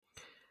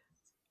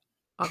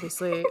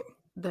Obviously,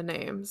 the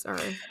names are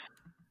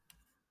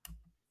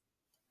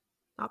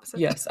opposite.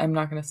 Yes, I'm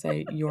not going to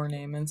say your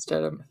name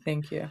instead of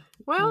thank you.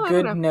 Well,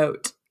 Good I don't know.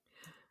 note.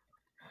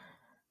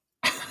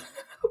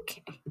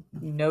 Okay.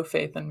 No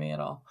faith in me at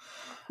all.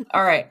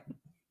 All right.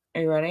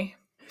 Are you ready?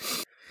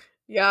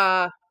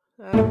 Yeah,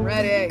 I'm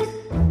ready.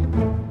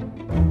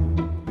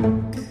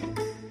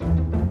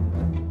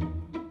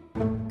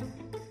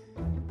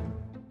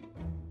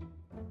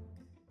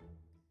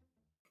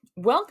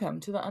 Welcome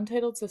to the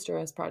Untitled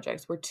Sisterhood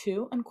Project, where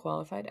two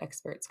unqualified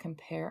experts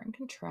compare and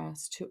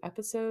contrast two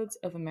episodes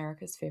of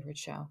America's favorite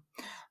show.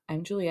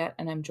 I'm Juliet,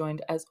 and I'm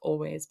joined, as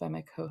always, by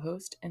my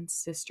co-host and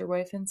sister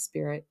wife in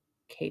spirit,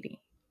 Katie.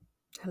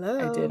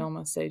 Hello. I did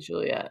almost say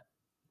Juliet.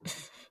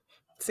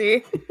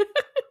 See?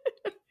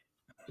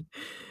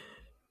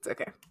 It's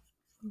okay.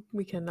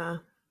 We can,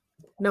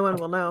 no one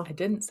will know I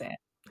didn't say it.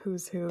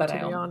 who's who, but to I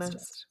be almost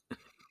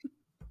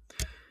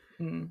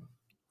honest.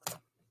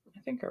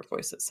 I think our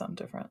voices sound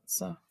different,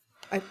 so.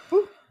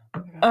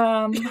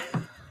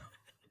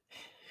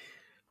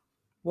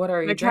 What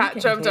are you drinking, The cat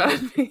jumped Katie?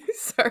 on me.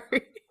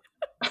 Sorry.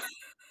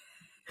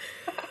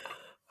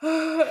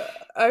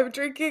 I'm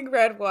drinking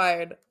red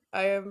wine.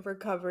 I am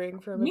recovering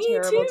from a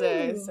terrible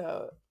day,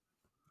 so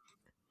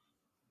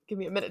give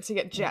me a minute to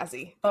get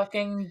jazzy.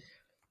 Fucking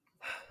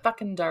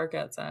dark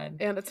outside.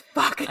 And it's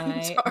fucking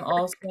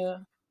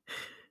dark.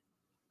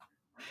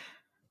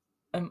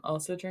 I'm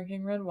also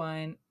drinking red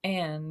wine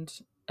and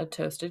a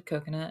toasted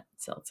coconut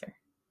seltzer.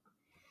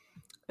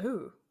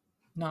 Ooh.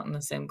 Not in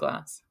the same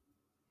glass.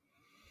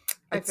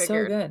 It's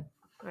so good.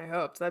 I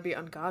hope. That'd be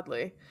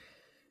ungodly.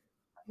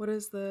 What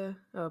is the...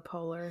 Oh,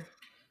 Polar.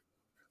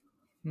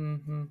 I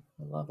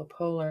love a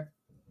Polar.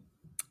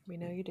 We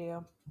know you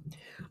do.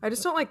 I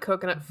just don't like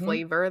coconut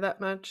flavor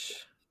that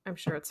much. I'm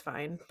sure it's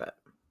fine, but...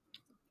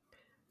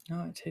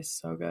 Oh, it tastes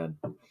so good.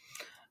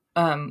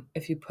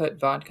 If you put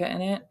vodka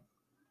in it,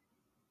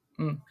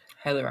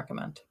 highly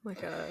recommend.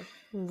 Like a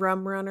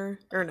rum runner?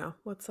 Or no,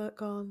 what's that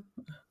called?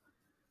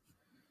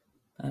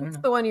 I don't know. What's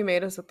the one you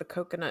made us with the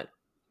coconut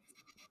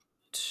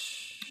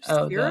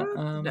syrup?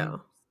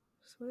 No.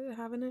 So what did it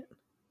have in it?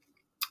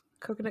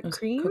 Coconut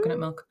cream? Coconut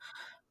milk.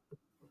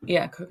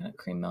 Yeah, coconut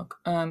cream milk.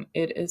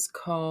 It is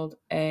called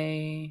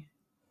a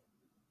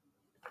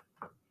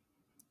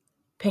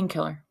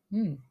painkiller.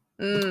 I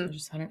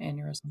just had an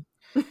aneurysm.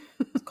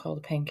 It's called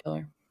a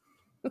painkiller.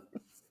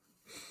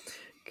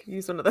 Could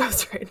use one of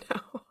those right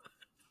now.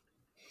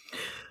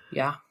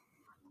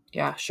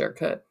 Yeah, sure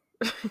could.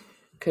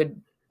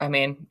 Could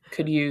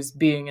use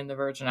being in the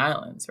Virgin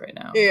Islands right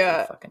now.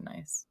 Yeah. Fucking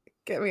nice.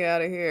 Get me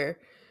out of here.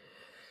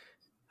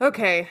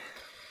 Okay.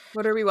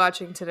 What are we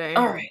watching today?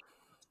 All right.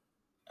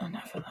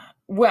 Enough of that.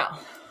 Well,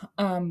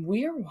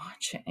 we are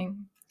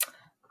watching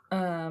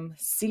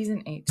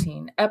season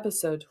 18,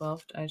 episode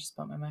 12. I just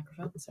bumped my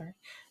microphone. Sorry.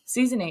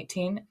 Season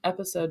 18,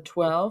 episode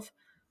 12.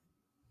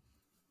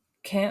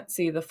 Can't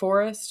see the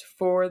forest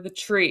for the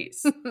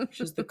trees,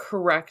 which is the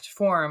correct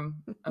form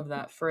of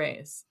that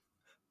phrase,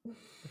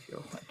 if you're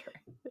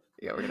wondering.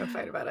 Yeah, we're going to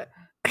fight about it.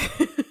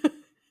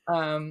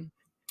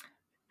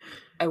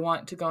 I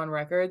want to go on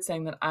record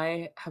saying that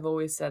I have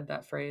always said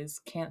that phrase,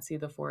 can't see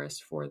the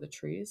forest for the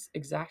trees,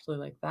 exactly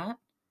like that.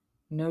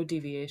 No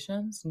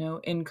deviations, no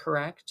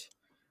incorrect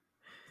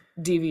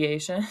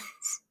deviations.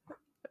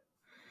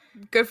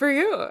 Good for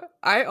you.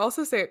 I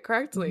also say it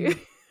correctly.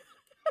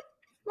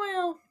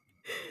 Well,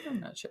 I'm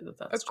not sure that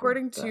that's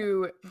According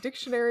true, to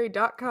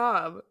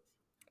dictionary.com,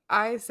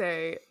 I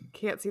say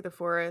can't see the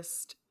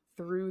forest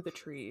through the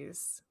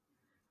trees.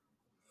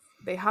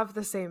 They have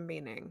the same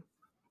meaning.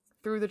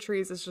 Through the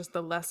trees is just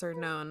the lesser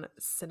known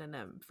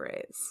synonym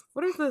phrase.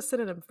 What is the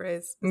synonym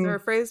phrase? Is there a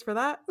phrase for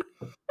that?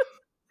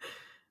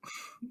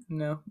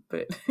 No,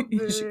 but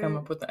you should come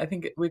up with that. I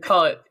think we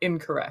call it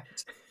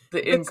incorrect.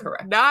 The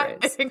incorrect not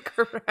phrase.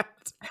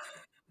 Incorrect.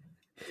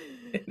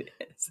 It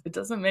is. It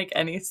doesn't make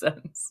any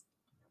sense.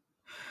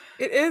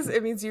 It is.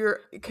 It means you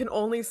can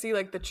only see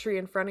like the tree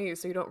in front of you,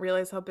 so you don't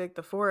realize how big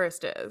the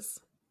forest is.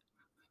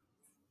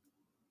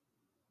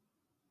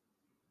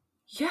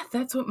 Yeah,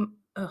 that's what...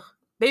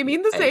 They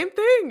mean the same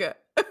thing.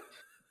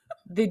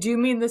 They do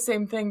mean the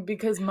same thing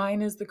because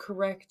mine is the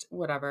correct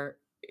whatever.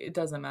 It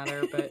doesn't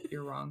matter, but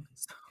you're wrong.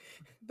 So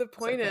the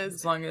point is...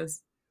 As long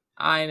as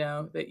I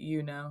know that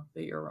you know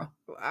that you're wrong.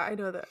 I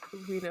know that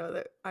we know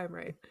that I'm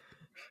right.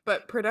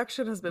 But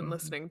production has been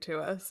listening to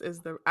us is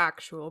the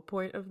actual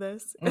point of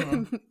this.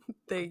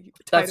 They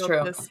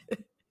titled this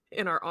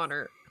in our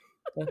honor.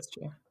 That's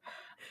true.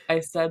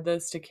 I said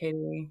this to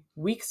Katie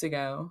weeks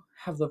ago,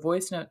 have the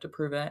voice note to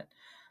prove it.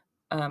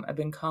 I've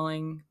been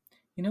calling,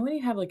 when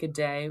you have like a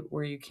day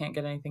where you can't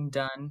get anything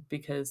done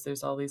because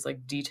there's all these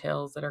like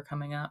details that are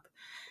coming up.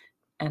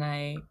 And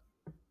I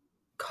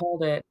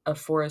called it a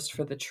forest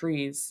for the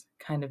trees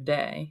kind of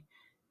day.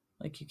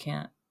 Like you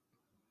can't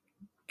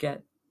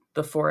get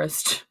the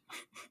forest,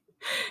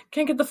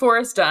 can't get the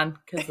forest done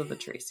because of the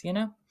trees, you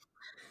know?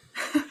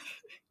 You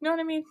know what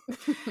I mean?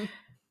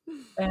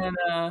 And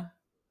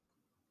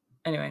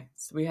anyway,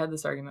 so we had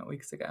this argument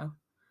weeks ago.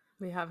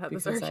 We have had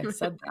this argument. I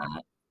said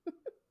that.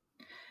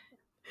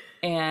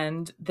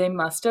 and they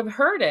must have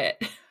heard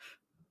it.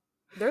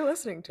 They're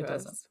listening to It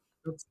us. doesn't.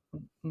 It's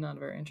not a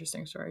very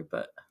interesting story,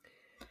 but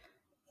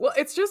Well,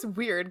 it's just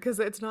weird because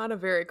it's not a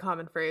very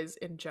common phrase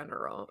in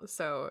general.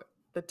 So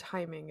the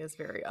timing is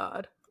very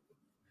odd.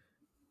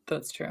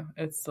 that's true.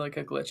 It's like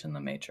a glitch in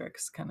the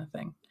matrix kind of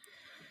thing.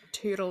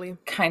 Totally.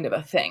 Kind of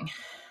a thing.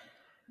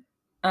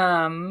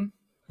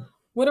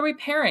 What are we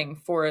pairing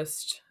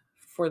Forest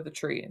for the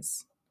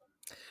Trees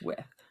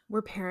with?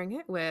 We're pairing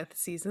it with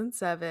season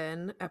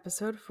 7,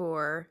 episode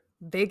 4,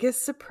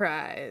 Biggest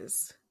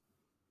Surprise.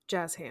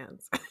 Jazz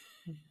Hands.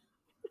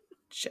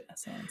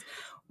 Jazz Hands.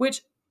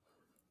 Which,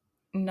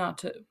 not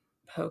to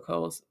poke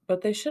holes,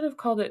 but they should have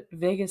called it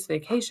Vegas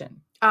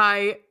Vacation.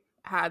 I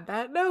had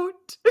that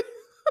note.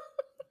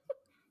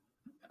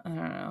 I don't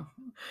know.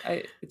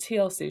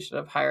 TLC should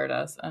have hired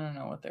us. I don't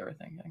know what they were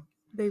thinking.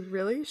 They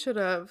really should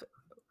have.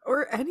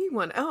 Or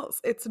anyone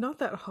else. It's not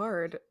that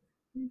hard.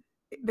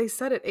 They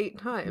said it 8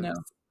 times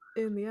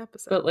in the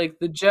episode. But like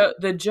the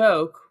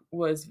joke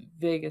was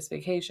Vegas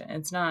Vacation.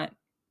 It's not.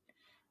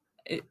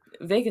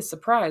 Vegas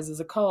Surprise is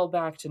a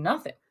callback to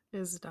nothing.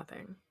 Is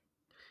nothing.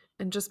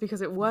 And just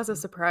because it was a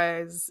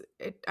surprise,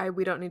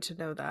 we don't need to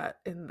know that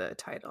in the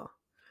title.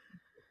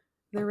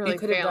 They're really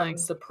could have failing. done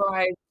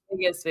Surprise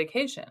Vegas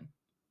Vacation.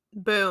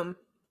 Boom.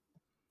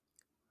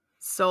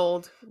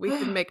 Sold. We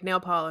can make nail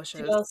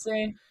polishes.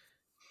 TLC.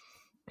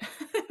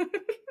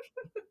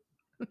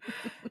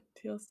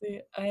 TLC.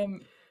 I am,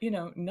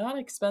 not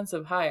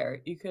expensive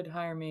hire. You could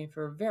hire me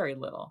for very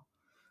little.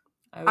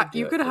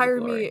 You could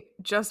hire me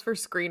just for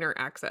screener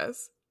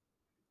access.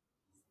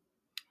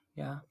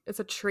 Yeah. It's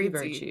a trade.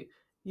 Very cheap.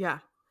 Yeah.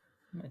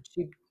 A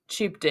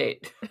cheap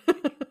date.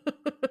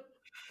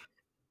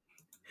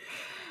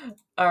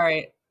 All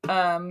right.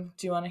 Do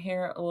you want to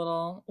hear a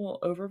little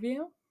overview?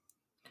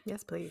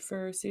 Yes, please.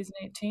 For season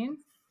 18.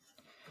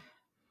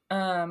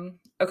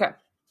 Okay.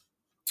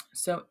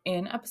 So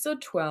in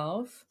episode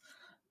 12,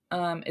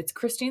 it's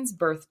Christine's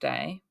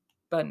birthday,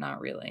 but not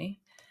really.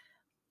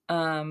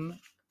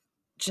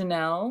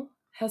 Janelle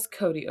has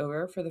Cody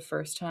over for the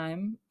first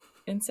time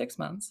in 6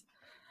 months.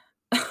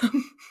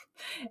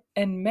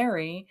 And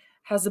Mary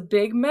has a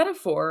big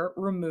metaphor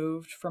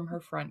removed from her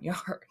front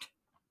yard.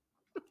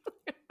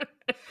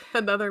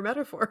 Another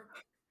metaphor.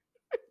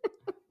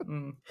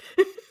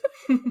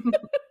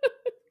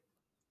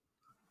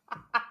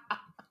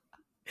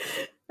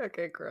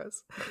 Okay,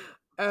 gross.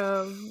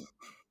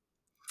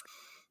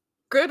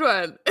 Good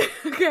one.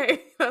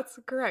 Okay, that's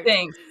correct.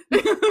 Thanks.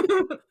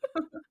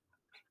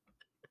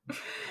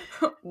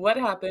 What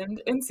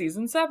happened in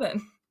season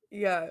 7?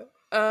 Yeah.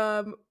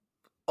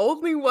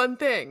 Only one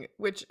thing,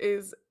 which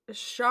is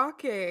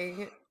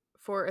shocking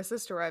for a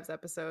Sister Wives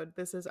episode.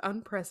 This is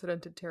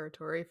unprecedented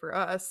territory for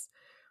us.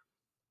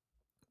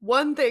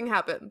 One thing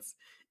happens,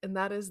 and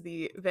that is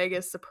the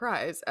Vegas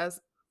surprise,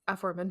 as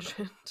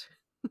aforementioned.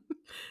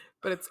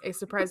 But it's a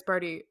surprise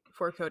party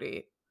for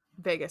Cody,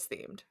 Vegas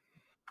themed.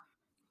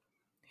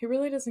 He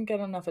really doesn't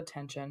get enough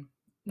attention.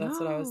 That's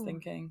what I was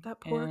thinking. That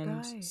poor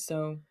guy.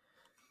 So,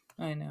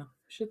 I know.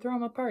 Should throw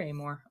him a party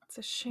more. It's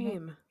a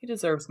shame. He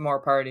deserves more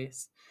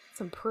parties.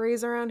 Some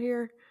praise around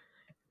here.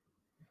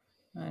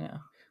 I know.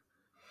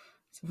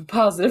 Some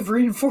positive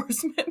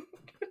reinforcement.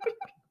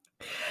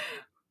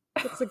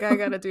 What's the guy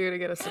got to do to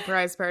get a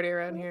surprise party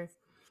around here?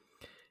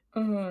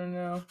 Oh,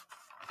 no.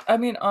 I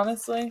mean,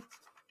 honestly,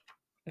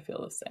 I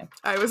feel the same.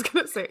 I was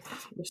going to say,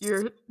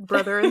 your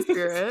brother in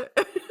spirit.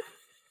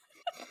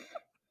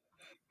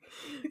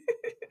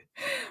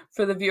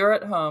 For the viewer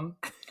at home,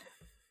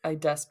 I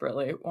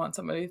desperately want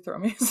somebody to throw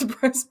me a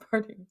surprise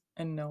party,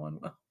 and no one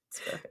will.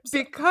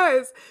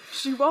 Because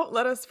she won't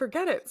let us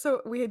forget it.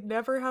 So we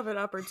never have an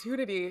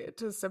opportunity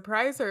to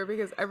surprise her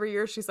because every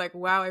year she's like,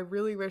 wow, I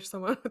really wish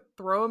someone would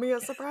throw me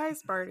a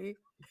surprise party.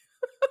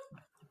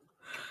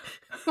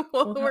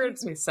 Well, that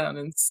makes me sound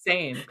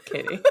insane,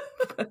 Katie.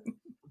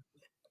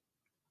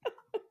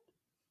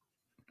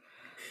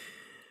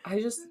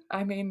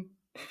 I mean,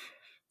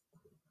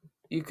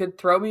 you could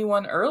throw me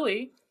one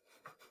early.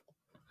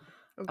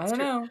 I don't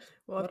know.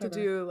 We'll have to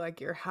do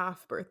like your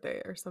half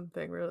birthday or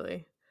something,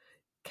 really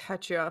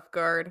catch you off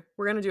guard.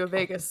 We're going to do a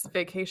Vegas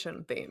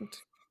vacation themed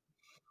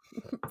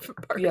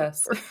party.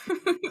 Yes.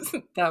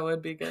 That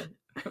would be good.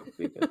 That would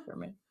be good for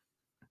me.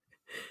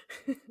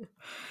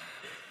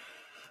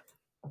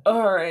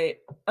 All right.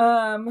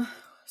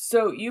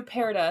 So you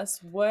paired us.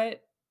 Why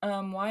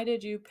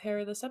did you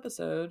pair this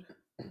episode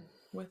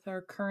with our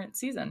current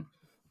season?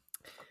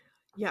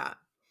 Yeah.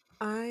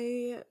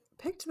 I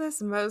picked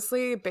this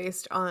mostly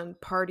based on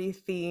party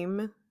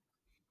themes.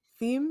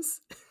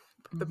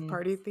 The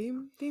party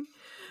theme.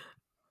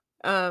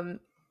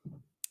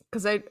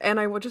 Because I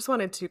just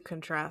wanted to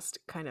contrast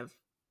kind of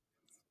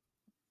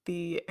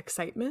the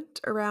excitement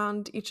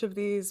around each of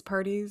these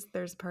parties.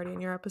 There's a party in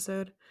your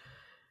episode,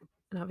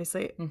 and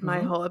obviously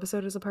my whole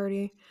episode is a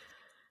party.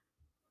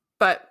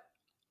 But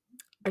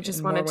I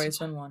just wanted more ways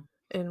than one.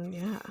 And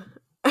yeah.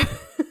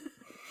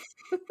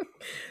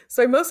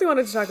 So I mostly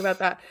wanted to talk about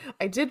that.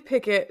 I did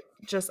pick it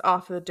just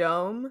off the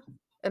dome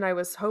And I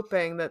was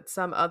hoping that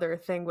some other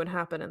thing would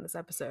happen in this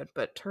episode,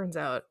 but turns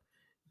out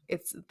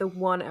it's the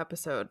one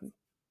episode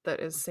that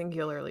is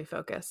singularly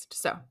focused.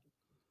 So,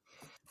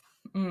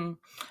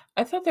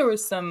 I thought there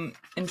was some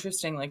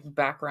interesting like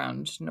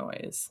background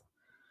noise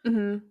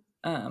mhm.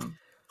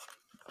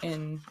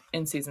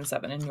 In season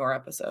 7 in your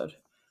episode.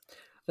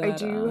 I That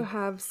do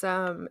have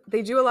some.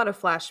 They do a lot of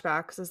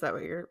flashbacks. Is that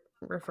what you're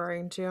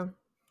referring to?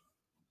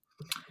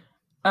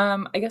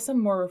 I guess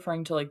I'm more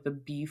referring to like the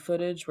B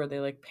footage where they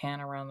like pan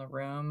around the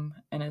room,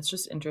 and it's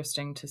just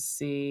interesting to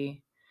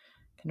see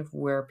kind of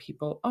where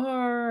people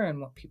are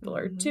and what people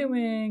are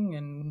doing,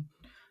 and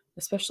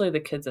especially the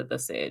kids at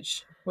this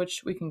age,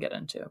 which we can get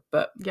into.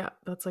 But Yeah,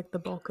 that's like the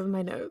bulk of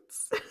my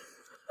notes.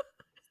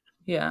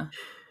 yeah.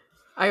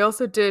 I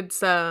also did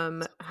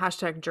some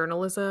hashtag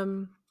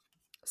journalism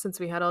since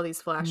we had all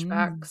these Mm.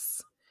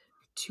 flashbacks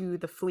to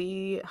the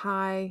Flea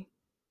High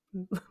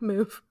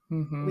move,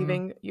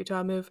 leaving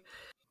Utah move.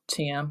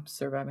 TM,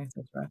 surviving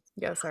such rest.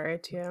 Yeah, sorry,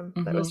 TM.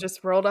 That was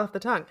just rolled off the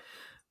tongue.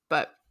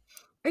 But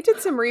I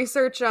did some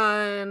research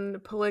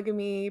on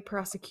polygamy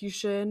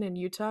prosecution in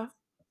Utah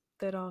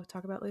that I'll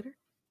talk about later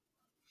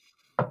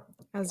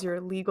as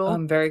your legal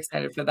I'm very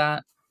excited for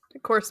that.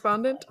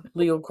 correspondent.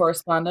 Legal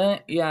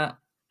correspondent. Yeah.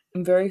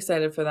 I'm very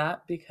excited for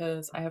that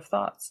because I have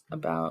thoughts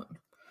about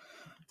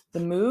the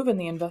move and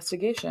the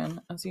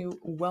investigation, as you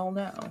well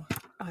know.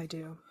 I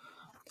do.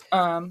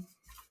 All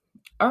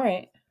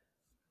right.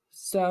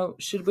 So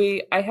should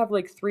we? I have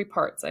like 3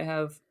 parts. I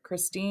have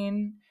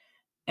Christine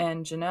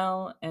and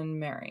Janelle and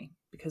Mary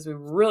because we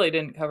really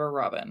didn't cover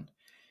Robin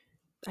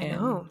I in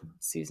know.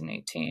 season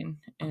 18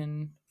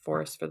 in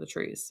Forest for the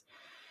Trees.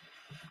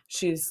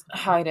 She's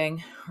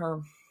hiding,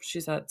 or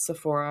she's at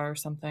Sephora or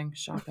something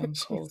shopping.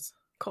 Kohl's.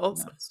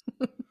 Coles.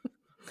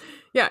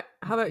 Yeah.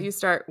 How about you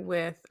start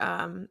with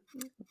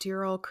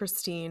dear old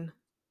Christine?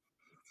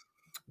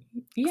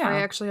 Yeah.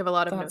 I actually have a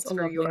lot of that's notes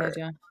a lovely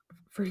idea.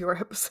 for your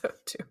episode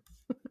too.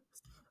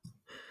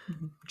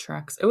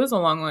 Tracks. It was a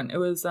long one. It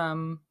was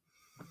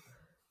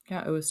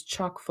it was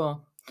chock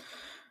full.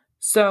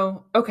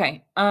 So,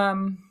 okay.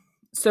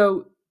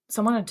 So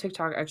someone on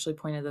TikTok actually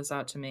pointed this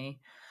out to me.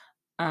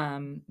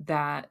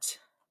 That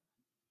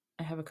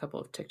I have a couple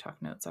of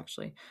TikTok notes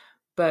actually.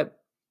 But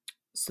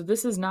so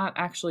this is not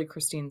actually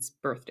Christine's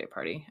birthday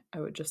party. I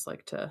would just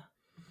like to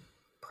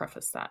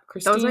preface that.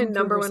 Christine That was my threw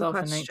number one herself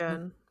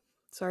question.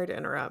 Sorry to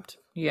interrupt.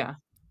 Yeah.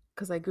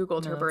 Because I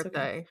Googled her No, that's okay.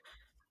 birthday,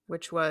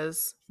 which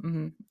was I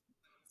wrote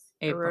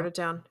April. it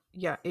down.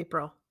 Yeah,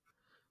 April.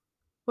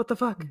 What the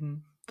fuck?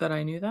 That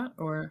I knew that,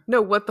 or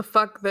No, what the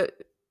fuck that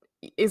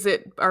is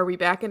it? Are we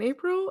back in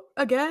April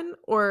again?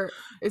 Or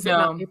is it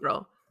not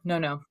April?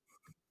 No,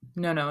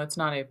 it's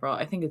not April.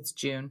 I think it's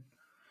June.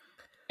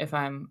 If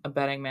I'm a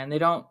betting man. They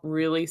don't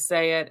really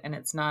say it, and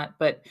it's not,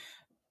 but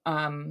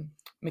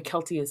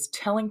Mykelti is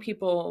telling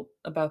people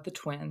about the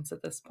twins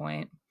at this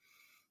point.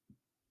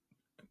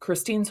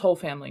 Christine's whole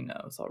family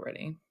knows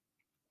already.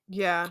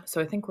 Yeah.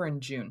 So I think we're in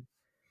June.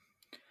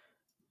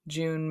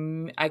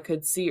 June, I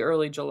could see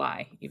early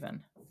July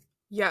even.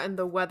 Yeah, and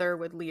the weather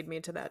would lead me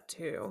to that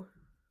too.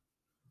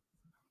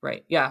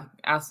 Right. Yeah.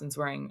 Aston's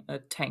wearing a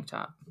tank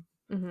top.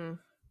 Mm-hmm.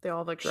 They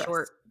all like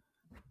short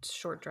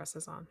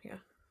dresses on. Yeah.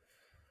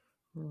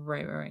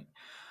 Right.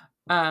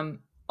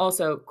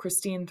 Also,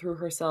 Christine threw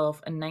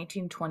herself a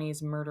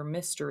 1920s murder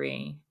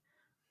mystery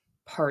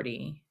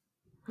party,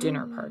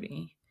 dinner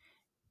party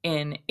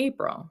in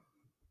April.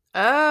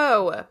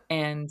 Oh.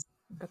 And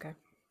okay.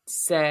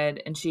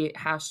 Said, and she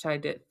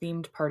hashtagged it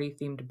themed party,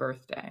 themed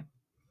birthday.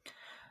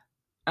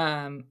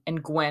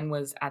 And Gwen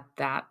was at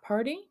that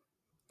party.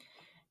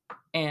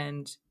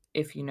 And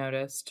if you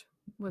noticed,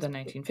 the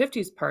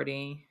 1950s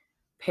party,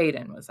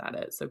 Peyton was at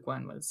it. So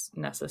Gwen was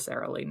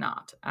necessarily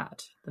not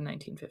at the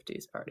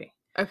 1950s party.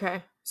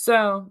 Okay.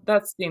 So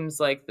that seems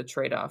like the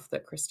trade-off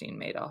that Christine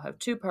made. I'll have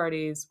 2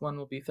 parties. One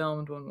will be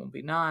filmed, one will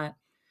be not.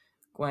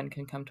 Gwen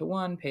can come to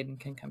one, Peyton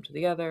can come to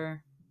the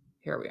other.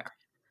 Here we are.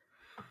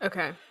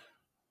 Okay.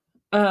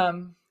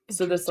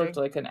 So this looked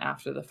like an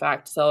after the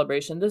fact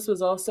celebration. This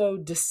was also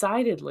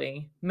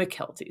decidedly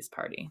Mykelti's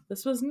party.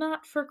 This was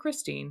not for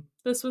Christine.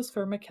 This was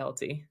for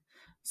Mykelti,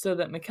 so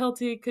that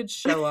Mykelti could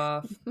show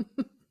off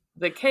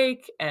the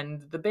cake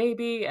and the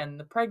baby and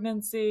the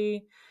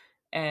pregnancy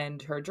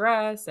and her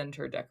dress and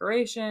her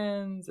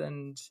decorations,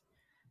 and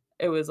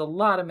it was a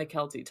lot of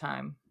Mykelti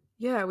time.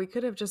 Yeah, we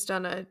could have just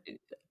done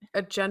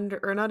a gender,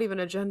 or not even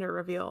a gender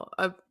reveal,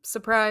 a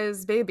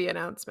surprise baby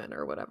announcement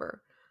or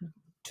whatever.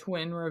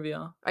 Twin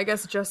reveal. I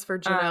guess just for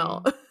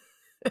Janelle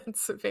and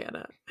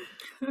Savannah.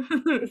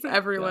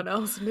 Everyone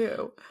else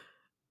knew.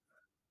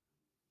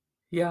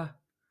 Yeah.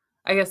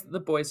 I guess the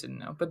boys didn't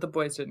know, but the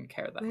boys didn't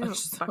care that much.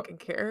 Don't fucking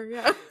care,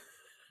 yeah.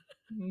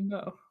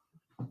 No.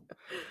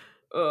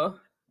 Ugh.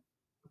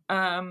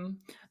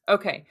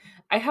 Okay.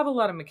 I have a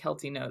lot of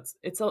Mykelti notes.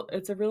 It's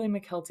a really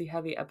Mykelti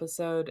heavy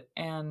episode,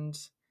 and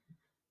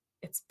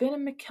it's been a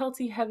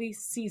Mykelti heavy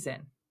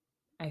season,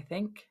 I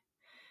think.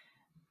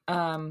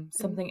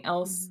 Something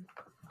else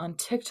on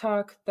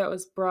TikTok that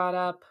was brought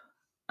up.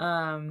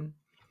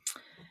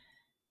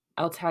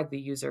 I'll tag the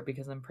user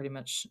because I'm pretty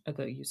much what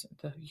is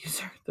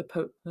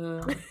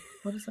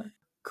that?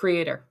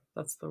 Creator.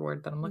 That's the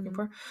word that I'm looking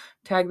for.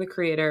 Tag the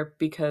creator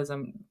because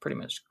I'm pretty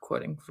much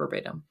quoting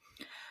verbatim.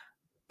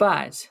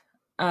 But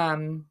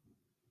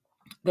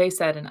they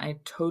said, and I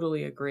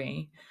totally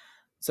agree.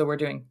 So we're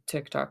doing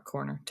TikTok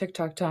corner,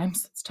 TikTok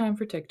times. It's time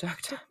for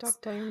TikTok times.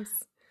 TikTok times.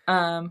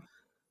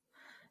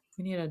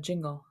 We need a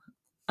jingle.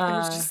 I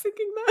was just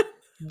thinking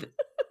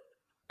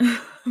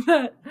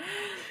that.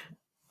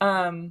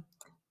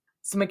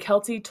 So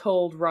Mykelti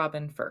told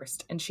Robin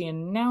first, and she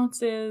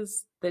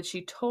announces that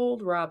she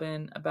told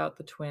Robin about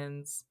the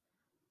twins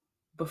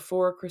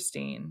before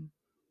Christine.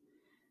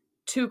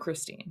 To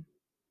Christine.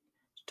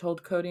 She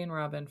told Cody and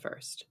Robin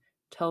first.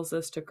 Tells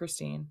this to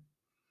Christine.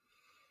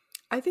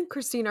 I think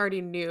Christine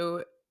already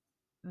knew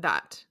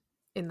that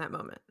in that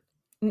moment.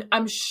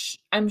 I'm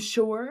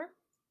sure,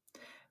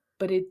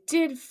 but it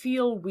did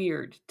feel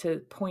weird to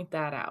point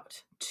that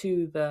out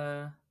to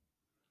the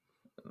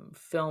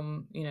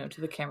film, to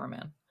the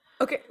cameraman.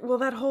 Okay, well,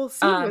 that whole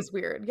scene was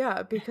weird,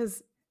 yeah,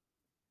 because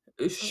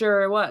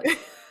sure it was.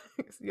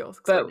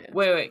 But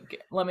wait,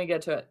 let me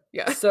get to it.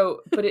 Yeah.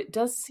 So, but it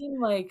does seem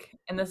like,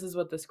 and this is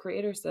what this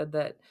creator said,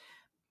 that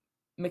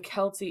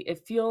Mykelti,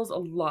 it feels a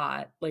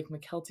lot like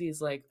Mykelti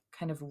is like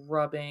kind of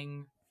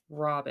rubbing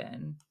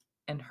Robin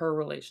and her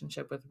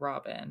relationship with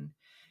Robin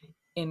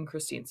in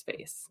Christine's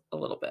face a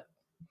little bit.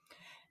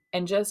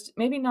 And just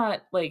maybe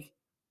not like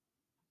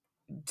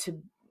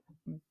to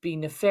be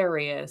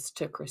nefarious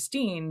to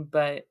Christine,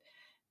 but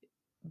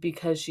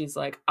because she's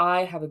like,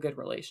 I have a good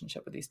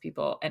relationship with these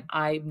people and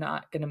I'm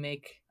not going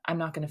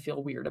to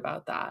feel weird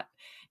about that.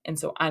 And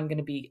so I'm going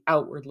to be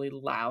outwardly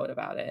loud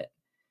about it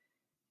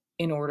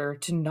in order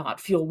to not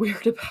feel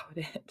weird about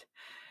it.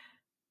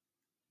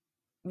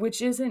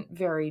 Which isn't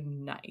very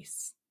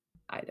nice,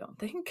 I don't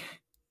think.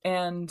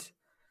 And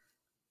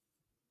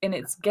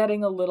it's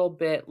getting a little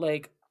bit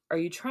like, are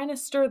you trying to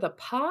stir the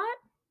pot?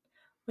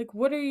 Like,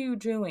 what are you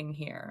doing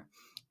here?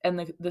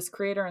 And this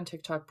creator on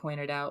TikTok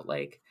pointed out,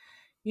 like,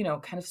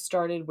 kind of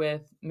started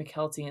with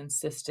Mykelti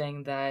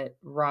insisting that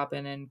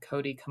Robin and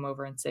Cody come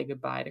over and say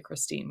goodbye to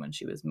Christine when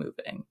she was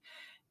moving.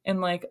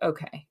 And like,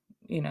 okay,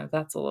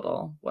 that's a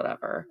little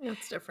whatever.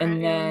 That's different.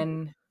 And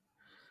then,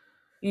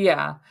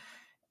 yeah.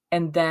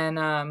 And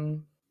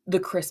then the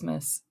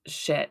Christmas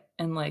shit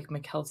and like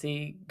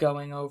Mykelti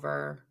going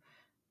over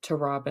to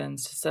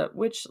Robin's, so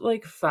which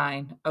like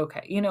fine,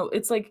 okay,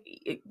 it's like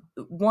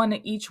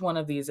each one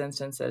of these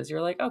instances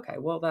you're like, okay,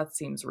 well that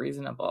seems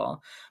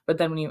reasonable, but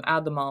then when you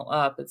add them all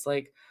up, it's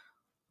like,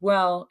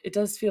 well, it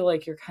does feel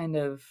like you're kind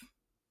of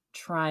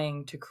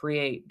trying to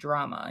create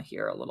drama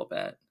here a little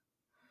bit.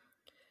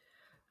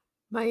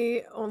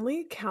 My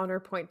only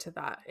counterpoint to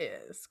that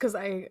is, because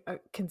I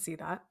can see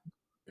that,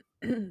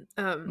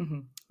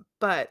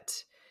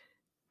 but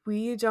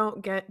we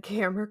don't get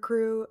camera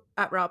crew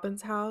at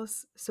Robin's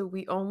house, so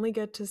we only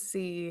get to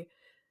see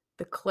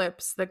the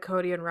clips that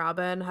Cody and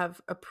Robin have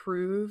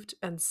approved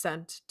and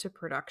sent to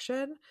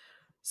production.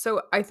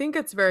 So I think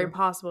it's very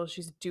possible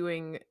she's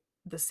doing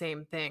the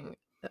same thing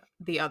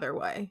the other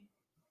way.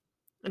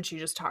 And she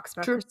just talks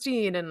about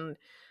Christine, and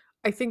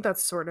I think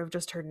that's sort of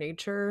just her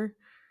nature.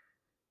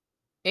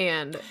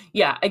 And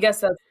yeah, I guess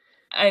that's,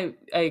 I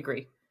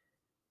agree.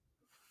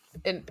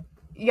 And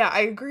yeah, I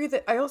agree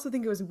that I also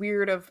think it was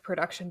weird of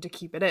production to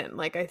keep it in.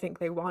 Like, I think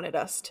they wanted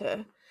us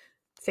to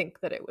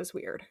think that it was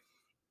weird.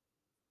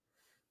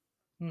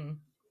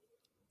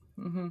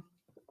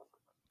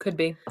 Could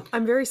be.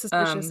 I'm very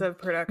suspicious of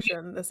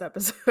production this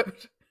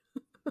episode.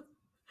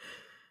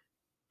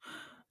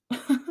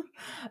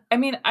 I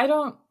mean,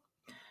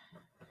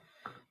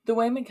 the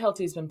way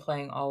Mykelti's been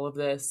playing all of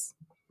this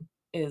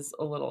is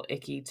a little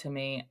icky to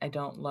me. I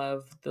don't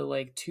love the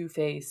like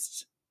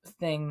two-faced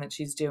thing that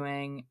she's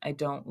doing. I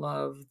don't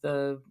love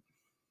the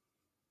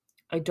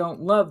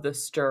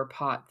stir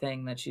pot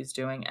thing that she's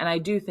doing. And I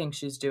do think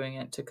she's doing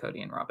it to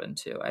Cody and Robin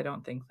too. I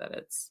don't think that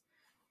it's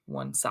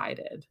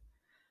one-sided.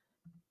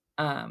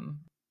 But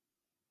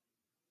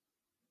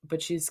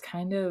she's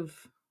kind of,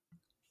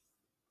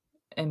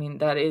 I mean,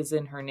 that is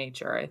in her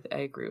nature. I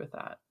agree with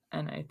that.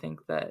 And I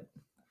think that,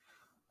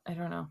 I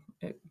don't know,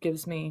 it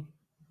gives me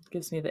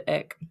the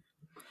ick.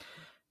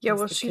 Yeah,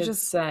 well,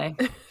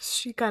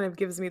 she kind of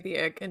gives me the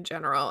ick in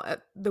general.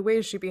 The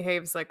way she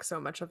behaves, like, so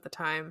much of the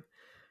time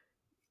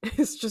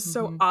is just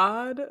so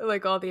odd.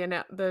 Like, all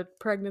the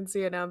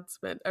pregnancy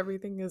announcement,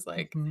 everything is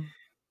like,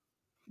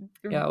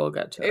 yeah, we'll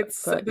get to it.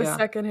 It's the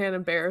secondhand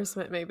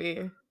embarrassment,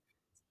 maybe.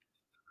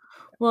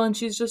 Well, and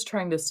she's just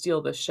trying to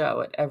steal the show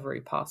at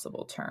every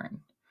possible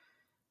turn.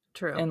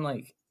 True. And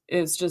like,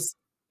 it's just,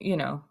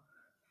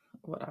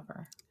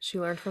 whatever. She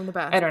learned from the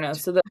best. I don't know.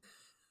 So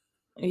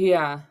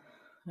yeah,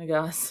 I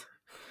guess.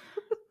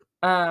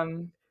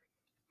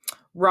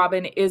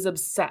 Robin is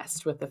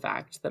obsessed with the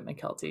fact that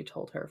Mykelti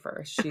told her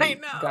first. She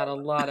got a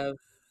lot of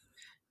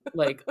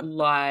like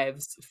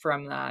lives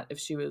from that. If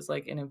she was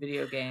like in a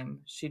video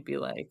game, she'd be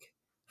like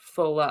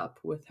full up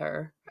with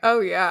her. Oh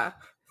yeah.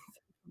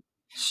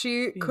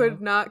 She could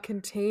not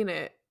contain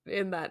it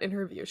in that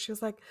interview. She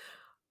was like,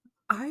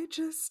 I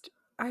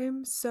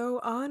am so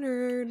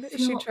honored. I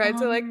She feel tried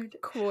to like honored.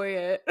 coy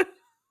it.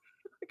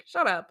 Like,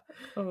 shut up.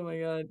 Oh my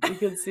god, you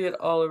could see it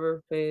all over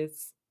her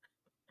face.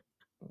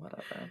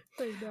 Whatever.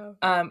 I know.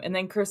 And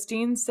then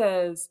Christine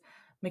says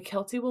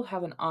Mykelti will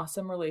have an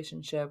awesome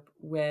relationship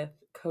with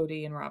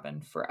Cody and Robin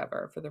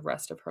forever, for the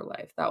rest of her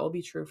life. That will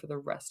be true for the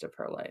rest of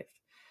her life.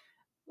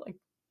 Like,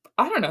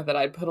 I don't know that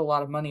I'd put a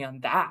lot of money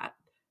on that.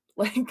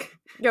 Like,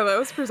 Yeah, that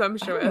was I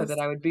presumptuous. don't know that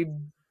I would be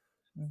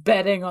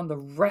betting on the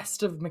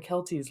rest of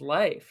Mykelti's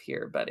life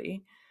here,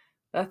 buddy.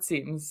 That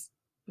seems,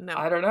 No.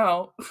 I don't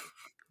know.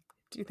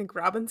 Do you think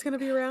Robin's gonna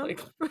be around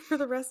Like, for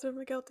the rest of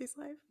Mykelti's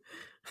life?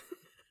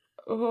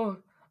 oh,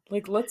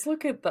 like, let's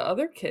look at the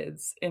other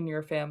kids in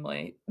your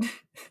family.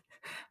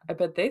 I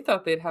bet they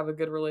thought they'd have a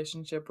good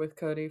relationship with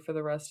Cody for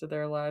the rest of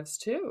their lives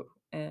too.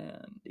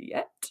 And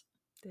yet.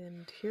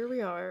 And here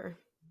we are.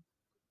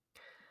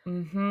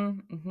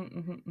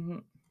 Mm-hmm.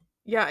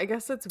 Yeah, I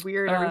guess it's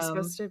weird. Are we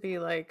supposed to be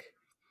like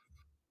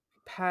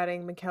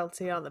patting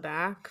Mykelti on the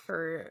back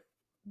for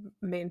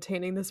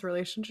maintaining this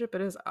relationship?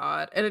 It is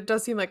odd. And it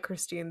does seem like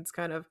Christine's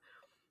kind of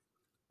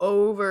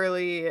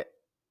overly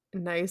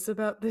nice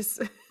about this.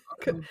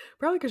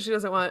 Probably because she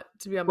doesn't want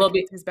to be on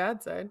Mykelti's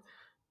bad side.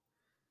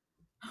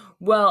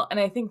 Well, and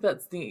I think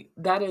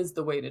that is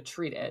the way to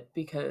treat it,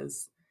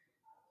 because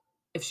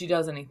if she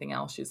does anything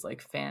else, she's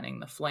like fanning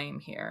the flame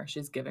here.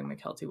 She's giving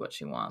Mykelti what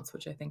she wants,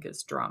 which I think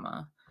is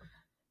drama.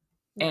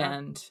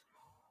 Yeah.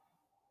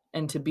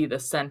 And to be the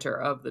center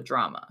of the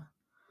drama.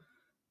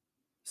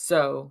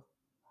 So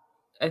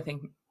I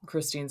think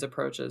Christine's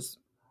approach is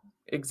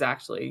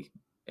exactly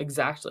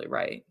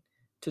right,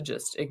 to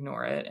just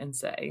ignore it and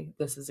say,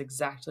 this is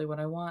exactly what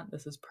I want.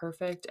 This is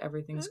perfect.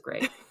 Everything's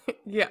great.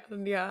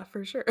 Yeah,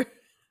 for sure.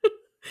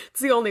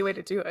 It's the only way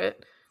to do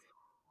it.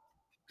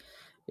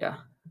 Yeah.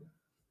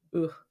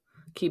 Ooh,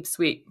 keep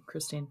sweet,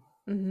 Christine.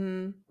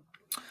 Mm-hmm.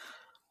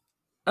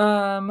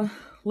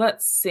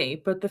 Let's see.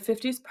 But the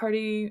 50s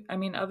party, I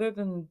mean, other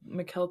than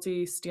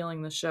Mykelti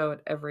stealing the show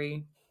at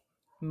every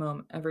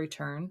moment, every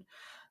turn,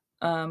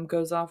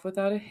 goes off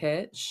without a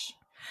hitch.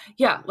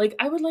 Yeah, like,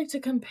 I would like to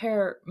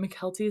compare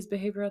Mykelti's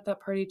behavior at that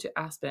party to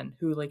Aspen,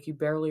 who, like, you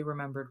barely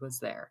remembered was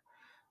there.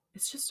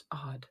 It's just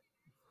odd.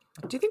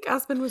 Do you think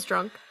Aspen was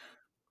drunk?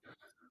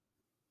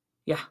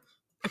 Yeah.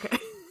 Okay.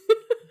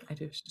 I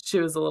do. She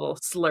was a little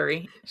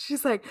slurry.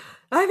 She's like,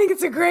 I think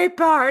it's a great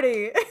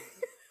party.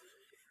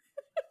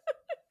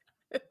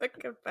 The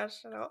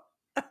confessional.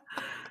 Yeah,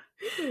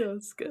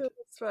 that's good.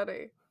 That's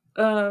funny.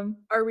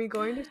 Are we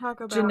going to talk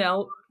about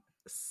Janelle?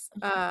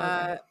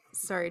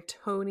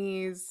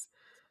 Tony's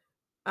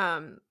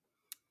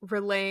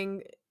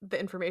relaying the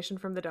information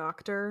from the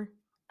doctor?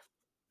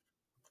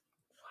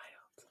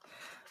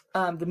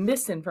 Wild. The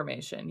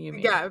misinformation, you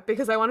mean? Yeah,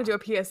 because I want to do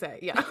a PSA.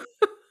 Yeah.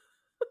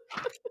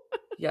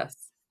 Yes.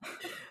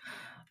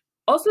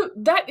 Also,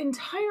 that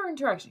entire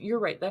interaction, you're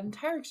right, that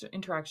entire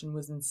interaction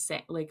was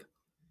insane. Like,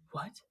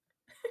 what?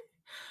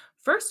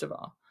 First of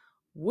all,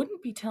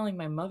 wouldn't be telling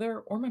my mother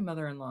or my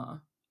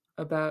mother-in-law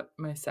about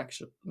my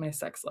sex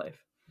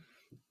life.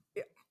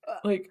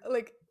 Like,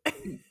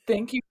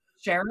 thank you for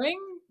sharing.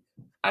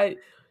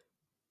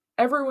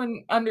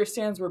 Everyone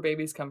understands where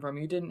babies come from.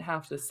 You didn't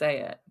have to say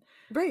it.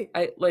 Right.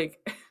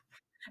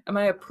 Am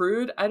I a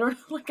prude? I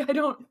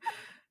don't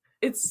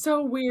it's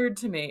so weird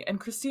to me. And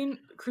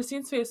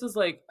Christine's face was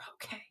like,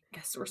 okay,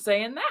 guess we're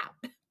saying that.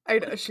 I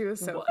know, she was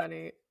so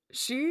funny.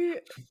 She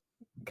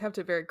kept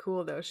it very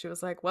cool though. She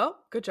was like, well,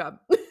 good job.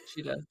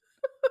 She did.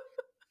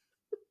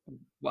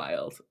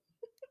 Wild.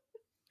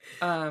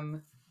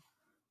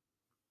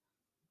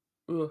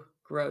 Ooh,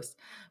 gross.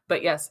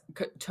 But yes,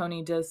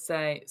 Tony does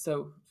say,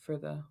 so for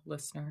the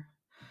listener,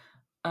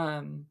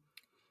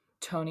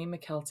 Tony,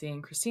 Mykelti,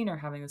 and Christine are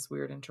having this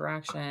weird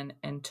interaction,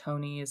 and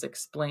Tony is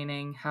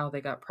explaining how they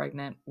got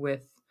pregnant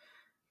with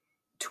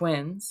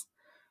twins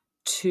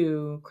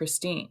to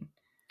Christine.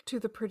 To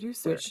the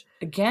producer. Which,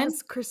 again,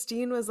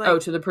 Christine was like, oh,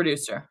 to the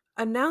producer.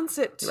 Announce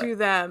it to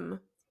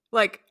them,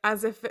 like,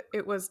 as if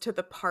it was to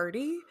the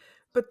party,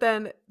 but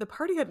then the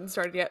party hadn't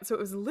started yet, so it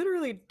was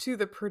literally to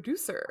the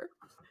producer.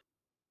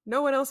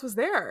 No one else was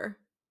there.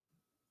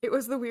 It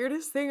was the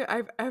weirdest thing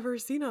I've ever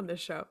seen on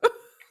this show.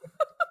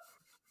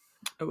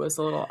 It was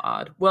a little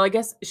odd. Well, I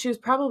guess she was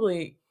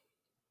probably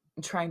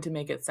trying to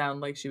make it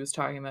sound like she was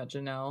talking about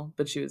Janelle,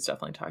 but she was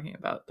definitely talking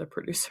about the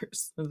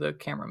producers, the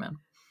cameramen.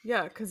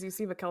 Yeah, because you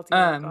see Mykelti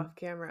off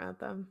camera at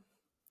them.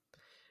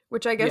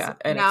 Which I guess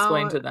and now,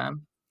 explain to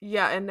them.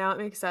 Yeah, and now it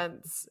makes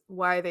sense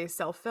why they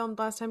self-filmed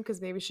last time, because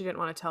maybe she didn't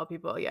want to tell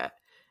people yet.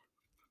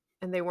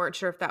 And they weren't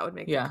sure if that would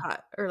make the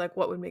cut, or like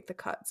what would make the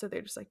cut. So they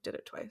just like did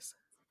it twice.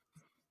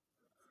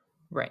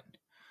 Right.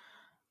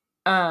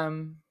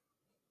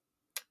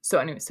 So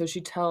anyway, so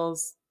she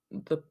tells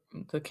the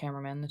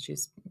cameraman that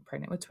she's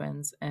pregnant with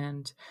twins,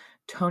 and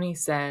Tony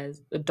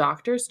says, the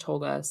doctors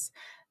told us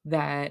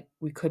that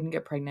we couldn't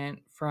get pregnant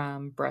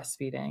from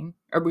breastfeeding,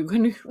 or we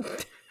couldn't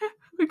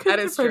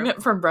get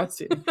pregnant from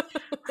breastfeeding.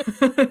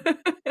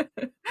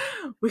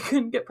 We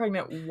couldn't get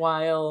pregnant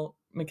while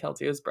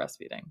Mykelti was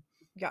breastfeeding.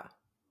 Yeah.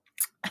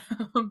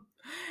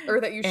 Or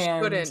that you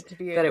And shouldn't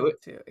be that it able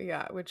would, to.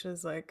 Yeah, which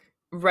is like,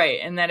 right,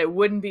 and that it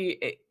wouldn't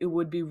be, it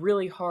would be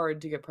really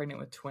hard to get pregnant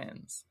with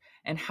twins.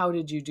 And how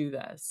did you do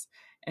this?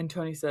 And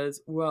Tony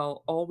says,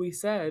 well, all we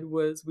said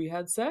was we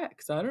had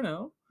sex. I don't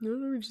know.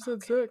 no, we just had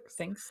Okay, sex.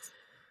 thanks.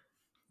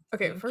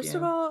 Okay, Thank first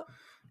of you. all,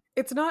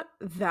 it's not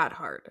that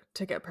hard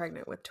to get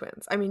pregnant with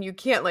twins. I mean, you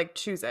can't like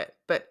choose it,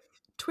 but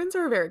twins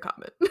are very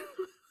common.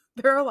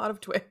 There are a lot of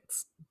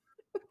twins.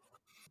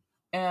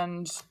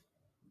 And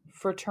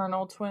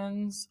fraternal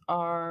twins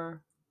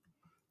are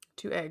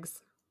 2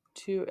 eggs.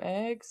 2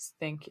 eggs.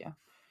 Thank you.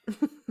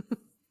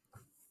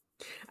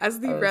 As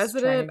the I was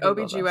resident trying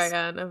to Google this.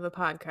 OBGYN of the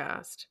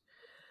podcast,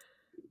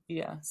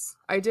 Yes.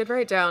 I did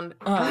write down,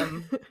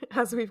 Um,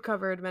 as we've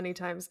covered many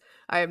times,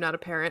 I am not a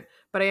parent,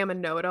 but I am a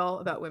know-it-all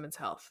about women's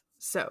health.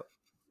 So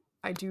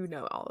I do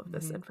know all of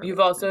this information. You've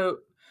also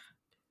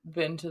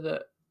been to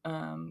the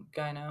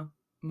gyno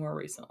more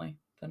recently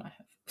than I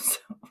have. So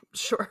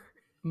Sure.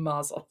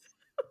 mazel.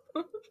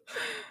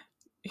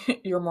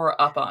 You're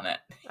more up on it.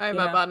 I'm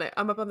up on it.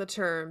 I'm up on the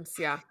terms.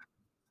 Yeah.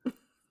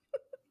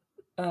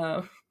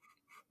 Are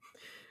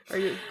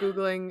you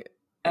Googling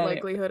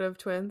likelihood of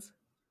twins?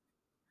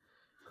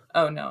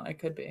 Oh, no, I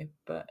could be,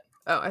 but...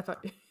 Oh, I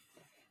thought...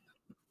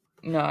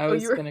 No, I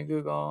was going to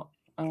Google...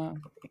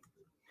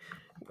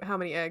 how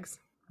many eggs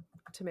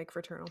to make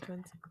fraternal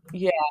twins?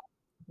 Yeah,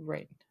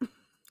 right.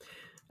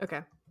 Okay.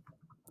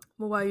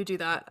 Well, while you do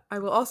that, I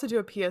will also do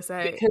a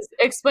PSA. Because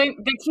they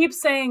keep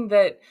saying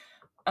that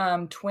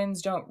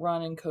twins don't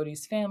run in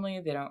Cody's family,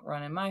 they don't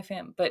run in my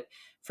family, but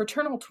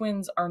fraternal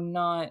twins are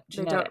not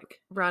genetic. They don't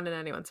run in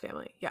anyone's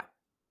family. Yeah.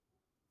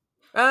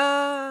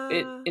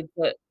 It's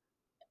a...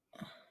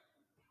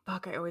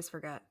 Fuck, I always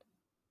forget.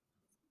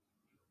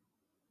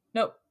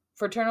 Nope.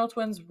 Fraternal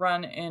twins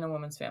run in a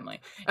woman's family.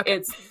 Okay.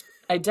 It's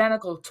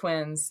identical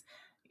twins.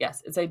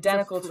 Yes, it's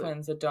identical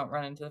twins that don't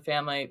run into the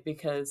family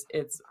because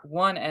it's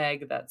one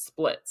egg that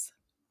splits.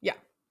 Yeah.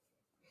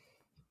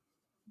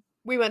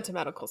 We went to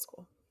medical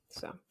school,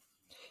 so.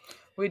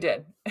 We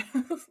did.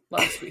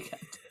 Last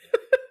weekend.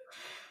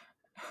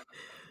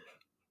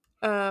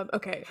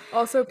 Okay.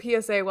 Also,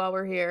 PSA while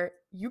we're here,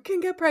 you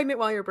can get pregnant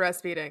while you're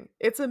breastfeeding.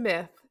 It's a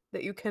myth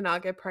that you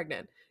cannot get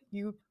pregnant.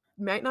 You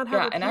might not have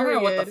a period. And I don't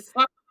know what the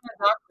fuck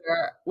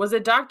doctor. Was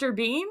it Dr.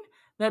 Bean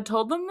that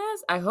told them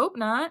this? I hope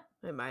not.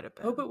 It might have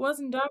been. Hope it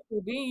wasn't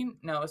Dr. Bean.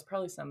 No, it was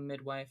probably some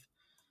midwife.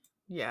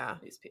 Yeah.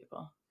 These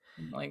people.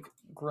 Like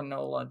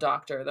granola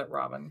doctor that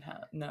Robin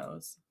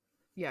knows.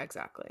 Yeah,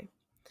 exactly.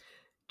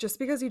 Just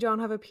because you don't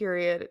have a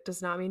period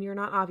does not mean you're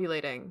not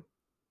ovulating.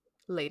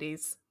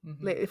 Ladies.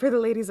 Mm-hmm. For the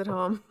ladies at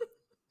home.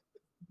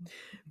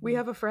 We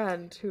have a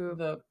friend who...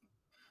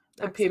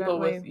 The people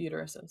with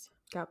uteruses.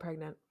 Got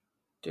pregnant.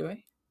 Do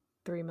we?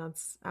 3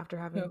 months after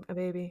having a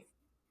baby.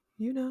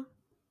 You know.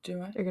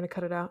 Do I? You're going to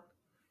cut it out?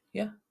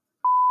 Yeah.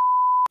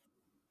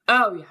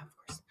 Oh, yeah, of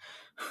course.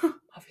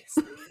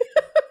 Obviously.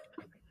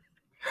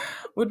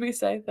 Would we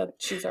say that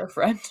she's our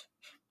friend?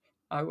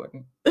 I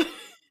wouldn't.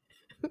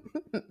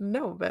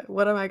 No, but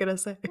what am I going to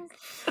say?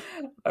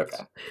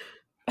 Okay.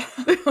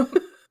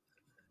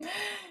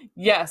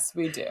 Yes,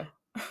 we do.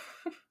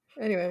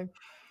 Anyway,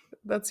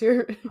 that's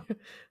your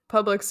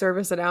public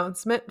service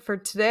announcement for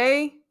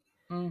today.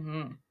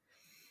 Mm-hmm.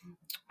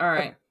 All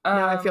right.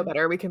 Now I feel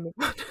better. We can move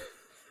on.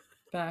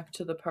 Back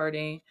to the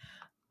party.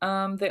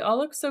 They all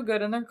look so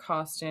good in their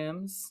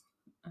costumes.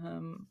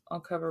 I'll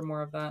cover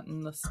more of that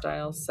in the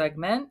style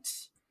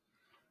segment.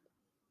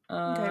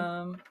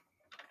 Okay.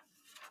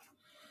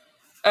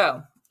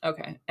 Oh,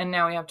 okay. And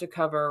now we have to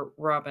cover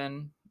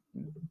Robin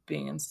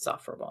being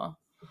insufferable.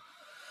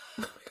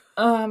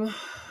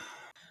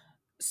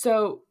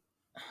 So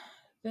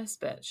this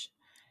bitch,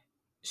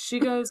 she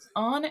goes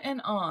on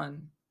and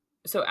on.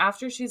 So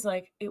after she's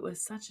like, it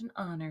was such an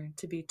honor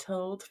to be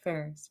told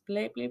first,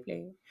 blah, blah,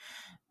 blah.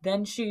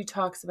 Then she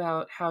talks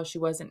about how she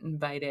wasn't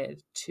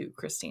invited to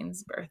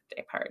Christine's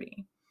birthday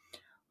party.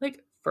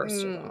 Like,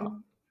 first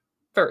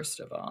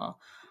of all,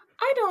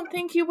 I don't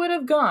think you would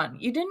have gone.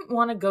 You didn't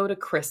want to go to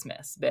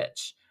Christmas,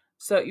 bitch.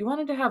 So you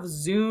wanted to have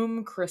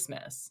Zoom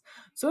Christmas.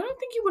 So I don't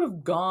think you would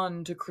have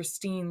gone to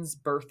Christine's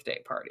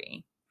birthday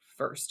party,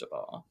 first of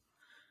all.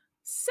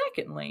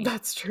 Secondly,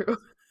 that's true.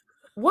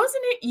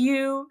 Wasn't it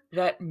you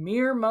that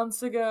mere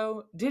months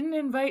ago didn't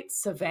invite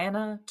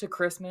Savannah to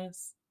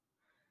Christmas?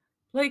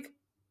 Like,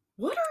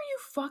 what are you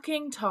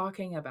fucking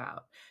talking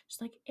about?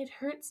 She's like, it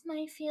hurts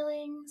my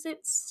feelings.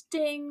 It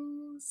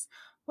stings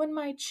when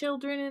my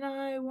children and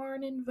I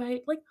weren't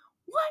invited. Like,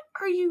 what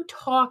are you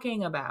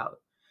talking about?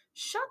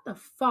 Shut the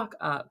fuck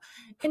up.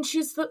 And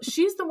she's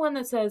the one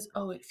that says,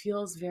 oh, it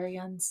feels very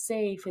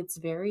unsafe. It's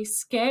very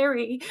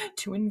scary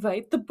to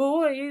invite the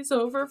boys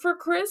over for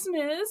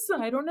Christmas.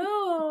 I don't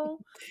know.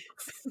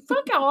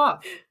 Fuck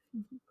off.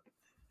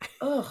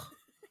 Ugh.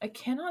 I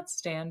cannot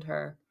stand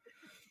her.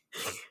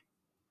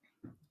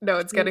 No,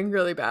 it's getting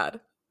really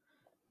bad.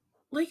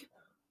 Like,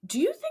 do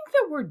you think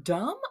that we're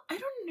dumb? I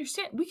don't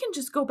understand. We can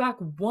just go back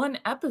one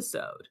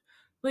episode.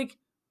 Like,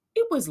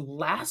 it was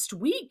last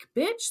week,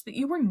 bitch, that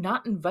you were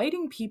not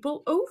inviting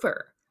people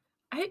over.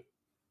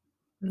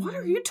 What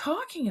are Mhm. you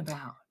talking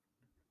about?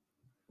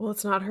 Well,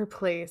 it's not her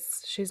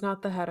place. She's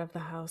not the head of the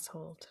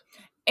household.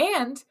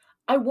 And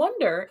I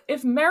wonder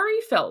if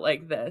Mary felt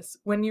like this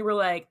when you were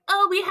like,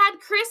 oh, we had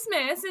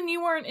Christmas and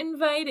you weren't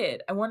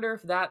invited. I wonder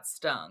if that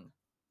stung.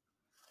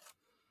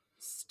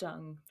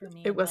 Stung for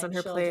me. It And my wasn't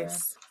her children.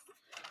 place.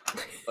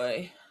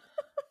 Boy.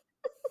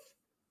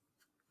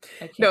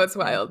 I can't No, it's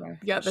stand wild. her.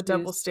 Yeah, the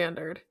double She's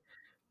standard.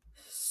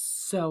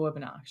 so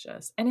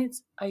obnoxious. And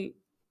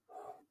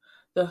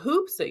the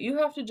hoops that you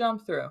have to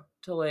jump through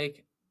to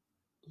like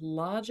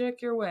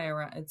logic your way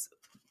around, it's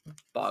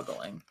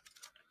boggling.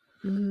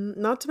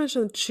 Not to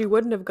mention she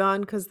wouldn't have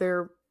gone because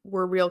there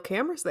were real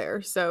cameras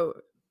there.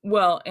 So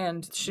Well,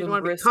 and she the didn't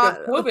want to be risk of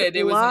caught COVID,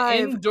 it was an live.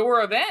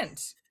 indoor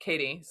event,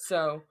 Katie.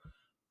 So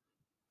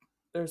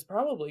there's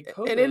probably An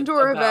COVID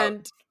indoor about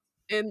event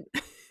in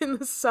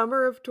the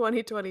summer of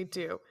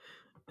 2022.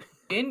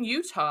 in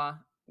Utah,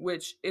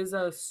 which is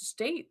a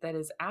state that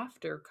is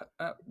after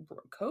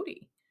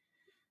Cody.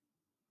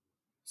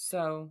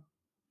 So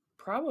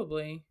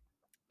probably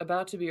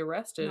about to be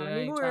arrested Not at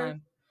any anymore.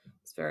 time.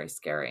 It's very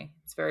scary.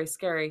 It's very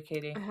scary,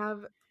 Katie. I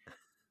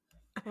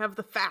have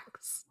the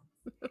facts.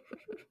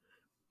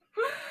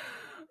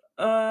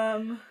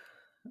 All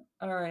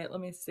right, let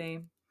me see.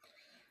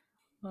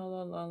 La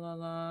la la la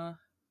la.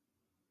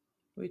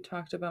 We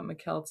talked about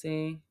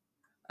McKelty.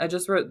 I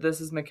just wrote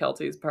this is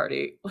McKelty's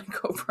party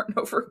like over and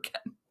over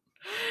again.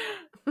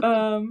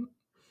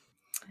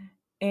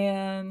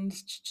 And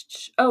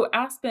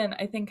Aspen,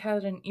 I think,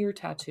 had an ear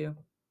tattoo.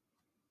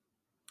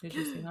 Did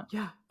you see that?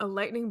 Yeah, a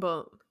lightning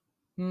bolt.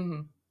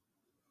 Mm-hmm.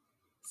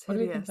 What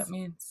do you think that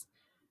means?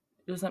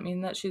 Does that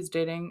mean that she's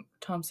dating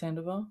Tom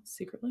Sandoval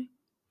secretly?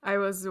 I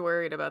was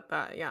worried about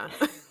that, yeah.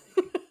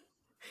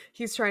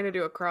 He's trying to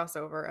do a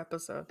crossover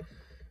episode.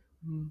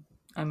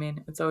 I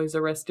mean, it's always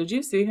a risk. Did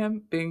you see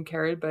him being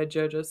carried by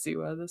JoJo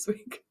Siwa this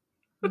week?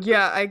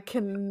 Yeah, I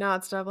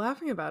cannot stop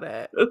laughing about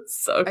it.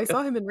 It's so good. I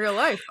saw him in real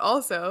life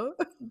also.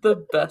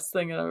 The best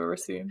thing I've ever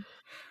seen.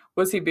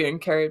 Was he being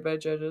carried by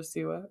JoJo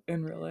Siwa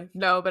in real life?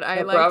 No, but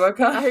I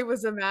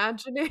was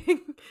imagining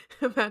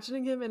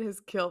him in his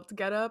kilt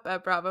getup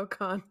at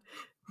BravoCon,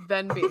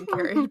 then being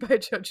carried by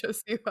JoJo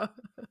Siwa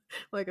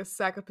like a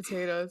sack of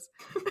potatoes.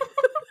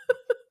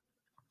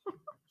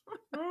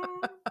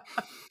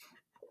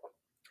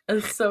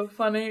 It's so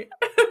funny.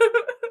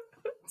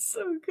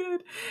 So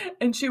good.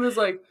 And she was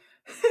like,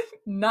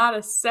 not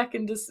a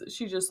second,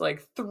 she just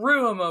like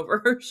threw him over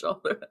her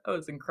shoulder. That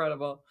was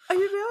incredible. I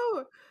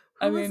know.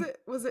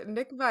 Was it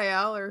Nick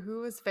Viall or who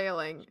was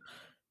failing?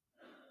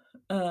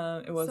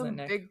 It wasn't some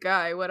Nick. Big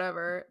guy,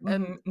 whatever.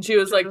 And she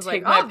was like,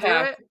 take my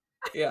pack.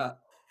 Yeah.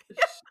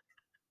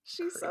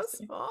 She's so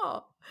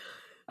small.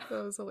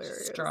 That was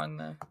hilarious. Strong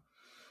though.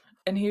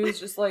 And he was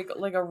just like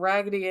a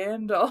Raggedy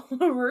Ann all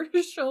over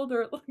his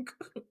shoulder. Like,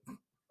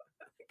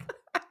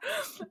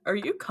 are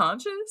you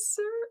conscious,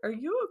 sir? Are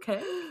you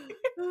okay?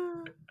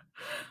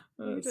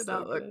 He did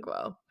not look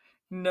well.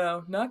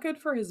 No, not good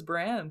for his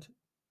brand.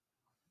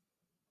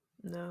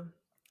 No.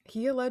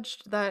 He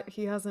alleged that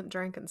he hasn't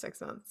drank in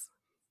 6 months.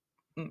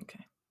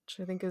 Okay. Which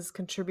I think is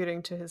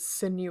contributing to his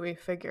sinewy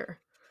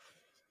figure.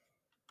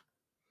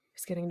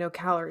 He's getting no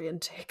calorie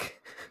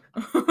intake.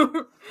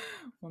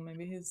 Well,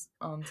 maybe he's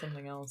on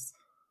something else.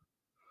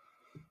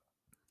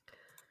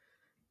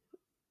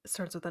 It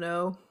starts with an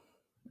O.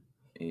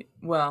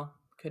 Well,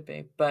 could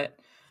be, but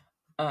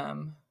I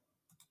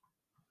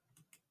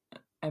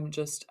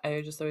just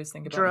always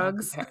think about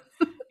drugs.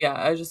 Yeah,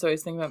 I just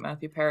always think about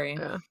Matthew Perry.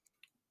 Yeah.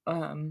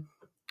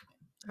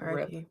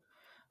 RIP.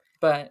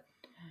 But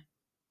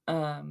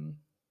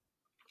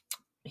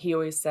he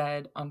always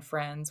said on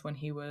Friends when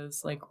he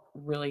was like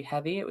really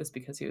heavy, it was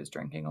because he was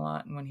drinking a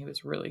lot, and when he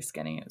was really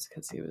skinny, it was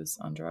because he was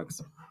on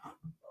drugs.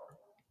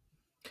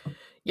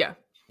 Yeah,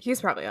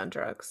 he's probably on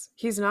drugs.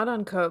 He's not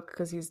on coke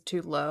because he's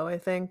too low, I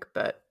think,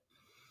 but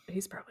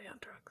he's probably on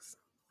drugs.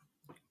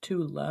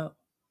 Too low.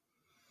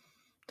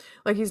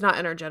 Like he's not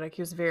energetic.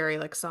 He was very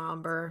like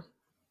somber.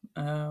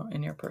 Oh,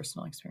 in your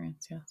personal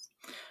experience, yes.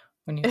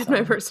 When you in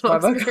my personal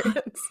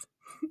experience.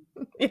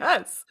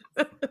 Yes.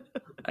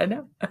 I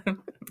know.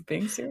 I'm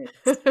being serious.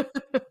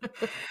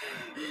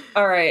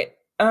 All right.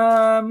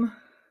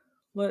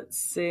 Let's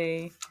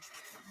see.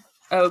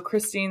 Oh,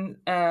 Christine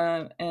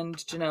and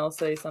Janelle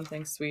say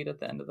something sweet at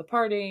the end of the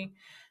party,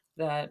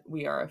 that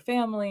we are a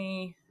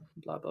family,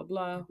 blah, blah,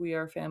 blah. We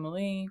are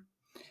family.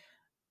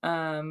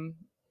 And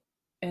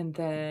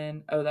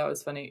then, that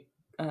was funny.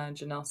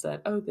 Janelle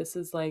said, oh, this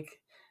is like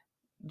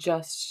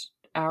just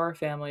our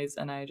families.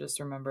 And I just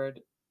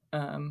remembered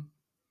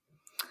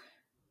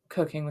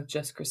cooking with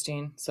just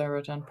Christine. So I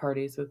wrote down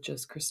parties with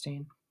just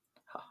Christine.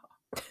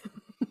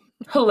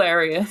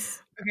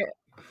 Hilarious.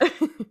 Okay.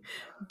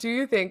 Do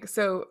you think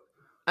so?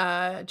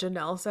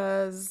 Janelle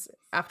says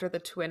after the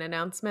twin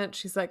announcement,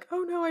 she's like,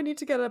 oh no, I need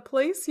to get a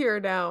place here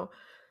now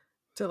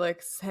to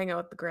like hang out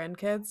with the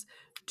grandkids.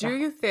 Do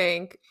you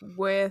think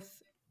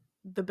with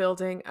the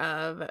building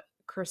of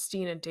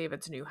Christine and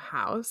David's new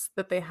house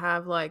that they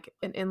have like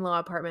an in-law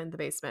apartment in the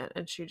basement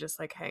and she just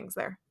like hangs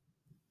there?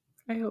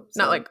 I hope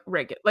so. Not like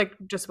regular, like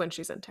just when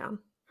she's in town.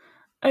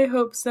 I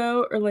hope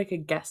so. Or like a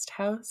guest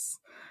house,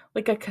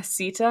 like a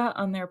casita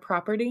on their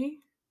property.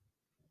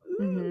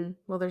 Mm-hmm.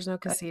 Well, there's no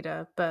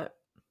casita, but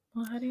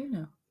Well, how do you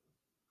know?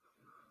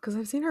 because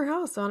I've seen her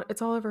house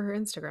it's all over her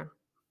Instagram.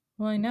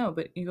 Well, I know,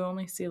 but you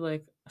only see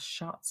like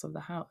shots of the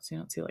house. You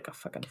don't see like a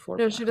fucking floor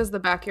No, plan. she does the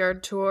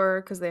backyard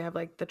tour because they have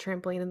like the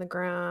trampoline in the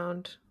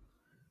ground.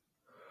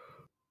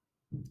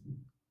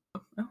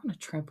 I want a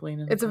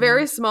trampoline. It's a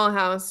very small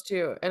house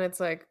too, and it's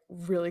like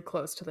really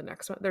close to the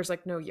next one. There's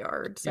like no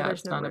yard, so yeah, there's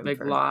it's no not a room big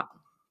for... lot.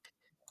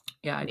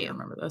 Yeah, I do Yeah.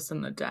 remember this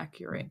in the deck.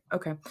 You're right.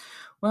 Okay,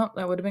 well,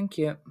 that would have been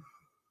cute.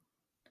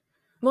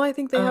 Well, I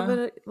think they have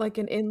an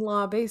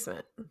in-law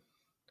basement,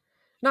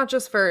 not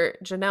just for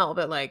Janelle,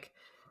 but like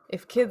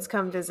if kids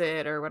come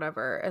visit or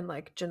whatever, and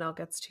like Janelle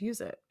gets to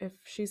use it if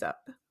she's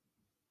up.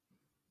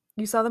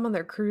 You saw them on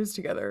their cruise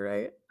together,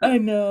 right? I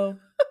know.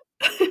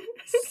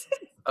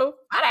 So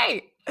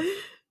funny.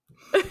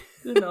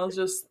 Janelle's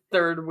just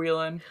third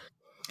wheeling,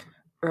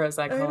 or as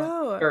I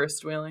call it,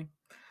 first wheeling.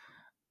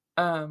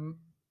 I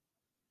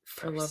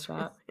love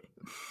that.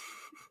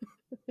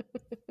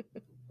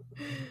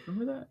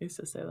 Remember that? I used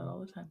to say that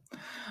all the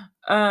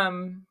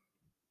time.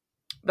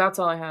 That's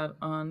all I had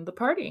on the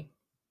party.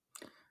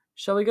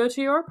 Shall we go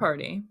to your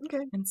party?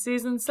 Okay. In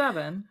season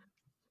 7.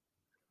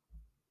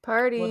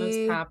 Party. What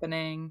is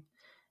happening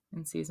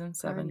in season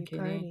 7,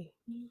 Katie?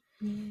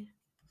 Party.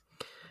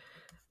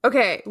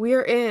 Okay, we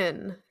are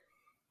in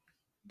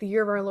the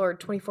year of our Lord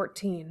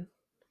 2014.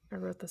 I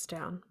wrote this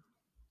down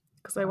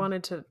because I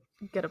wanted to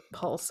get a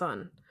pulse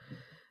on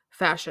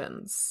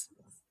fashions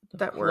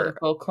that were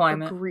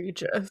climate.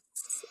 Egregious.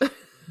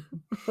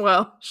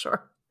 Well,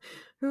 sure.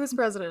 Who was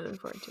president in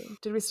 14?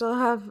 Did we still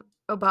have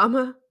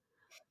Obama?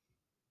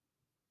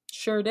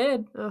 Sure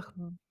did. Ugh,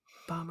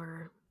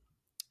 bummer.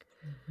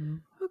 Mm-hmm.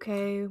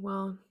 Okay,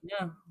 well.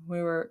 Yeah,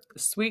 we were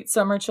sweet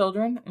summer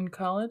children in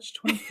college,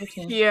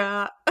 2014.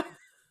 Yeah.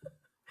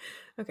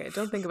 Okay,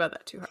 don't think about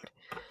that too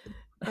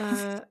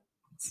hard.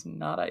 It's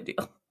not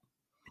ideal.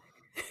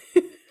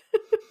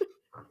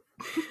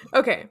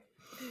 Okay.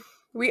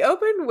 We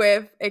open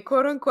with a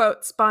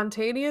quote-unquote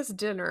spontaneous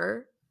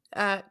dinner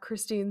at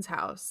Christine's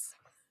house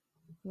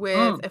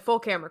with a full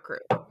camera crew.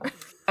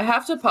 I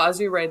have to pause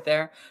you right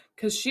there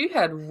because she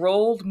had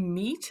rolled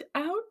meat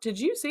out. Did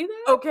you see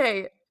that?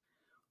 Okay.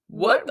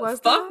 What the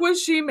fuck was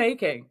she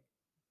making?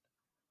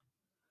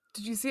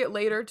 Did you see it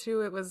later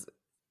too? It was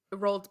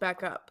rolled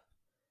back up.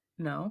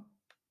 No.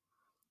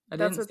 I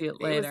didn't see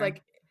it later. It was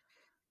like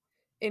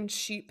in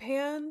sheet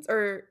pans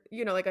or,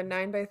 like a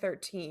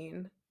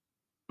 9x13.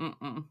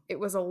 Mm-mm. It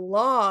was a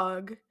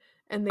log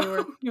and they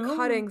were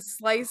cutting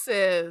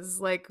slices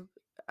like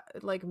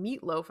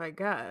meatloaf, I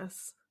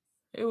guess.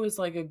 I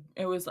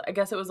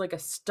guess it was like a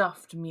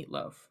stuffed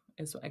meatloaf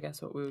is I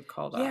guess what we would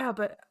call that. Yeah,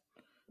 but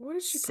what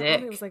did she put on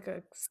it? It was like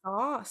a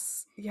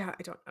sauce. Yeah,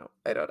 I don't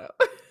know.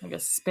 Like a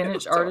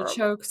spinach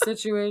artichoke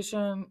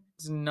situation.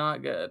 It's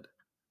not good.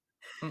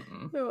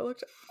 Mm-mm. No, it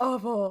looked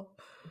awful.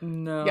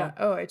 No. Yeah.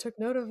 Oh, I took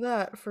note of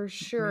that for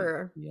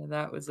sure. Yeah,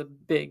 that was a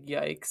big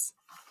yikes.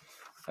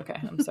 Okay,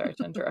 I'm sorry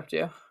to interrupt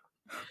you.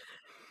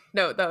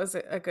 No, that was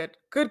a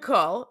good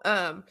call.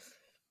 I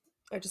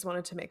just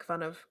wanted to make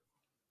fun of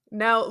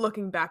now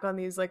looking back on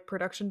these like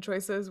production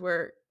choices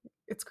where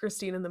it's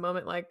Christine in the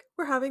moment, like,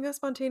 we're having a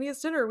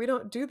spontaneous dinner. We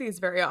don't do these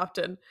very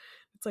often.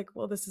 It's like,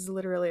 well, this is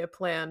literally a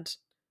planned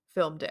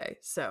film day.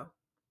 So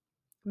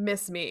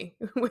miss me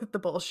with the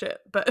bullshit,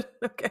 but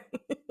okay.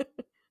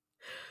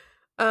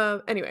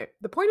 Anyway,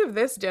 the point of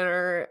this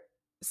dinner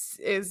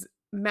is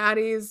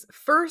Maddie's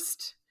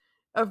first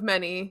of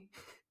many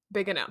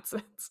big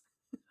announcements.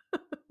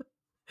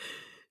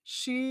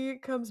 She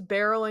comes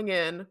barreling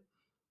in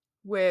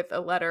with a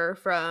letter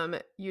from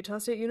Utah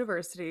State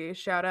University.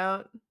 Shout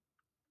out.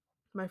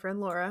 My friend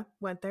Laura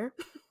went there.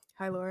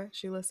 Hi, Laura.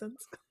 She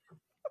listens.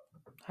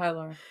 Hi,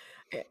 Laura.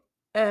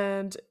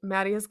 And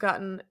Maddie has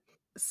gotten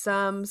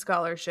some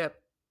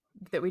scholarship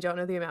that we don't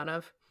know the amount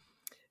of,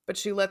 but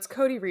she lets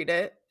Cody read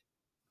it.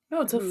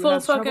 No, it's a full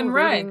fucking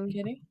ride,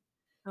 Kitty.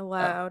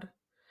 Aloud.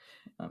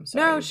 Oh. I'm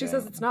sorry. No, she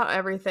says it's not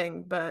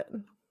everything, but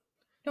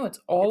no, it's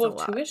all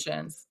of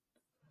tuition.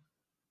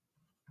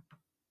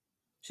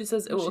 She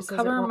says it will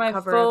cover my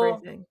full.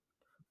 Everything.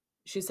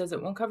 She says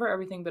it won't cover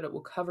everything, but it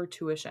will cover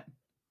tuition.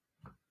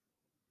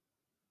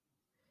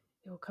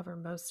 It will cover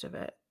most of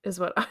it, is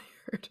what I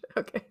heard.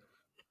 Okay.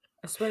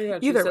 I swear to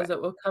God, she says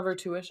it will cover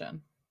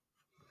tuition.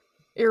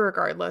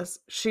 Irregardless,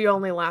 she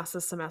only lasts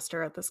a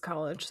semester at this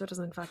college, so it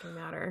doesn't fucking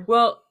matter.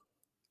 Well,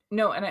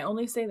 no, and I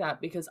only say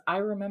that because I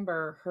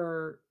remember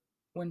her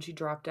when she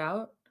dropped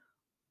out,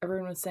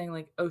 everyone was saying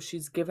like, oh,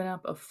 she's given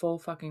up a full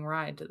fucking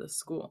ride to the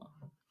school.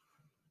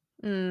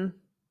 I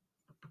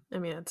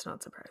mean, it's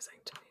not surprising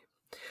to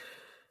me.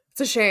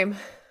 It's a shame.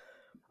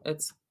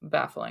 It's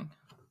baffling.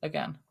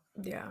 Again.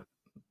 Yeah.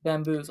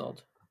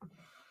 Bamboozled.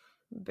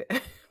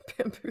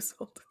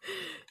 Bamboozled.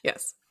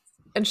 Yes.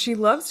 And she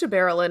loves to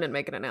barrel in and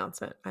make an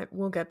announcement.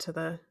 We'll get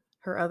to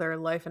her other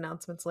life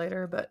announcements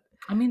later, but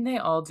I mean, they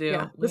all do.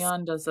 Yeah,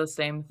 Leon does the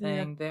same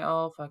thing. Yeah. They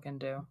all fucking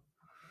do.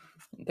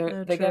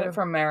 They get it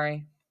from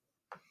Mary.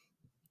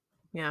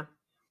 Yeah,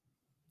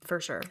 for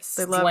sure.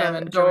 They love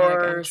Slamming a dramatic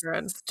doors,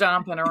 entrance.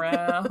 stomping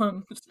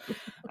around.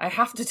 I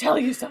have to tell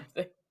you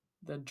something.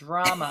 The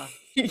drama.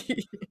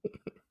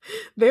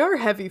 They are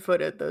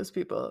heavy-footed, those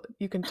people.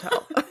 You can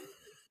tell.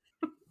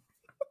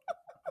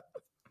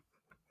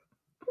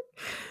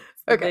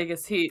 The Okay.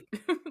 Vegas heat.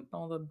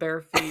 All the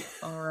bare feet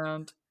all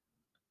around.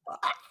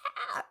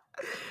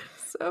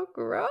 So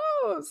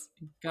gross.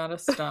 You gotta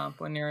stomp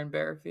when you're in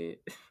bare feet.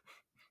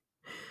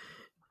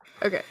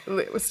 Okay,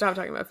 stop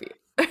talking about feet.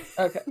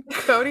 Okay.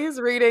 Cody's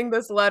reading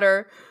this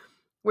letter,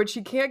 which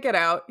he can't get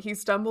out. He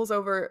stumbles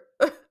over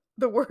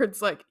the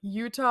words like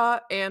Utah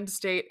and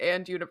state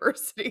and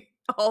university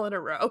all in a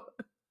row,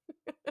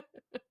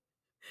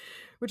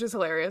 which is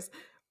hilarious.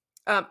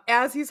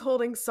 As he's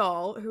holding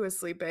Saul, who is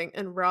sleeping,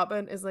 and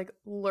Robin is like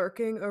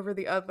lurking over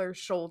the other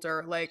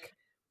shoulder, like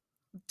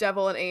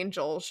devil and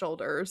angel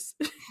shoulders.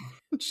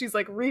 She's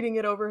like reading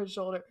it over his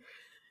shoulder.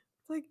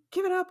 It's like,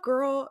 give it up,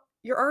 girl.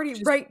 You're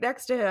already right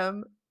next to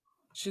him.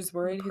 She's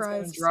worried he's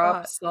Cries going to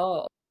drop Scott.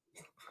 Saul.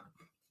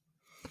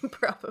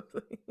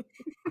 Probably.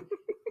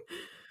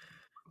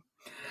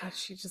 God,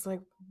 she just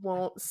like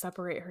won't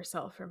separate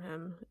herself from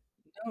him.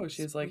 No,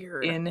 she's It's like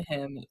weird. in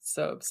him. It's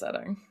so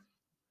upsetting.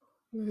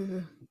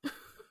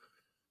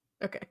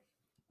 Okay.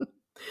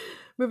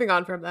 Moving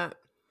on from that.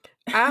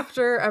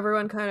 After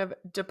everyone kind of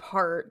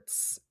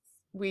departs,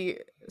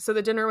 so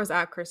the dinner was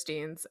at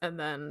Christine's, and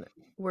then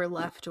we're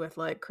left with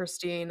like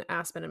Christine,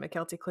 Aspen, and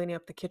Mykelti cleaning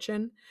up the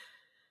kitchen.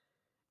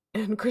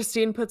 And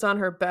Christine puts on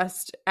her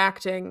best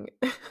acting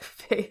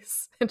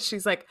face, and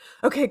she's like,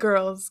 "Okay,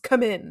 girls,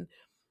 come in.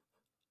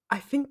 I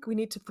think we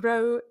need to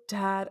throw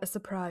Dad a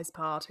surprise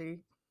party."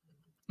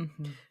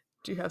 Mm-hmm.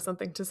 Do you have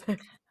something to say?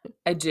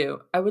 I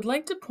do. I would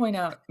like to point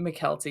out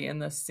Mykelti in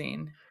this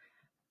scene.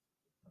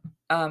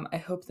 I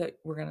hope that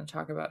we're going to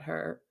talk about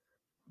her,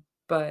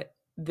 but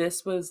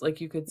this was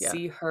like, you could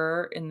see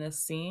her in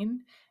this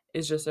scene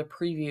is just a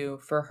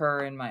preview for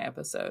her in my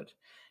episode.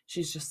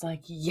 She's just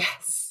like,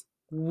 yes,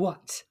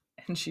 what?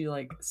 And she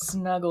like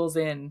snuggles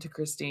in to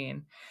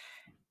Christine,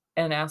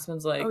 and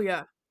Aspen's like, Oh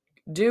yeah,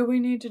 do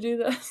we need to do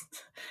this?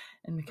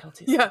 And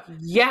Mykelti's like,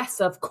 yes,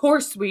 of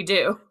course we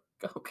do.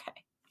 Okay.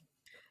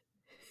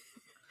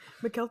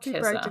 Mykelti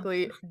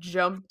practically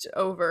jumped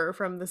over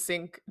from the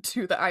sink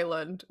to the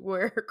island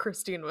where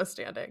Christine was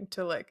standing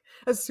to like,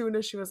 as soon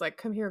as she was like,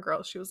 come here,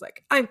 girl, she was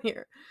like, I'm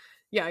here.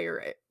 Yeah, you're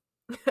right.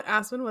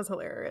 Aspen was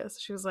hilarious.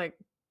 She was like,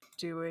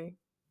 don't we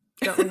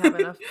have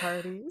enough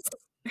parties?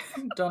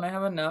 Don't I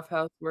have enough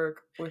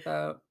housework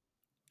without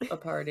a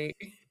party?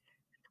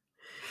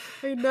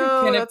 I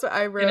know, that's what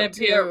I wrote. Can it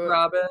be at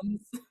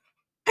Robin's?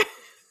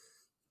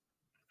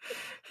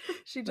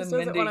 She just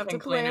doesn't want to have to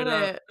plan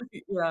it.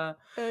 Yeah.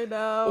 I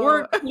know.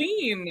 Or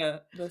clean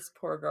this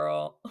poor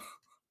girl.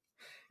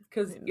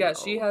 Because, yeah,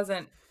 she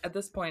hasn't, at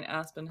this point,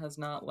 Aspen has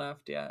not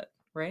left yet,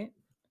 right?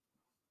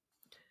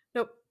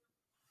 Nope.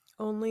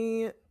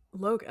 Only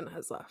Logan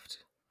has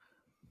left.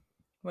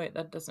 Wait,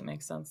 that doesn't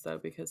make sense, though,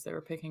 because they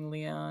were picking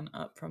Leon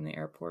up from the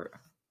airport.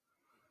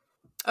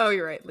 Oh,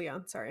 you're right,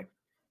 Leon, sorry.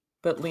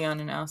 But Leon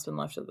and Aspen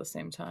left at the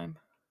same time.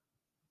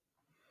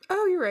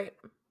 Oh, you're right.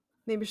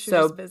 Maybe she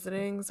was just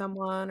visiting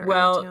someone or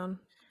out of town.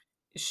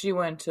 She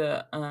went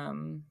to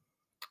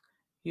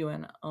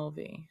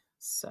UNLV,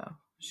 so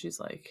she's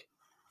like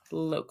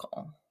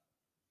local.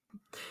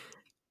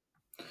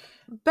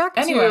 Back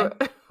to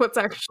what's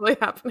actually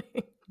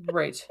happening.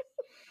 Right.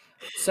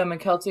 So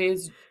Mykelti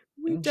is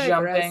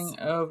jumping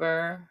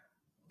over.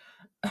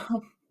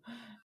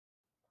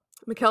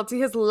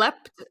 Mykelti has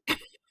leapt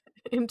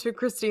into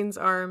Christine's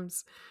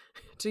arms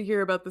to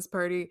hear about this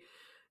party.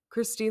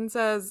 Christine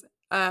says,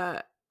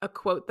 a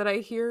quote that I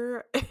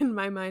hear in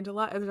my mind a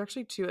lot, and there's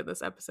actually two in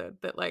this episode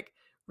that like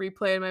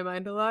replay in my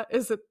mind a lot.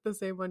 Is it the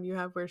same one you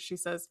have where she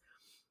says,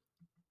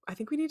 I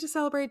think we need to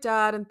celebrate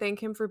Dad and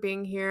thank him for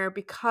being here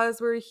because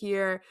we're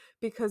here,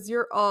 because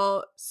you're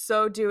all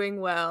so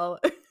doing well.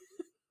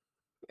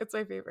 It's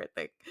my favorite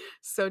thing.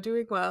 So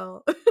doing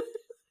well.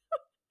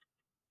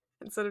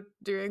 Instead of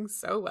doing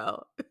so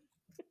well.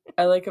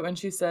 I like it when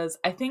she says,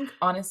 I think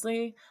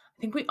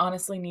we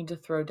honestly need to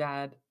throw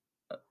Dad.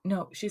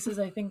 No, she says,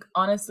 I think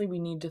honestly we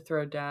need to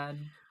throw Dad.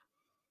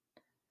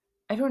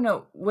 I don't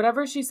know.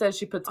 Whatever she says,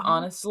 she puts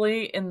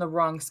honestly in the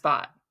wrong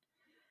spot.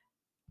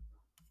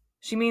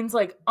 She means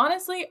like,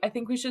 honestly, I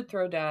think we should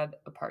throw Dad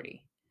a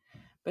party.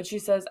 But she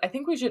says, I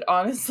think we should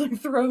honestly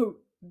throw,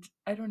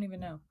 I don't even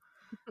know.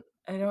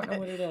 I don't know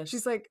what it is.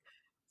 She's like,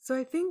 so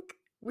I think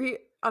we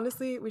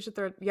should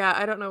throw, yeah,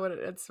 I don't know what it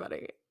is. It's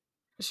funny.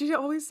 She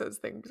always says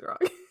things wrong.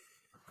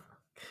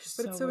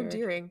 But it's so weird.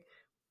 Endearing.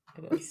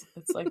 It is.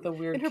 It's like the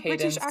weird in her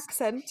cadence. British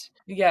accent.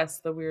 Yes,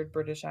 the weird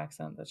British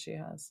accent that she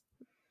has.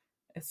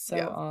 It's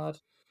so odd.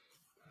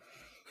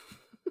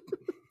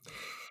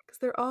 Because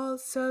they're all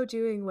so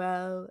doing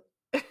well.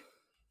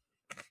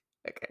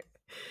 Okay.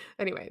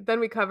 Anyway, then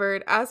we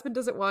covered Aspen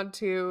doesn't want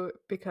to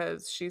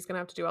because she's going to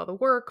have to do all the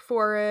work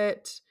for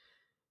it.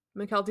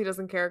 Mykelti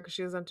doesn't care because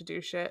she doesn't have to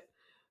do shit.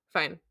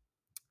 Fine.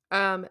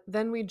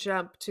 Then we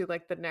jump to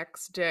like the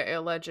next day,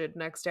 alleged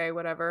next day,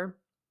 whatever.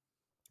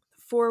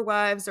 4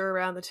 wives are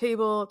around the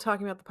table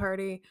talking about the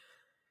party,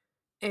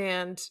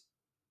 and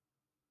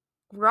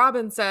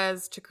Robin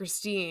says to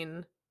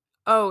Christine,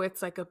 "Oh,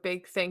 it's like a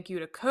big thank you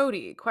to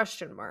Cody?"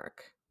 question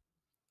mark.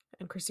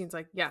 And Christine's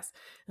like, "Yes."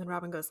 And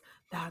Robin goes,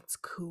 "That's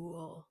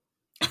cool."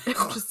 And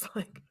just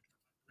like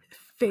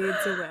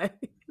fades away.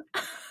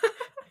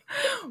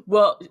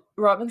 Well,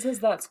 Robin says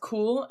that's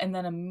cool, and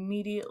then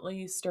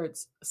immediately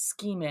starts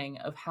scheming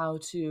of how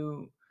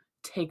to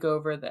take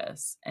over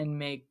this and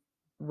make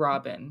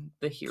Robin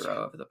the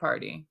hero of the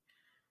party.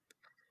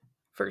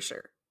 For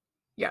sure.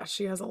 Yeah,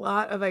 she has a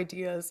lot of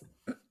ideas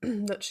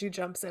that she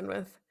jumps in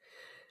with.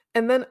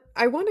 And then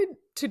I wanted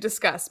to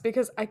discuss,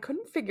 because I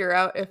couldn't figure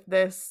out if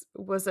this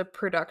was a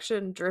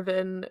production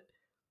driven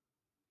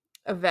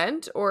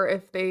event or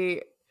if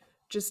they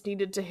just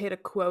needed to hit a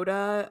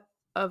quota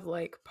of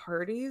like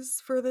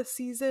parties for the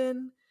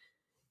season.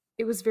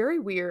 It was very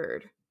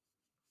weird.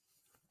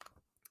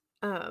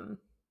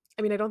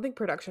 I mean, I don't think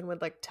production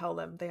would like tell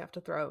them they have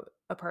to throw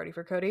a party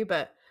for Cody,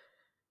 but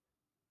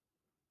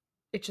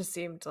it just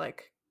seemed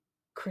like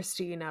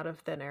Christine out of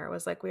thin air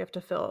was like, we have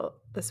to fill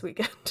this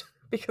weekend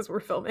because we're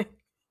filming.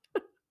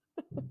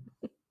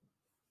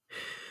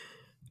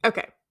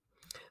 Okay.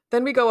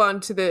 Then we go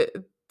on to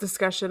the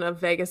discussion of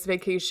Vegas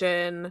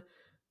vacation,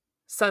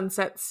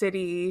 Sunset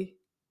City,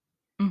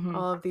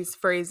 all of these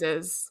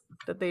phrases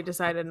that they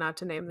decided not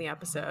to name the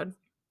episode.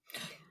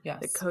 Yes.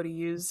 That Cody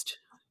used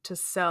to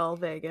sell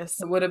Vegas.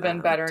 It would have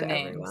been better to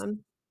names everyone.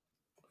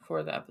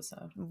 For the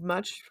episode.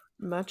 Much,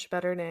 much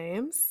better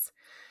names.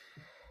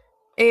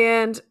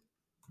 And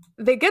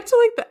they get to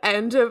like the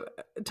end of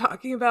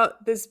talking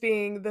about this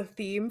being the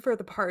theme for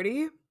the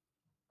party.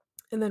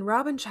 And then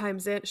Robin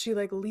chimes in. She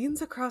like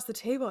leans across the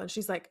table and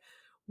she's like,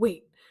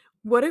 "Wait,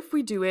 what if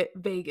we do it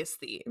Vegas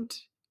themed?"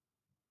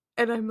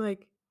 And I'm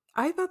like,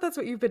 I thought that's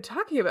what you've been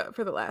talking about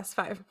for the last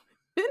 5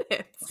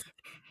 minutes.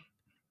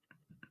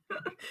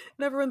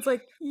 And everyone's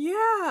like,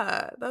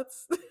 yeah,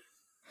 that's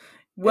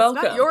Welcome.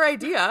 It's not your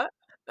idea.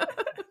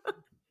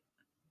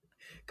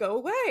 Go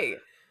away.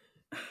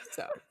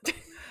 So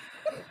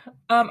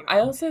anyway. I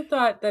also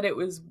thought that it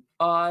was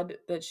odd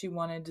that she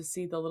wanted to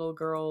see the little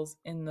girls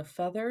in the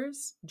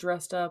feathers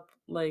dressed up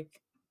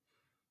like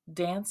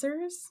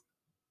dancers.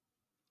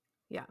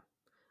 Yeah.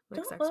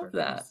 Like Don't love workers.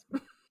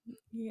 That.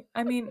 Yeah,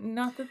 I mean,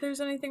 not that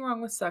there's anything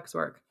wrong with sex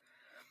work.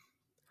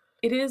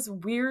 It is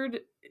weird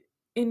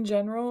in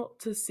general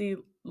to see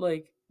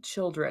like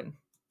children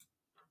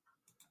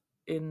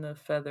in the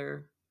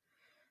feather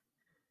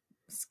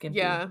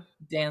skimpy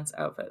dance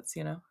outfits,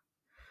 you know?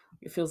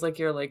 It feels like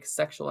you're like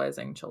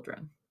sexualizing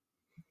children.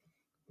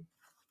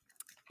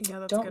 Yeah,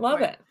 that's don't love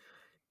point. It.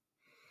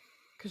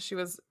 Because she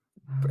was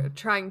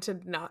trying to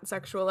not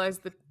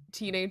sexualize the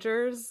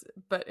teenagers,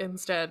 but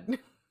instead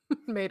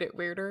made it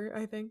weirder,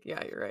 I think.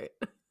 Yeah, you're right.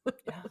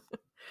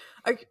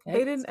 Yeah.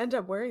 They didn't end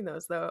up wearing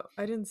those, though.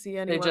 I didn't see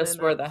anyone. They just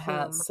wore the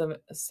hats.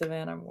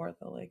 Savannah wore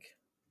the like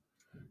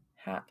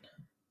hat.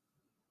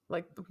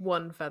 Like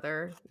one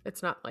feather.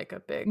 It's not like a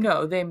big.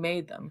 No, they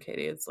made them,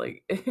 Katie. It's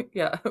like,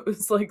 yeah, it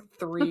was like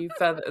 3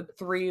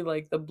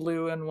 like the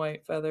blue and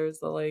white feathers,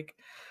 the like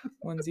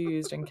ones you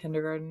used in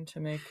kindergarten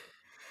to make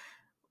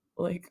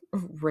like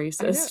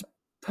racist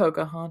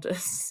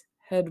Pocahontas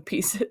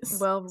headpieces.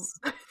 Well,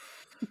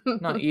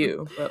 not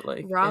you, but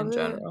like Robin, in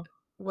general.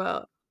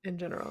 Well, in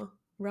general.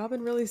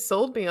 Robin really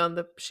sold me on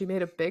she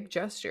made a big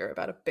gesture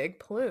about a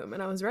big plume,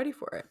 and I was ready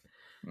for it.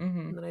 Mm-hmm.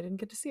 And then I didn't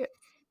get to see it.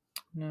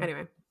 No,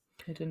 anyway.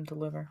 It didn't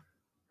deliver.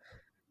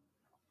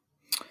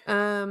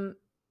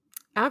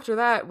 After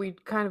that, we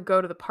kind of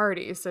go to the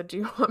party. So do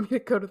you want me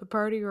to go to the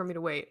party or want me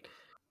to wait?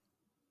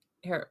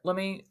 Here, let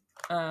me,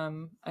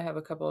 I have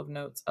a couple of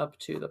notes up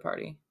to the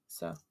party.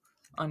 So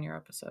on your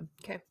episode.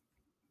 Okay.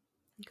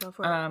 Go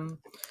for it.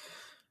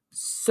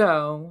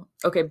 So,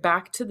 okay,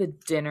 back to the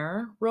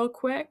dinner real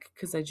quick,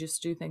 because I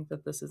just do think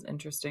that this is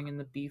interesting in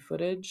the B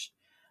footage.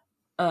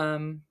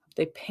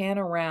 They pan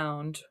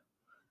around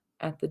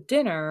at the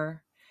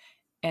dinner,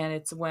 and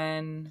it's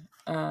when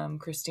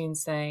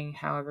Christine's saying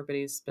how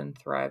everybody's been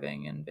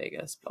thriving in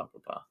Vegas, blah,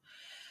 blah,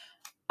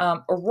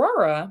 blah.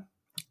 Aurora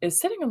is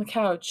sitting on the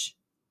couch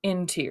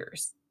in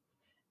tears.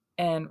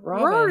 And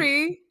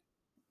Robin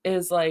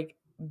is like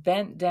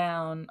bent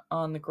down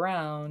on the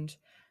ground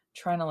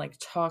trying to like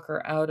talk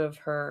her out of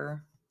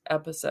her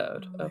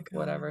episode of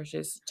whatever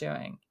she's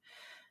doing.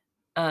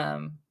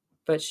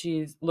 But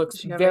she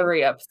looks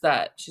very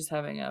upset. She's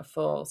having a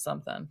full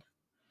something.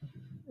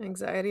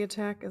 Anxiety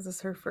attack? Is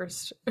this her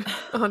first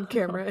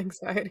on-camera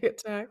anxiety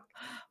attack?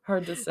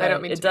 Hard to say. I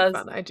don't mean to make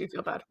fun. I do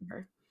feel bad for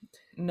her.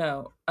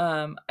 No,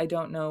 I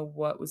don't know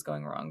what was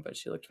going wrong, but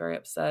she looked very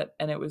upset,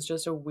 and it was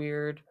just a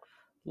weird,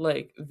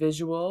 like,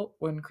 visual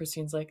when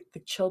Christine's like, the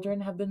children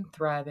have been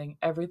thriving,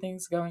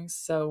 everything's going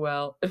so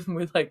well, and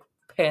we like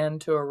pan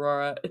to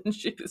Aurora, and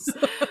she's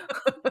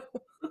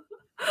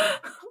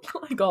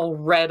like all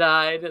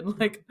red-eyed and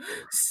like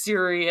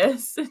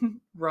serious, and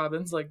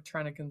Robin's like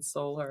trying to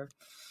console her.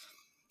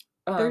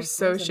 They're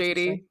so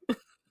shady.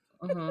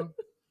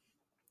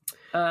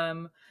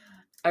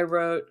 I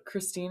wrote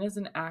Christine is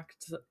an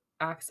acts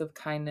of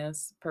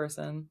kindness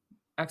person.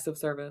 Acts of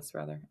service,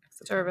 rather.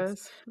 Acts of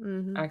kindness. Service.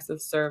 Mm-hmm. Acts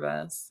of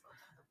service.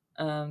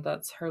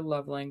 That's her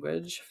love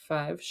language.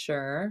 5,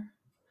 sure.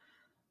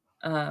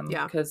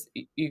 Yeah. Because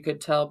you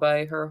could tell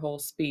by her whole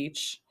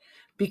speech,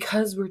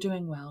 because we're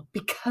doing well,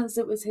 because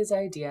it was his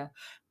idea,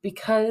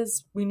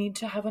 because we need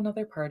to have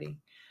another party.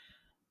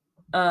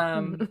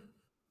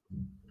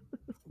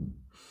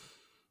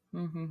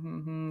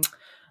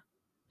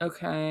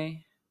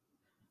 Okay.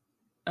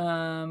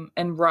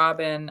 And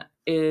Robin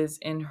is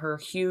in her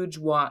huge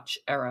watch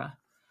era,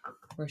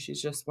 where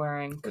she's just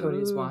wearing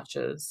Cody's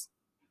watches.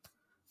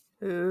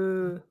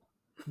 Ooh.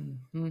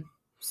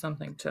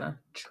 Something to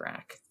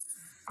track.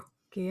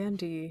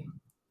 Gandhi.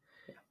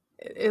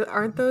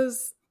 Aren't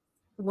those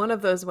one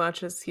of those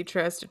watches he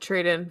tries to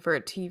trade in for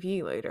a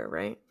TV later,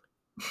 right?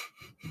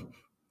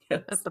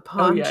 Yes. At the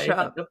pawn shop.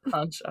 Yeah, the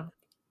pawn shop.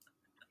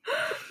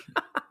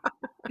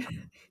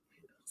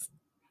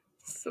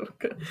 So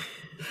good.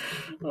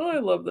 Oh, I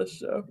love this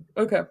show.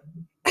 Okay.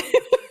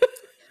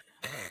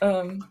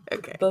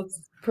 Okay.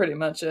 That's pretty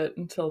much it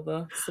until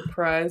the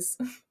surprise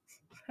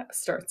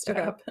starts to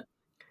happen.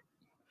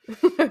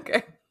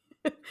 Okay.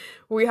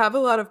 We have a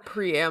lot of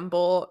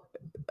preamble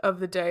of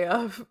the day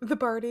of the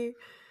party.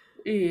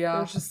 Yeah.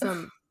 There's just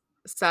some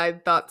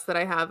side thoughts that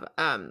I have.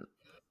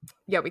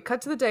 Yeah, we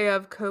cut to the day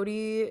of.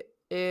 Cody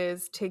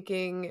is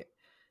taking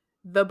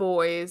the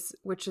boys,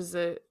 which is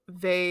a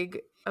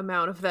vague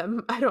amount of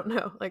them. I don't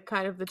know, like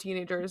kind of the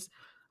teenagers,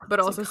 but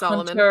it's also like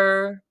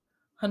Solomon.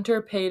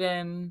 Hunter,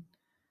 Peyton,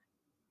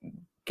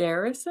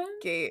 Garrison?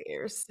 Gabe.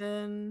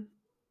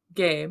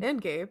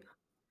 And Gabe.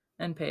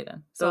 And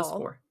Peyton. Those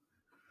 4.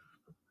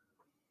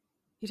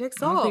 He takes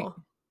Saul.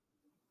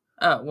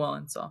 Oh, well,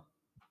 and Saul.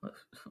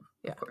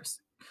 Yeah. Of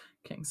course.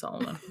 King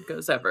Solomon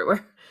goes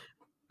everywhere.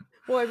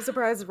 Well, I'm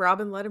surprised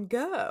Robin let him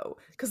go,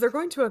 because they're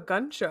going to a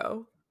gun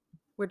show,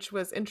 which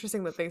was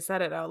interesting that they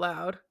said it out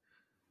loud.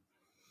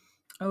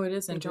 Oh, it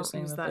is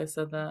interesting that they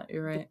said that.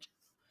 You're right.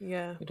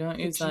 Yeah. We don't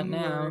use that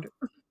now.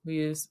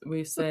 We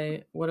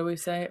say, what do we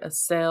say? A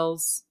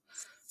sales...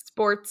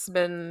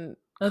 Sportsman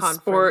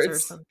conference or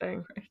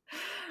something.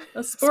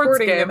 A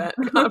sporting event.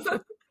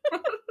 Conference.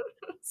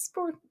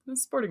 A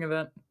sporting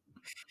event.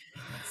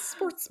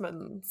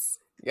 Sportsman's.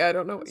 Yeah, I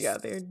don't know. Yeah,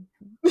 they're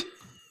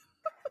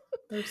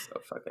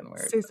so fucking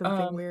weird. Say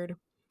something weird.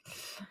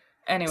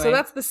 Anyway. So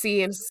that's the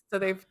scene. So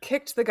they've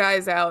kicked the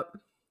guys out.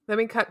 Then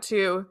we cut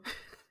to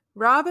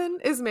Robin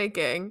is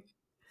making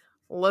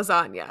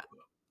lasagna.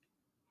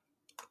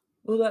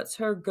 Well, that's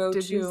her go-to.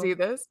 Did you see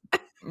this?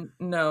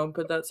 No,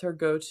 but that's her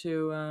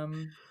go-to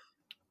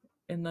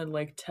in the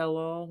like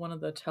tell-all. One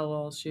of the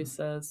tell-alls, she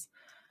says,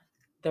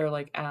 they're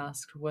like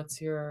asked, what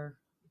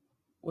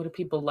do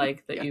people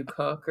like that you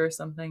cook or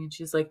something? And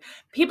she's like,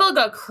 people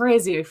go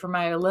crazy for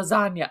my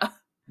lasagna.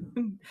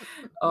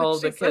 All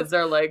the kids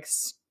are like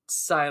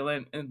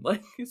silent and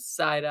like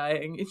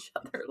side-eyeing each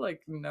other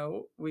like,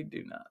 no, we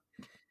do not.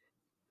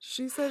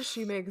 She says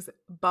she makes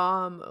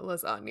bomb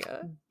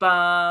lasagna.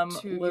 Bomb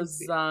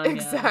lasagna.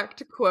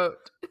 Exact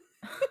quote.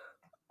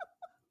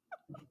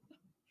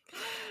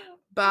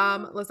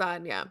 Bomb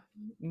lasagna.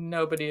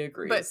 Nobody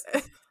agrees.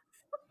 But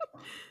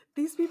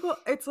these people,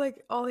 it's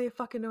like all they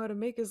fucking know how to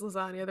make is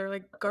lasagna. They're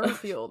like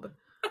Garfield.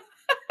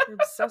 They're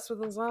obsessed with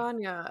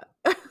lasagna.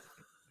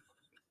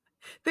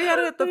 They had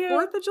it at the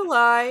 4th of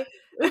July.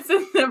 It's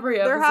in every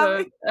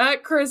episode.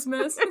 At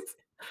Christmas. It's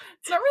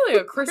not really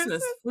a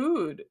Christmas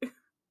food.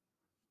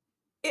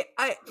 It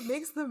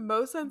makes the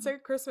most sense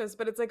at Christmas,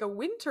 but it's like a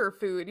winter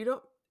food.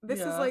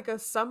 This is like a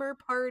summer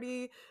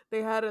party.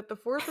 They had it at the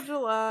 4th of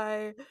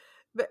July.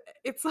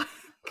 It's like,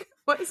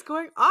 what is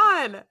going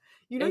on?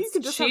 You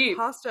can just have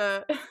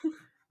pasta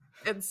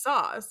and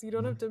sauce. You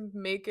don't have to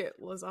make it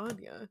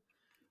lasagna.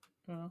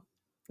 Well,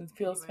 it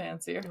feels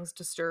fancier. I was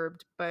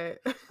disturbed by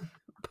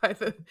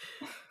the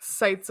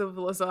sights of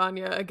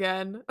lasagna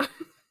again.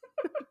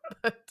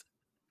 But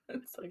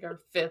it's like our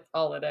 5th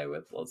holiday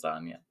with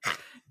lasagna.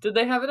 Did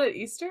they have it at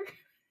Easter?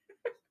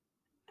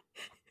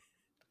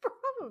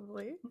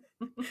 Probably.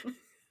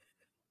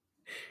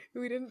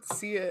 We didn't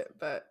see it,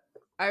 but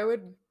I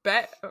would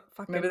bet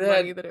fucking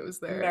money that it was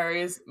there.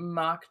 Mary's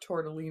mock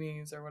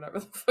tortellinis or whatever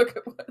the fuck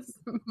it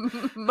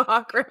was.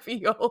 Mock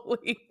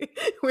ravioli,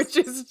 which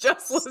is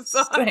just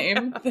lasagna.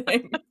 Same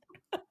thing.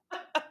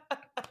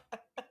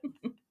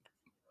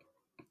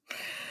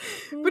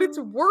 But it's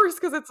worse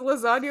because it's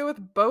lasagna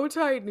with bow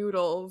tie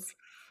noodles.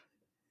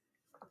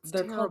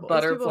 They're called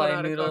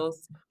butterfly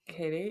noodles,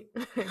 Katie.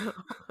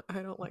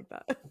 I don't like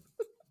that.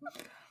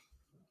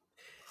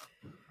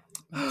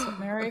 That's what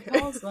Mary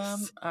calls them.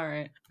 All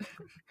right.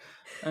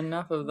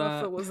 Enough of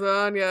that. Enough of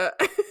lasagna.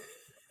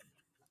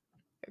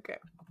 Okay.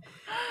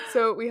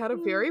 So we had a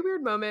very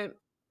weird moment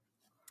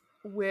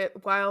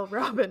while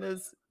Robin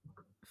is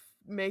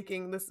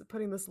putting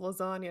this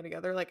lasagna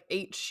together, like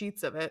 8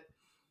 sheets of it.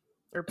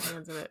 Or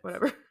pans of it,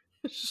 whatever.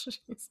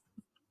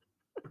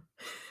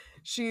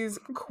 She's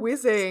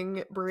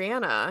quizzing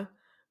Brianna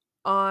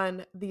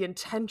on the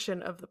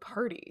intention of the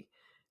party.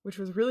 which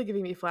was really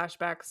giving me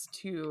flashbacks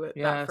to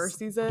that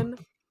first Yes. season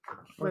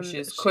Where when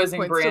she's she quizzing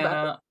points to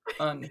Brianna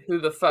on who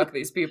the fuck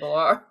these people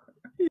are.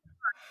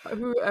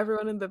 who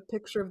everyone in the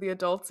picture of the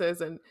adults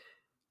is, and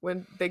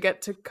when they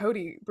get to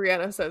Cody,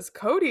 Brianna says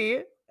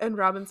Cody, and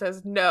Robin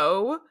says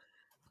no,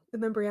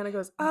 and then Brianna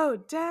goes, "Oh,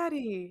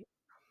 Daddy."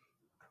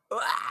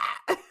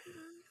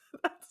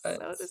 That's so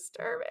It's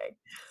disturbing.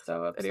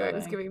 so Anyway, it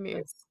was upsetting. giving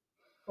me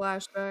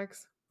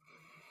flashbacks.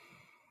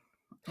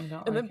 I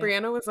don't And then like it.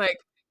 Brianna was like,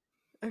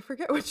 I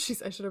forget what she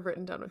said. I should have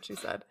written down what she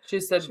said. She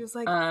said, She was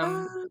like,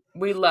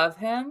 we love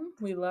him,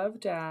 we love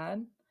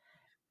Dad,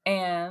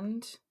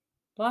 and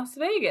Las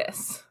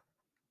Vegas.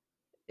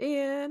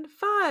 and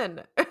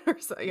fun.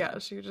 So, yeah,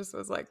 she just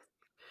was like,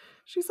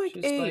 she's like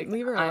She's 8, like,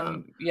 leave her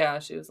alone.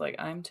 she was like,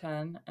 I'm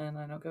 10 and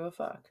I don't give a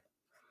fuck.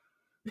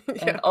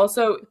 Yeah. And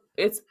also,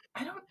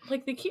 I don't,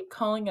 like, they keep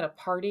calling it a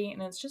party,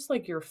 and it's just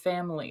like your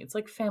family. It's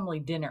like family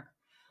dinner.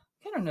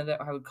 I don't know that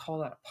I would call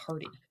that a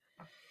party.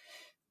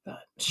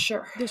 But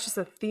sure. It's just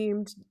a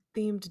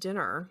themed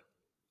dinner.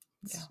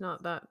 It's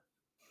not that.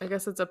 I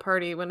guess it's a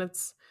party when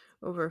it's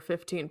over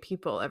 15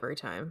 people every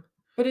time.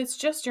 But it's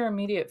just your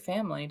immediate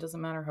family. It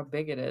doesn't matter how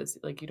big it is.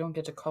 Like, you don't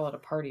get to call it a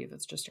party if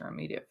it's just your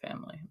immediate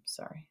family. I'm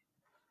sorry.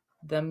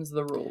 Them's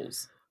the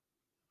rules.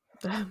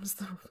 Them's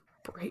the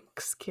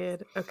breaks,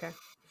 kid. Okay.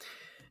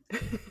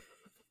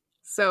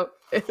 So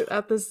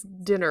at this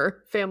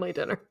dinner, family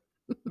dinner,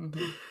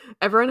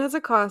 everyone has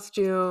a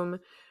costume.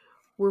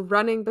 We're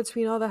running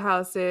between all the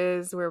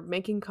houses. We're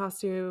making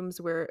costumes.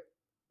 We're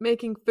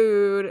making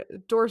food.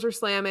 Doors are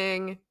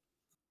slamming.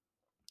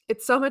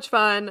 It's so much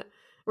fun.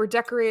 We're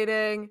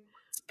decorating.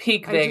 It's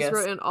peak I Vegas. just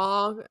wrote in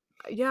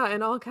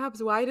all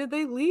caps, why did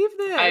they leave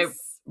this? I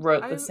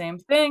wrote the same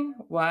thing.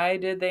 Why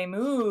did they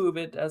move?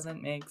 It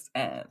doesn't make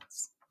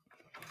sense.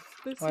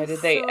 Why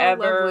did they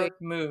ever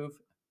move?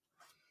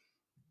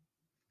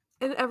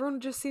 And everyone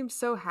just seems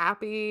so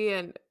happy,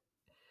 and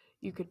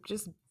you could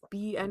just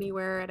be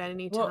anywhere at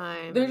any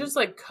time. They're just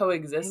like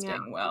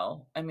coexisting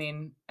well. I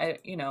mean, I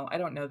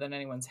don't know that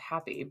anyone's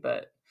happy,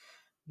 but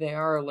they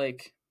are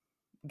like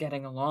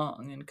getting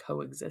along and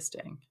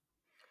coexisting.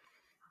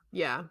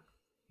 Yeah.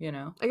 You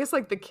know? I guess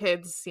like the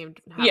kids seemed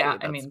happy. Yeah,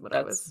 I mean,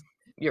 I was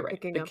you're right.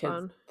 picking up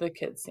on. The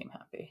kids seem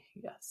happy.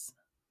 Yes.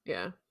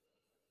 Yeah.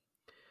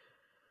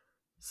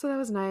 So that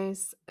was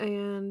nice.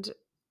 And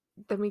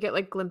then we get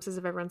like glimpses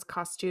of everyone's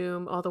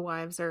costume. All the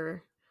wives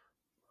are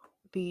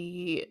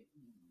the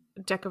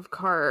deck of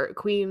cards,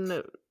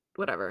 queen,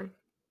 whatever.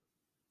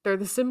 They're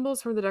the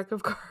symbols from the deck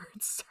of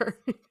cards. Sorry.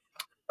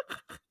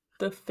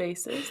 The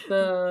faces,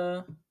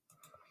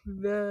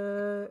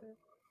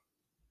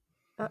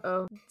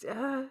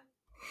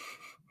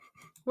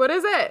 what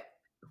is it?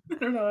 I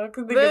don't know. I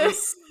can think of a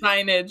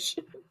signage.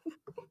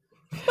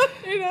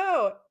 I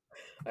know.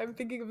 I'm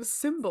thinking of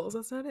symbols.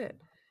 That's not it.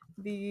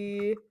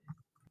 The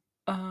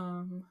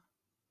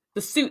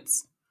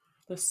suits.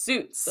 The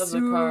suits of the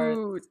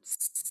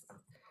cards.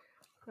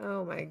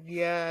 Oh my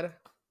god.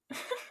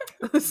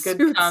 Good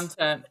suits.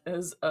 Content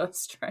is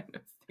us trying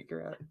to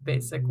figure out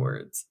basic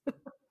words.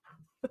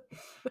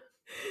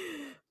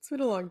 It's been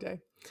a long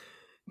day.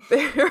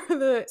 They're each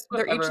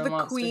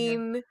the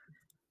queen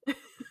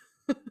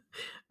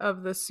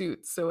of the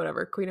suits. So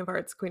whatever. Queen of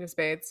Hearts, Queen of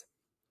Spades.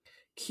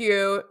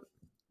 Cute.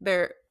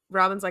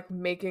 Robin's like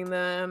making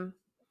them.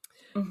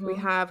 We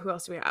have, who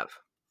else do we have?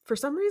 For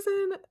some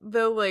reason,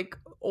 the like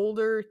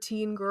older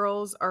teen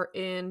girls are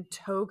in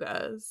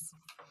togas.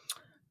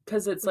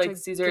 Because it's like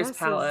Caesar's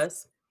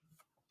Palace.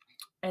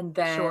 And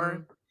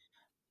then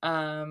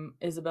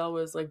Isabel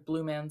was like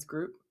Blue Man's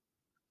group.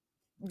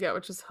 Yeah,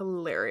 which is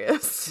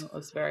hilarious. It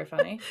was very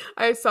funny.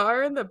 I saw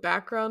her in the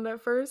background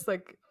at first,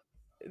 like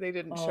they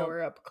didn't show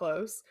her up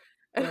close.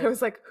 And I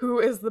was like, who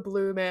is the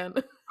Blue Man?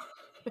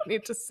 I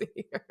need to see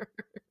her.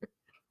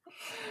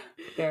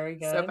 Very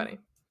good. So funny.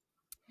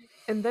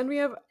 And then we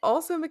have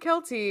also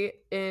Mykelti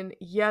in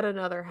yet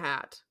another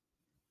hat.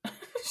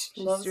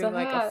 She's doing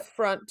like a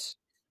front,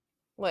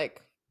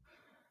 like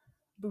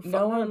bouffant.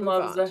 No one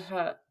loves a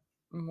hat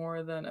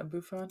more than a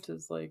bouffant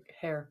is like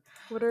hair.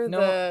 What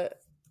are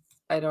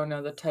I don't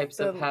know the types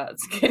of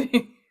hats.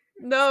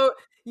 No,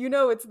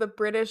 it's the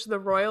British, the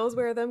royals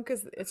wear them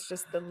because it's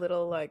just the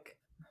little like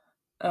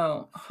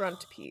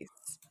front piece.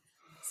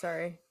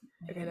 Sorry.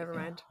 Okay, never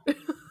mind.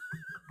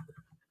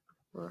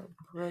 We're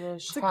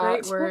British. It's a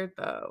great word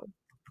though.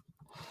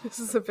 This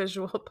is a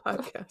visual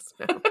podcast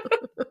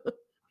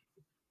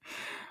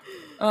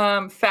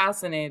now.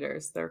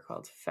 Fascinators. They're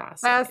called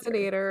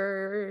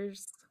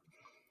fascinators.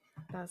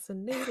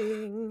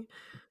 Fascinating.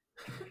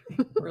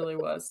 It really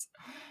was.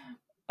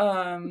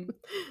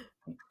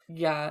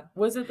 Yeah.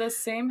 Was it the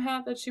same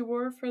hat that she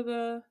wore for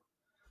the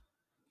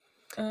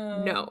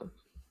No?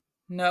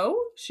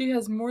 She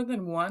has more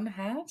than one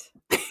hat?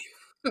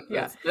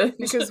 Yeah.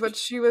 Because what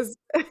she's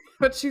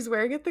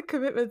wearing at the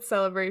commitment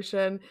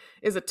celebration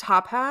is a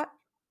top hat.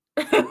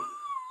 Of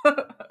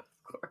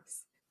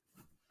course.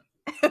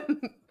 A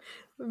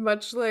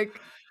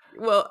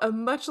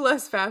much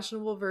less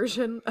fashionable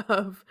version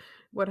of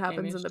what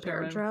happens in The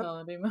Parent Trap.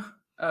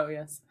 Oh,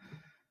 yes.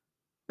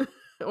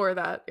 Or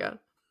that, yeah.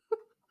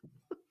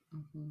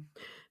 Mm-hmm.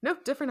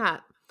 Nope, different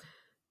hat.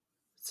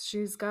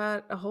 She's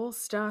got a whole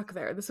stock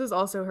there. This was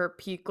also her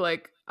peak,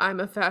 like, I'm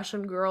a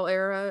fashion girl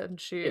era, and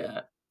she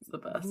Yeah, it's the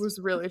best. was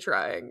really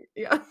trying.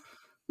 Yeah.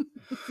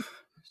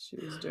 She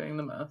was doing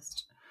the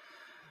most.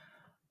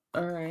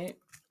 All right.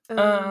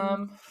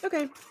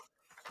 Okay.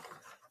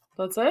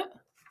 That's it?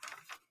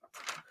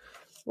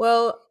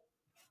 Well,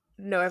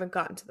 no, I haven't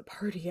gotten to the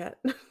party yet.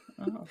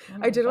 Oh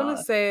I did want to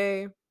God.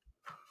 say,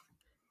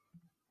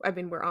 I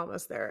mean, we're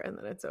almost there, and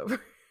then it's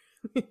over.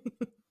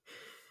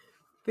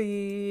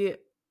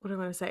 What do I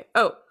want to say?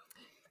 Oh,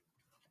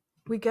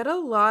 we get a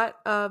lot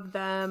of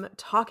them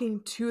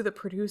talking to the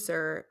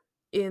producer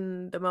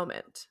in the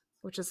moment,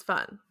 which is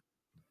fun.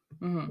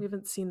 Mm-hmm. We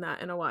haven't seen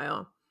that in a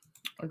while.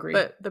 Agreed.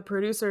 But the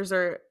producers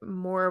are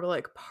more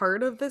like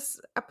part of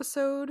this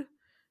episode,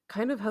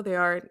 kind of how they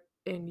are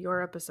in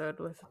your episode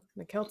with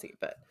McKelty.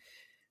 But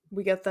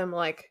we get them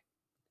like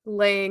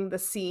laying the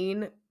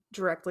scene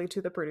directly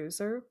to the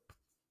producer,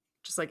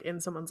 just like in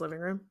someone's living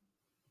room.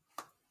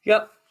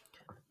 Yep.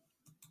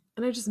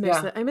 And I just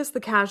miss it. I miss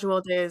the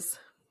casual days.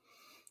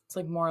 It's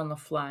like more on the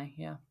fly.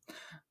 Yeah.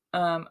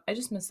 I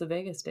just miss the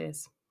Vegas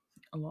days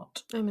a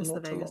lot. I miss the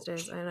Vegas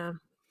days. I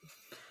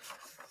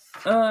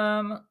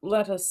know.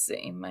 Let us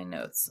see my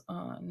notes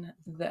on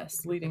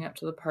this leading up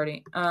to the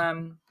party.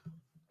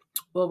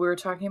 Well, we were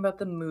talking about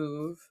the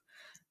move,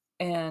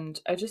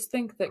 and I just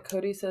think that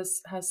Cody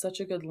has such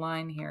a good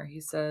line here. He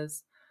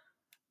says,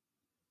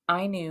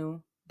 "I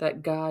knew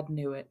that God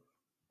knew it,"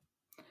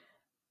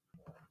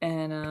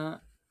 and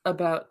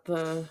about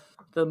the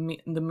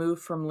move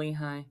from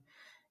Lehi,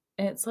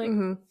 and it's like,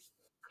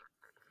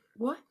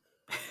 what?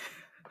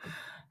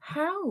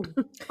 How?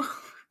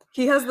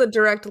 He has the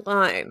direct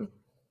line.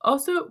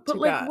 Also, but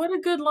like, God. what a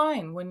good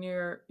line when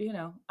you're,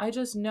 I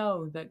just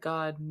know that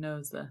God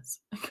knows this.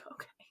 Like,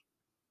 okay,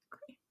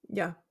 great.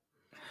 Yeah.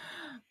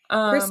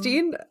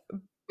 Christine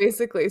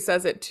basically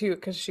says it too,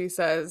 because she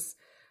says,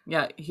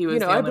 yeah, he was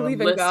the I only believe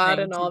one in God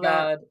listening and to all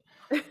God.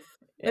 that.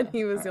 And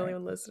he was the all only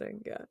right. one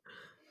listening. Yeah.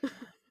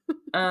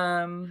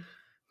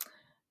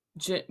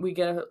 We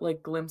get a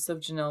glimpse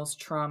of Janelle's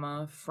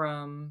trauma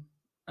from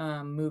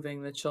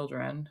moving the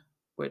children,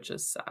 which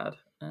is sad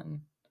and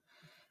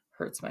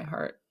hurts my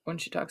heart when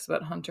she talks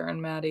about Hunter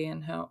and Maddie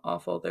and how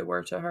awful they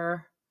were to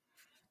her.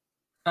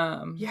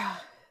 Yeah,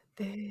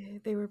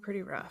 they were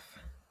pretty rough.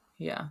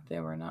 Yeah, they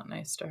were not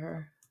nice to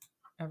her.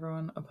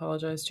 Everyone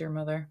apologize to your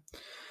mother.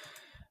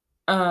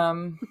 La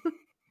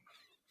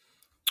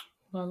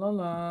la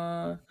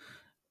la.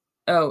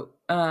 Oh,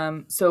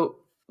 so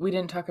we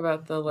didn't talk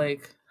about the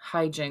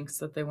hijinks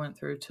that they went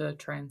through to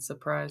try and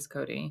surprise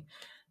Cody.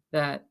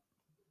 That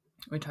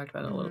we talked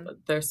about it a little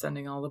bit. They're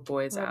sending all the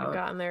boys out. I haven't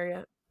gotten there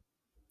yet.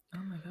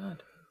 Oh my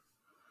God.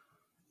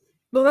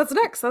 Well, that's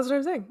next. That's what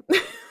I'm saying.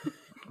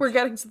 We're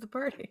getting to the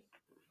party.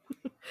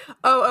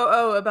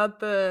 Oh,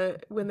 about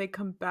when they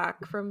come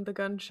back from the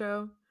gun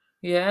show.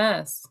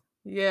 Yes.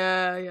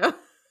 Yeah.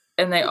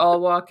 And they all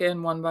walk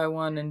in one by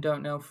one and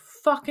don't know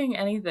fucking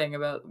anything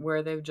about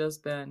where they've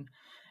just been.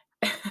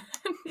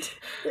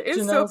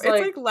 It's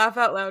like laugh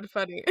out loud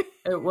funny.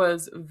 It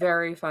was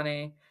very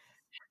funny.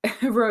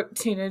 I wrote,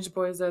 teenage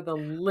boys are the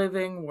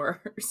living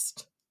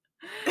worst.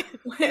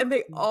 And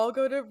they all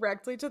go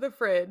directly to the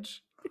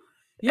fridge.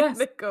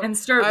 Yes. And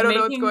start I don't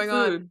know making what's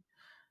going food. on.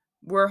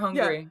 We're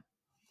hungry.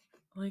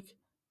 Yeah. Like,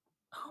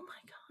 oh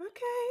my God.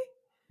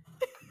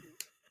 Okay.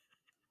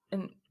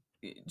 And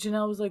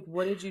Janelle was like,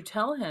 what did you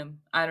tell him?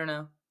 I don't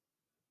know.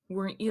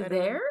 Weren't you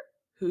there?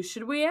 Who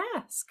should we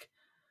ask?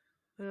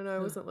 I don't know. I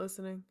wasn't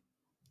listening.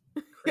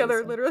 Yeah,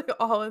 they're literally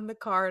all in the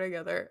car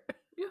together.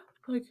 Yeah.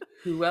 Like,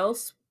 who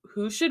else?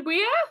 Who should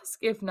we ask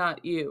if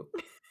not you?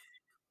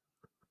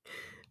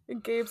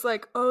 And Gabe's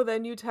like, oh,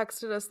 then you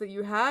texted us that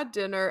you had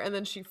dinner. And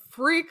then she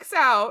freaks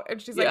out.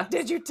 And she's like,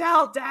 did you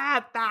tell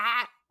Dad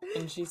that?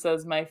 And she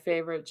says my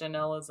favorite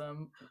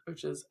Janelleism,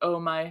 which is, oh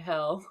my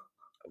hell.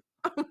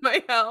 Oh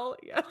my hell,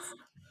 yes.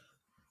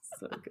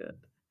 So good.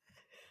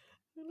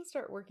 I'm going to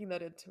start working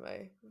that into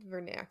my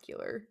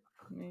vernacular.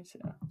 Me too.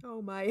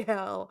 Oh my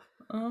hell.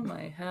 Oh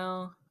my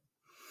hell.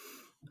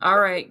 All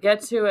right,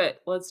 get to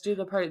it. Let's do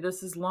the party.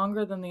 This is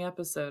longer than the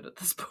episode at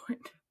this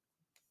point.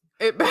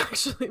 It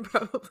actually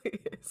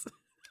probably is.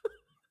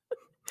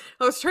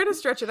 I was trying to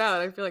stretch it out.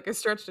 I feel like I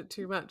stretched it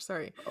too much.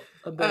 Sorry.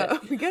 A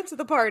bit. We get to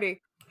the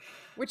party,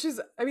 which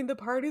is, the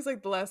party's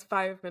like the last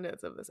 5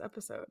 minutes of this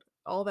episode.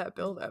 All that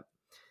buildup.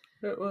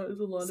 It was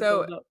a lot of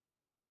buildup.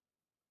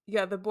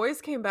 Yeah, the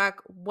boys came back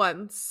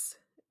once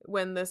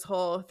when this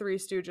whole Three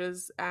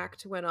Stooges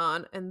act went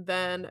on, and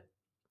then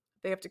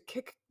they have to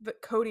kick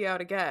Cody out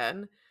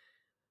again.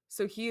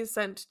 So he is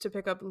sent to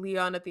pick up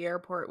Leon at the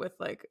airport with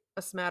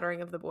a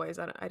smattering of the boys.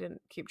 I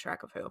didn't keep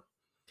track of who.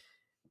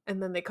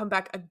 And then they come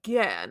back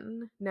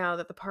again now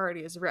that the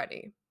party is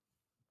ready.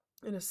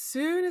 And as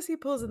soon as he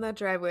pulls in that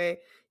driveway,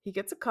 he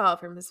gets a call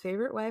from his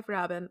favorite wife,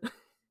 Robin,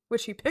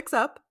 which he picks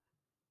up.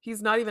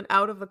 He's not even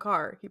out of the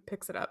car. He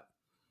picks it up.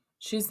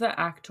 She's the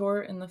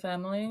actor in the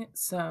family,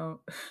 so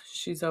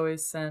she's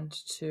always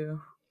sent to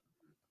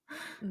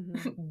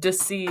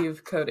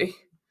deceive Cody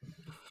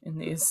in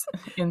these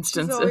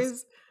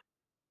instances.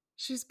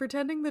 She's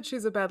pretending that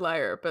she's a bad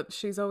liar, but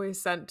she's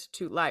always sent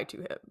to lie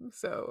to him.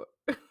 So,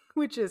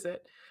 which is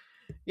it?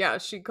 Yeah,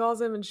 she calls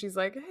him and she's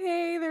like,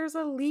 "Hey, there's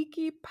a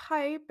leaky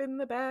pipe in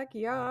the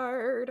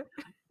backyard."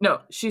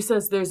 No, she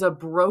says there's a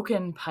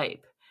broken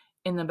pipe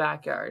in the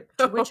backyard.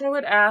 To which I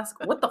would ask,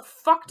 what the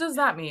fuck does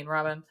that mean,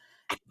 Robin?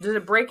 Did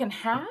it break in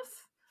half?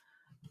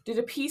 Did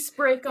a piece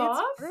break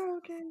off?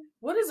 Broken.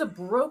 What is a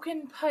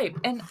broken pipe?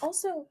 And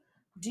also,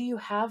 do you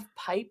have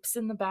pipes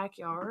in the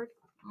backyard?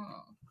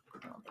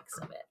 I'll make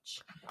some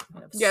bitch.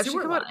 Yeah, she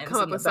could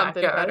come up with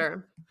something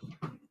better.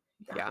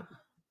 Yeah.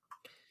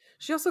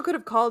 She also could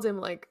have called him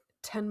like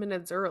 10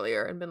 minutes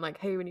earlier and been like,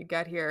 "Hey, when you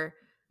get here,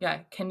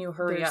 yeah, can you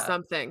hurry there's up?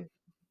 Something."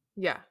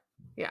 Yeah.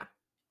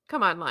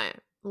 Come on, Lion.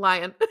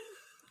 Robin.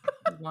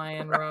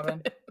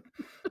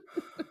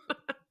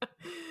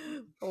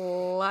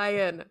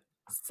 Lion.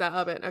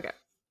 Sobbing. Okay.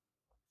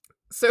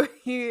 So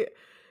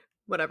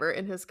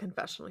in his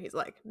confessional, he's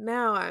like,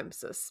 "Now I'm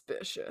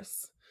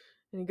suspicious."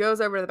 And he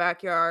goes over to the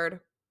backyard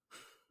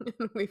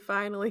and we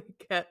finally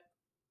get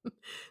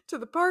to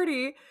the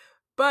party,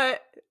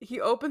 but he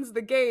opens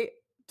the gate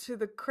to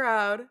the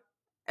crowd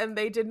and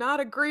they did not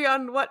agree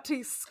on what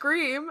to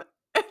scream.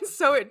 And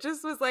so it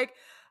just was like,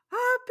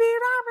 "Happy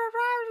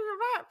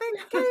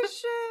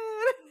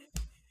vacation."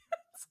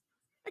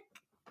 Like,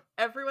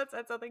 everyone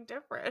said something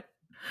different.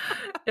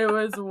 It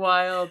was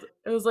wild.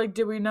 It was like,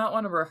 did we not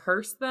want to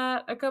rehearse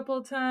that a couple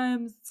of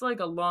times? It's like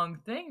a long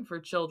thing for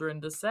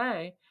children to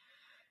say.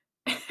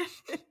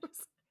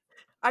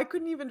 I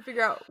couldn't even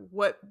figure out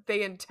what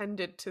they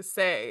intended to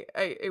say.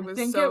 I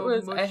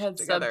had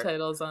together.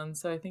 Subtitles on,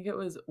 so I think it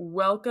was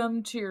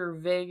 "Welcome to your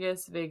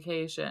Vegas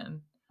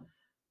vacation."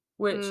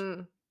 Which,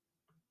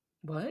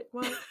 what?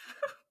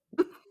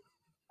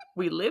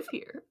 We live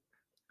here.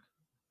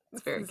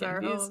 It's very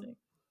confusing.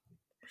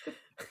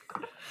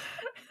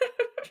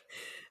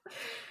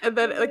 And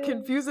then it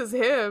confuses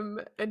him,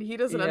 and he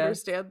doesn't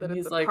understand that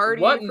it's a like,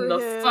 party. What in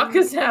the fuck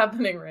is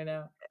happening right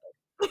now?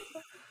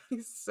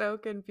 He's so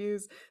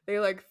confused. They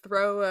like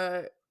throw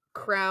a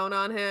crown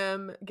on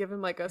him, give him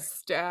like a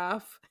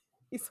staff.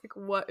 He's like,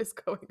 "What is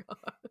going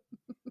on?"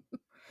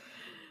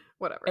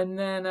 Whatever. And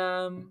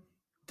then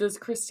does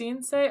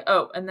Christine say,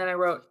 oh, and then I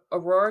wrote,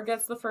 Aurora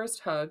gets the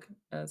first hug,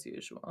 as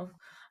usual.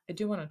 I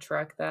do want to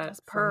track that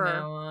from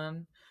now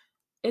on.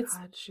 It's,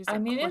 God, she's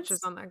like,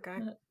 clutches on that guy.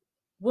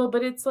 Well,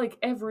 but it's like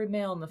every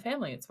male in the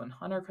family. It's when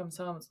Hunter comes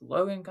home, it's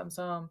Logan comes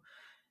home.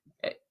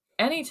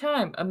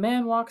 Anytime a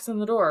man walks in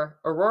the door,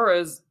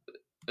 Aurora's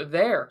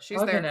there. She's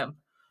hugging him.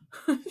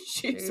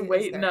 She's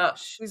waiting up.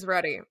 She's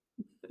ready.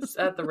 She's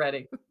at the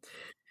ready.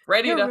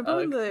 Ready to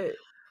hug. When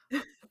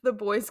the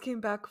boys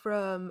came back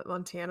from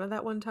Montana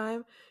that one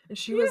time, and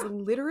she was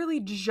literally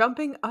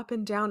jumping up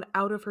and down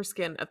out of her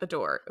skin at the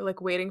door,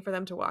 like waiting for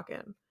them to walk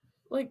in.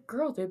 Like,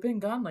 girl, they've been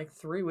gone like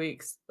 3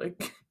 weeks.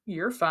 Like,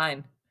 you're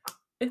fine.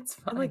 It's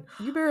fine. And, like,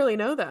 you barely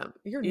know them.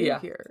 You're new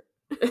here.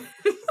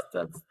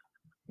 That's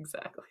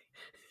exactly.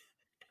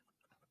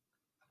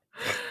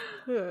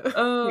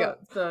 Yeah.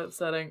 So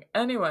upsetting.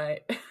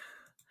 Anyway.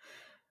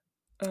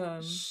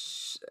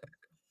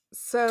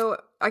 So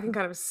I can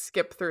kind of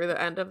skip through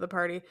the end of the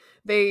party.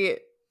 The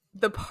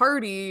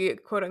party,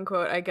 quote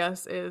unquote, I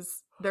guess,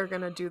 is they're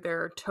gonna do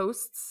their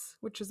toasts,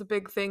 which is a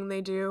big thing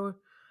they do.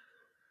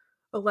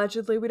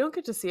 Allegedly, we don't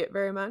get to see it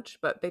very much,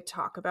 but they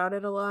talk about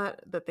it a lot,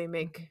 that they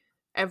make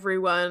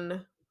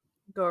everyone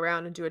go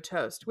around and do a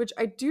toast, which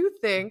I do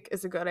think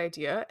is a good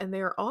idea, and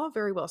they are all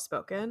very well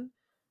spoken.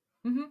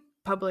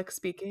 Public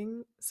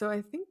speaking. So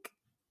I think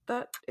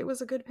that it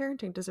was a good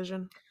parenting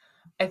decision.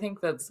 I think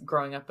that's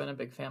growing up in a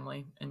big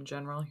family in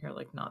general. You're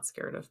like not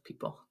scared of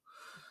people.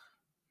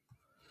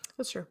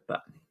 That's true.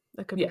 But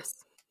that could be.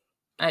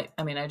 I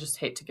mean, I just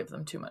hate to give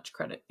them too much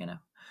credit, you know.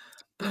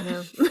 I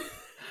know.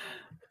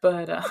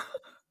 But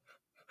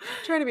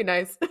trying to be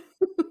nice.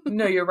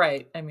 No, you're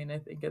right. I mean, I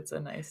think it's a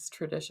nice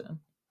tradition.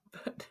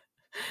 But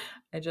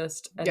I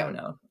don't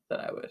know that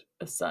I would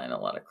assign a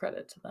lot of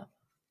credit to them.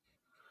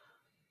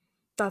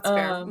 That's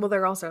fair. Well,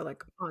 they're also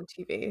like on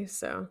TV,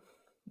 so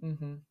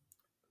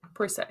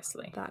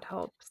precisely. That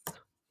helps.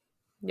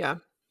 Yeah.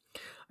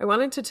 I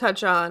wanted to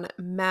touch on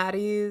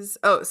Maddie's.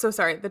 Oh, so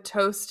sorry. The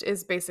toast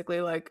is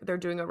basically like they're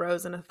doing a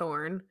rose and a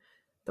thorn,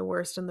 the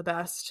worst and the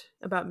best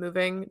about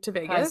moving to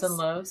Vegas. Highs and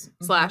lows.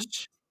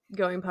 /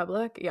 going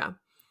public. Yeah.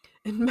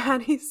 And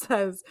Maddie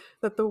says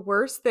that the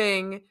worst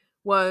thing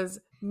was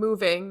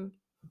moving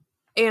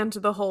and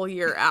the whole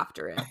year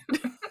after it.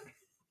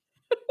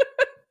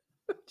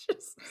 Which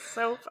is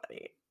so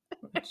funny.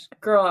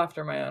 Girl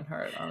after my own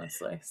heart,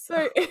 honestly.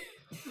 So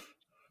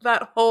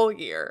that whole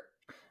year.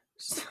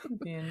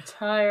 The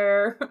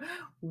entire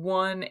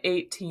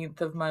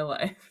 1/18 of my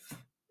life.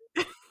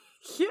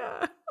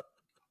 Yeah.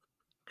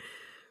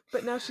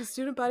 But now she's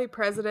student body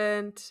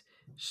president.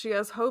 She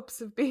has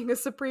hopes of being a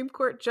Supreme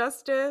Court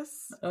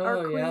justice.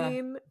 Our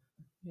queen.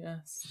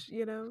 Yes.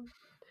 You know,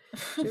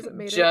 she hasn't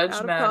made Judge it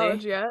out Maddie. of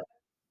college yet.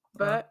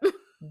 But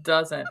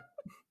doesn't.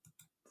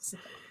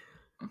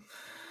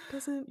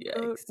 doesn't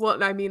vote. Yikes.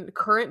 Well, I mean,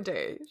 current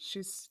day,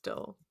 she's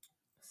still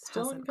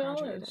Still in hasn't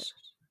graduated. college.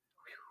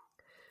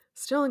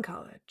 Still in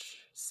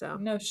college. So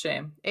No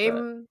shame.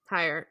 aim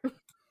higher.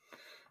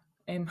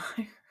 Aim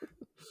higher.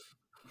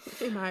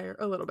 Aim higher,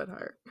 a little bit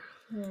higher.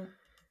 Yeah.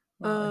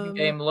 Well, I think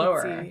aim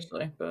lower,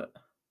 actually, but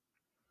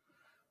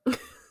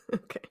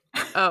okay.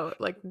 Oh,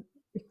 like,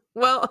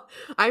 well,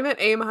 I meant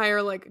aim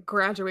higher, like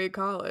graduate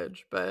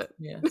college, but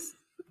yes.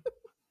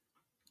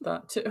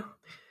 That too.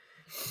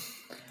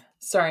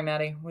 Sorry,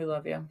 Maddie. We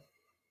love you.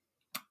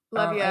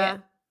 love ya.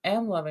 I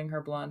am loving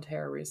her blonde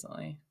hair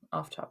recently.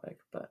 Off topic,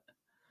 but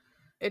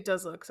It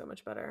does look so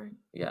much better.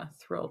 yeah,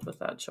 thrilled with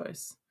that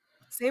choice.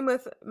 Same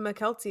with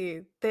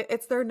Mackelty.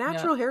 It's their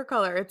natural hair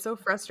color. It's so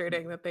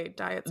frustrating that they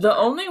dye it. The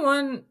only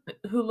one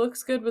who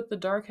looks good with the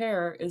dark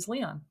hair is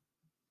Leon.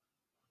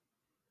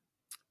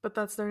 But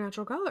that's their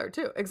natural color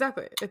too.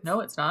 Exactly. No,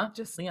 it's not.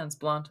 Just Leon's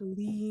blonde.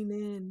 lean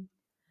in.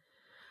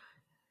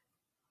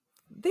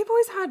 They've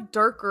always had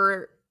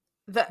darker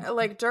than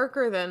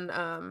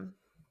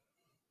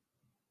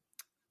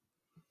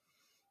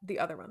the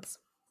other ones.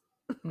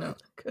 No,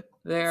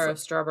 they're a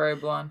strawberry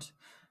blonde.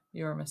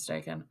 You are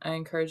mistaken. I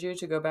encourage you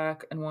to go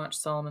back and watch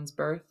Solomon's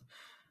Birth,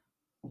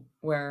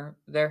 where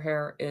their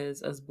hair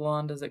is as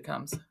blonde as it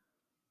comes.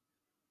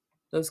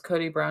 Those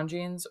Cody Brown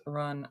jeans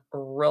run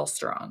real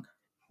strong.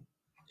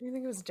 Do you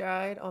think it was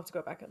dyed? I'll have to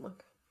go back and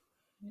look.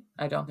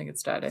 I don't think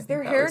it's dyed. I think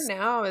their hair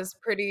now is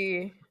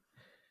pretty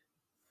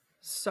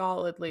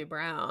solidly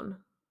brown.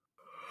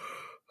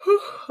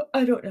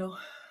 I don't know.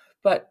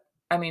 But,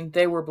 I mean,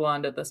 they were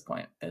blonde at this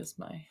point, is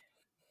my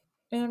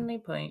only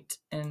point.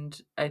 And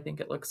I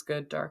think it looks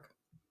good dark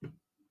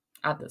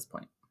at this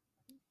point.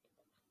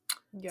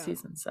 Yeah.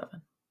 Season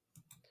 7.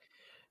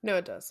 No,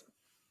 it does.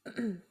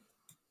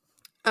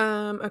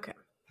 Okay.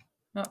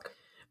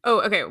 Oh,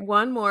 okay.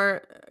 One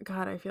more.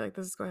 God, I feel like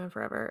this is going on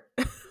forever.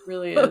 It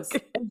really is.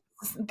 Okay.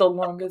 It's the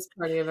longest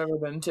party I've ever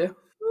been to.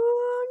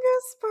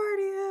 Longest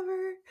party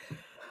ever.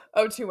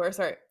 Oh, 2 more.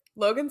 Sorry.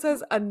 Logan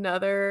says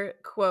another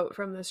quote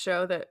from this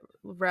show that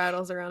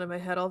rattles around in my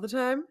head all the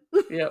time.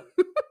 Yep.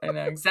 I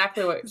know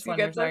exactly what one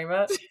you're talking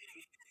about.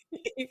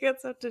 He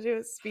gets up to do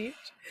his speech.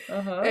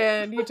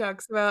 And he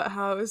talks about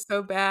how it was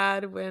so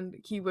bad when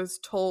he was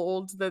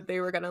told that they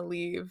were going to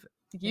leave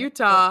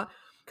Utah.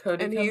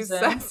 Cody and comes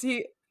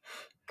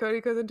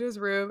Cody goes into his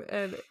room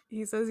and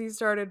he says he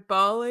started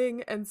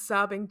bawling and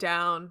sobbing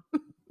down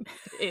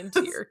in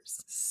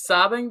tears.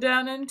 Sobbing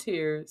down in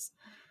tears.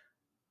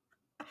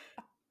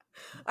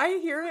 I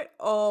hear it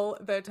all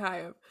the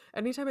time.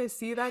 Anytime I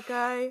see that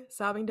guy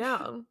sobbing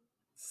down.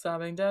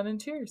 Sobbing down in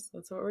tears.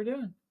 That's what we're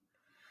doing.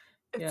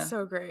 It's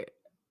so great.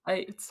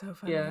 It's so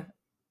funny. Yeah.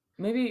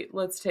 Maybe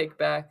let's take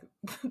back.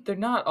 They're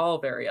not all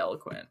very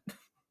eloquent.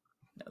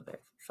 No, they're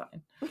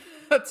fine.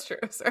 That's true.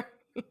 Sorry.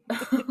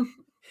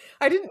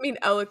 I didn't mean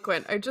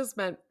eloquent. I just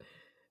meant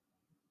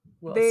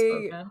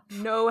they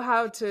know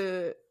how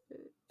to.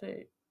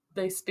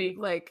 They speak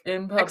like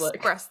in public,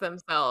 express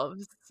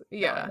themselves.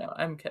 Yeah. No,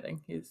 I'm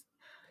kidding.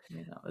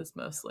 That was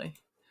mostly.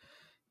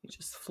 He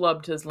just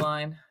flubbed his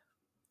line.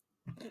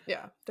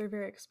 Yeah, they're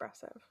very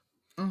expressive.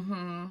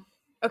 Mm-hmm.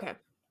 Okay.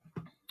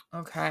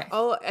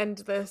 I'll end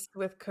this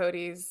with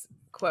Cody's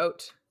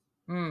quote.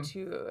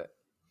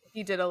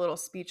 He did a little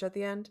speech at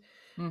the end.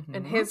 Mm-hmm.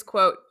 And his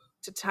quote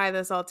to tie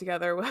this all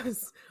together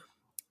was,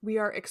 "We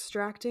are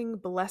extracting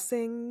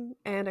blessing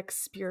and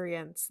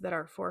experience that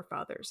our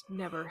forefathers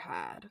never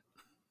had."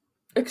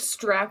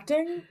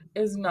 Extracting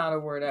is not a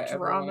word I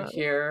ever want to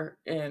hear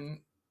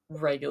in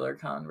regular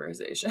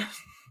conversation.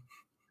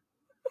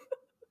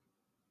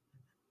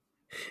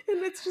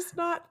 And it's just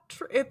not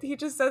true. He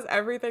just says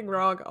everything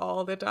wrong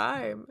all the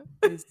time.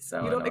 He's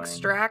so You don't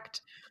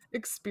extract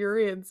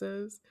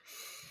experiences.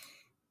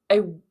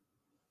 I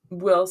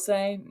will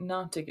say,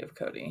 not to give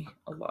Cody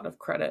a lot of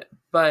credit,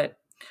 but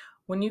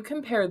when you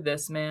compare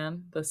this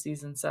man, the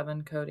season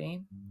 7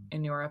 Cody,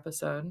 in your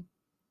episode,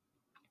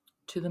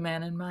 to the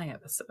man in my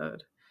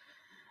episode,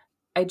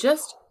 I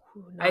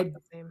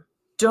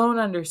don't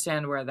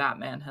understand where that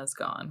man has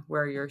gone,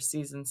 where your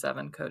season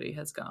 7 Cody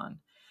has gone.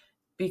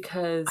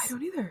 Because I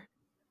don't either.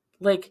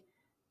 Like,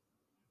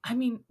 I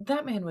mean,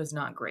 that man was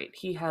not great.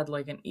 He had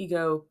like an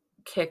ego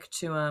kick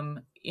to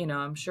him.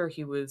 I'm sure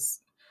he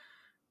was.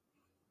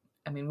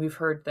 I mean, we've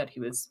heard that he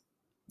was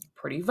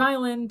pretty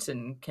violent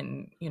and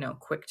can,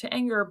 quick to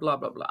anger, blah,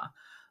 blah, blah.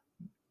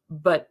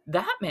 But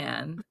that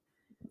man.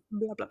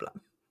 Blah, blah,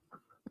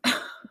 blah.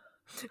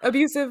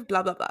 Abusive,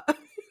 blah, blah, blah.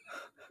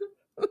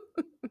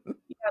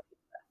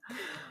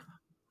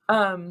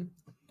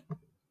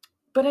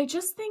 But I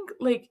just think,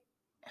 like,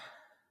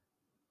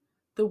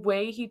 the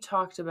way he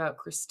talked about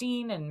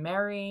Christine and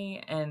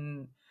Mary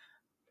and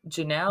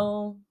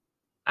Janelle,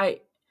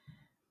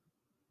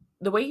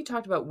 the way he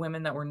talked about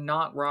women that were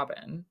not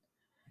Robin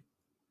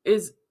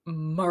is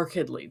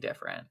markedly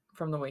different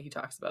from the way he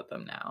talks about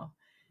them now.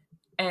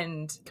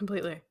 And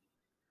completely.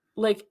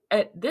 Like,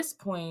 at this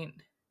point,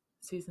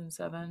 season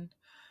 7,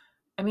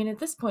 I mean, at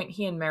this point,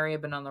 he and Mary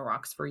have been on the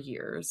rocks for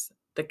years.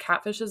 The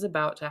catfish is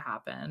about to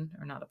happen,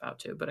 or not about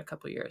to, but a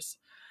couple years.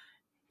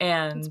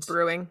 It's And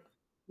brewing.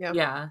 Yeah.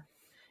 yeah.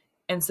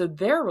 And so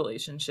their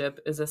relationship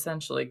is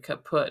essentially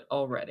kaput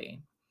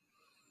already.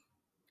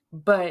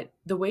 But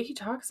the way he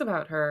talks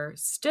about her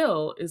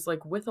still is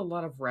like with a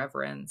lot of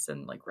reverence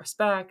and like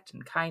respect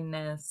and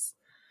kindness.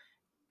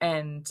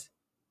 And,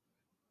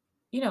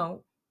 you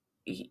know,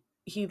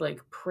 he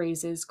like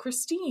praises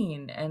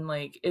Christine and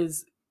like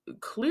is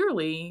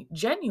clearly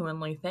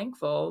genuinely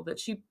thankful that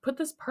she put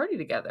this party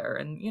together,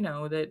 and, you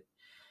know, that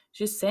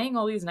she's saying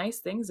all these nice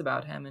things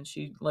about him and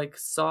she like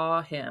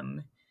saw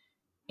him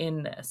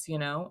in this, you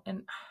know?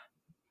 And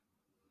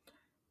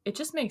it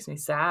just makes me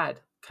sad,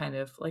 kind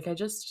of. Like I'm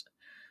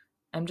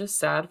just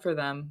sad for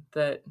them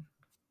that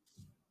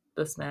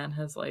this man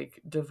has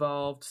like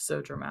devolved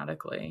so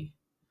dramatically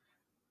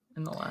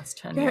in the last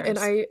 10 Yeah, and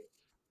years.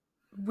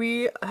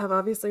 we have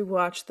obviously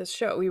watched this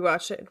show. We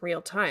watched it in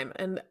real time,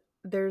 and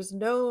there's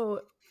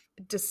no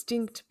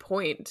distinct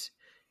point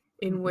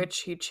in Mm-mm. which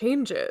he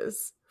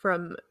changes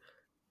from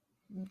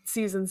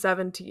season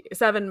 7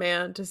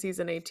 man to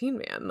season 18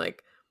 man.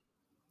 Like,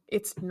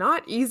 it's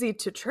not easy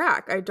to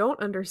track. I don't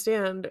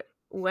understand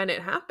when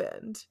it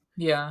happened.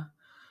 Yeah.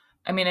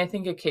 I mean, I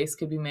think a case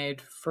could be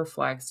made for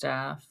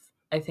Flagstaff.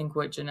 I think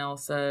what Janelle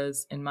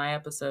says in my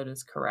episode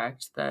is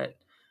correct, that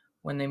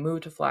when they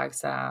moved to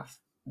Flagstaff,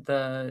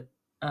 the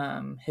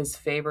his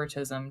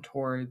favoritism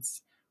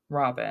towards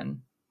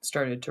Robin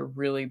started to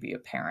really be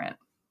apparent.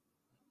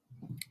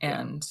 Yeah.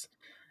 And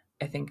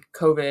I think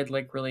COVID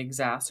like really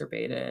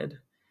exacerbated.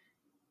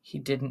 He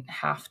didn't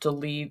have to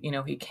leave, you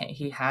know,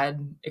 he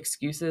had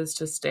excuses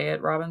to stay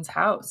at Robin's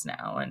house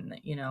now, and,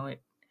 you know,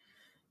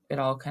 it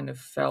all kind of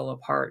fell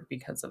apart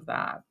because of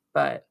that.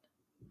 But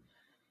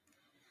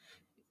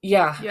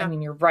yeah, I Yeah.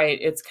 mean, you're right.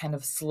 It's kind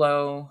of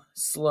slow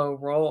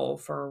roll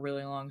for a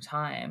really long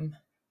time.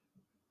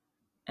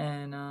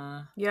 And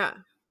Yeah.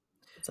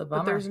 it's a But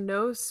bummer. there's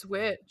no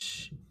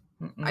switch.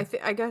 Mm-mm.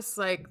 I guess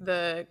like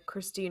the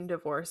Christine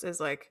divorce is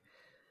like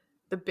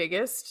the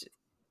biggest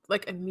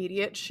like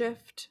immediate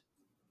shift.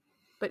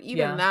 But even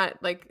Yeah,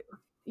 that, like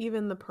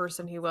even the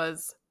person he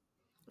was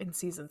in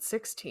season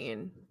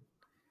 16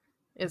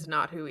 is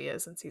not who he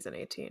is in season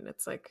 18.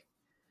 It's like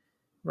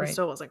he right,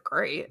 still wasn't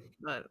great,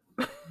 but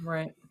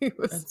right. he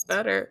was It's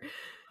better.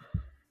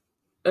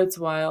 it's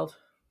wild.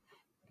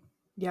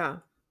 Yeah.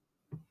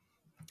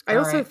 I All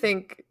also right.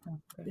 think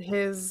Okay.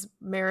 his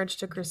marriage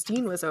to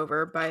Christine was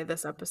over by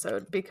this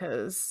episode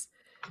because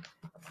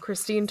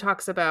Christine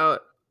talks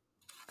about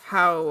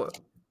how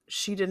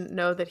she didn't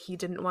know that he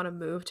didn't want to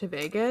move to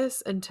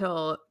Vegas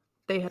until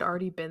they had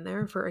already been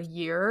there for a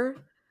year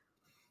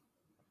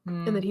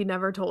and that Hmm. he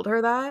never told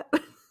her that.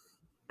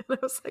 And I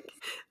was like,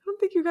 I don't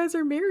think you guys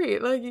are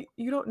married. Like,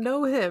 you don't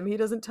know him. He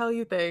doesn't tell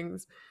you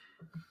things.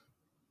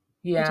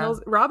 He Yeah,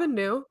 tells Robin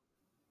knew.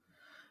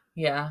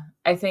 yeah.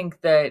 I think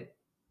that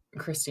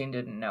Christine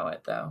didn't know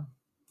it though.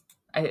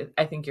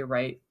 I think you're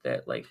right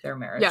that like their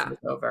marriage Yeah. was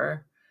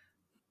over,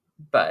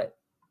 but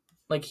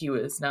like he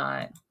was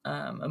not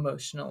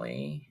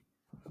emotionally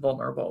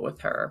vulnerable with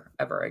her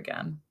ever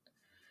again.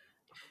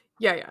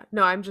 Yeah, yeah.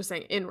 No, I'm just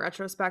saying in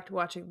retrospect,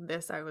 watching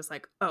this, I was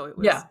like, oh, it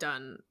was Yeah,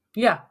 done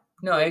yeah.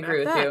 No, I way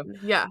agree back with you.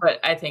 then. Yeah. But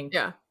I think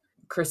Yeah.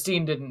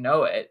 Christine didn't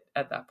know it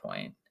at that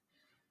point.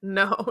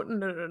 No,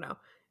 no, no, no.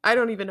 I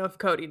don't even know if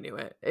Cody knew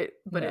but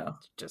it No.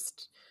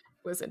 just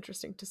was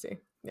interesting to see.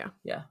 Yeah.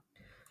 Yeah.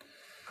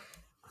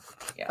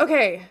 Yeah.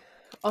 Okay.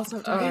 Also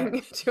All talking,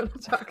 right. do you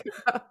want to talk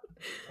about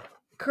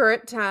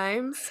current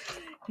times?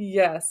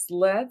 Yes,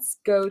 let's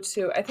go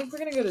to, I think we're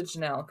going to go to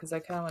Janelle because I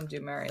kind of want to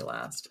do Mary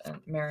last,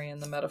 and Mary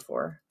and the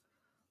metaphor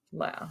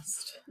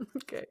last.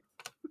 Okay.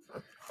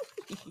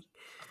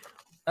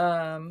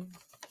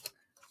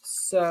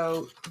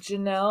 So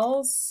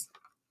Janelle's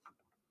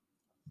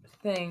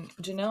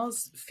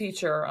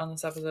feature on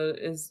this episode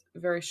is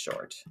very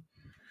short.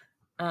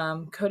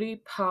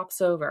 Cody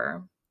pops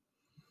over.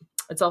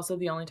 It's also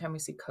the only time we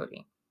see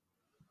Cody.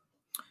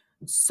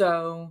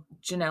 So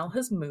Janelle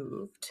has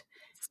moved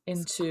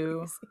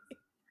into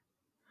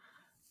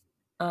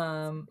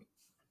a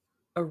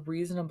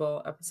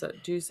reasonable episode.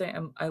 Do you say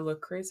I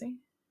look crazy?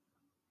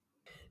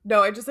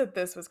 No, I just said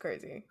this was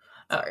crazy.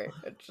 Oh, Sorry.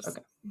 It's just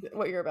okay.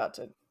 what you're about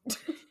to.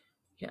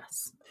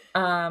 Yes.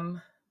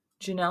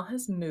 Janelle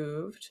has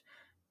moved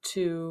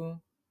to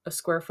a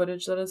square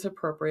footage that is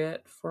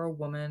appropriate for a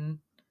woman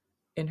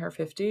in her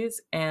 50s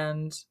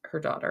and her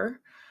daughter.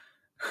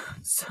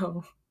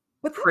 So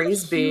But that's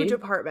praise a huge be.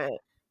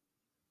 apartment.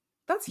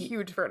 That's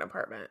huge for an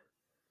apartment.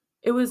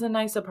 It was a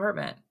nice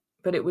apartment,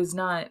 but it was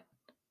not,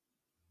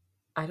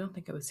 I don't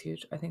think it was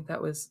huge. I think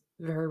that was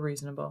very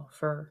reasonable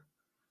for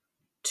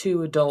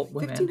two adult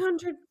women.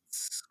 1,500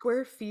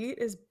 square feet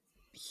is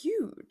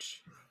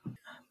huge.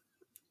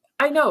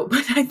 I know,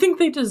 but I think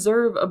they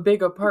deserve a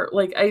big apart.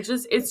 Like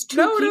it's two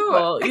No, no.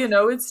 people, you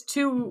know, it's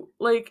two,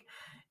 like,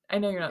 I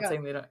know you're not Yeah.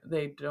 saying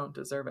they don't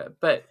deserve it,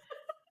 but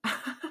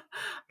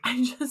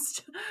I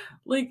just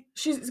like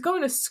she's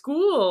going to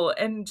school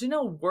and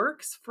Janelle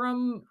works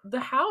from the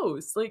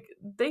house. Like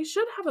they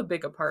should have a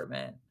big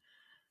apartment.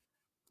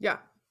 Yeah.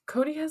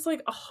 Cody has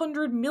like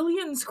 100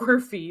 million square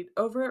feet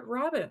over at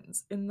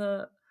Robbins in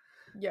the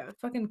Yeah.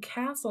 fucking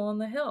castle on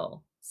the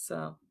hill.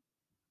 So,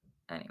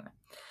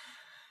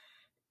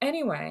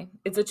 anyway,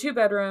 it's a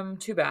 2-bedroom,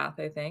 2-bath,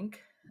 I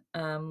think.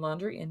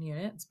 Laundry in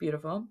unit. It's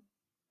beautiful.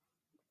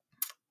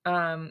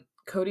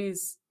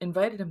 Cody's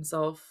invited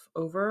himself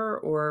over,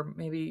 or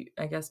maybe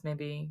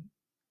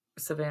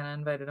Savannah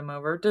invited him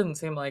over. Didn't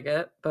seem like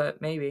it,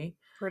 but maybe.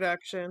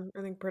 Production.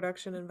 I think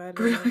production invited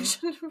him over.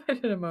 Production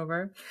invited him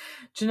over.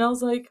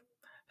 Janelle's like,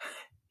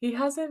 he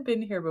hasn't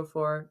been here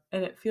before,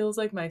 and it feels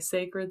like my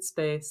sacred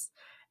space,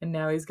 and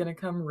now he's gonna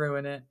come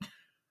ruin it.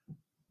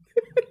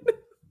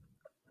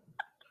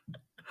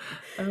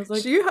 I was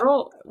like, She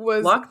girl,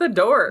 was lock the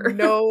door.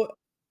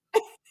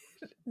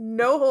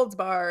 No holds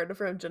barred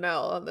from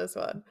Janelle on this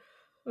one.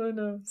 Oh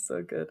no,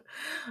 so good.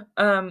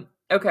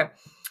 Okay.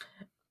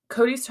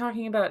 Cody's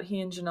talking about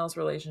he and Janelle's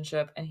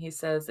relationship, and he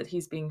says that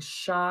he's being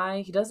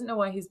shy. He doesn't know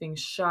why he's being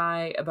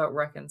shy about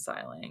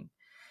reconciling.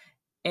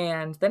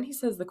 And then he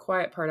says the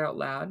quiet part out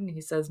loud, and he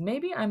says,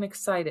 maybe I'm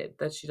excited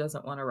that she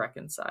doesn't want to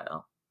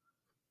reconcile.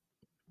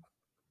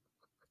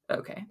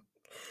 Okay.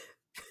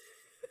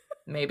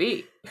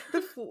 Maybe.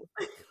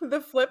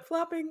 The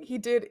flip-flopping he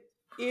did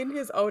in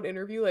his own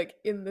interview, like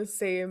in the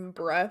same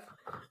breath.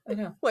 I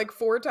know. Like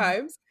 4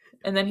 times.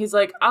 And then he's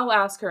like, I'll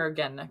ask her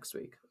again next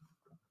week.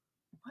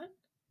 What?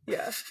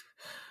 Yeah.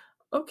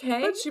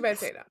 Okay. But she might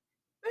say no.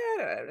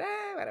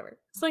 Whatever.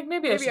 It's like,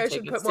 maybe I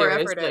should put more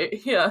effort in.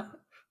 Yeah.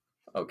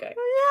 Okay.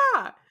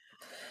 Oh,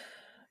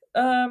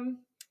 yeah.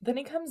 Then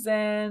he comes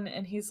in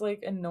and he's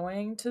like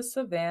annoying to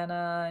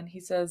Savannah, and he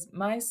says,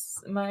 my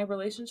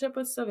relationship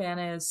with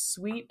Savannah is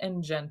sweet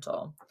and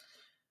gentle.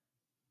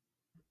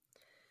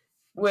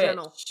 Which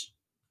gentle.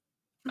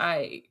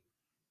 I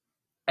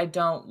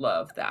don't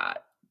love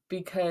that,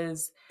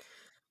 because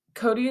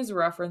Cody is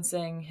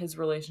referencing his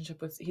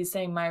relationship with, he's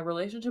saying my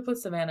relationship with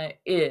Savannah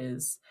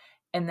is,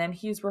 and then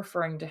he's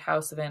referring to how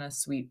Savannah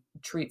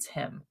sweets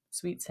him.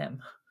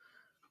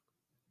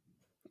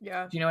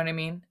 Yeah. Do you know what I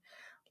mean?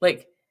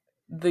 Like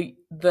the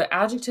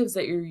adjectives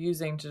that you're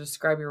using to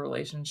describe your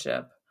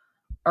relationship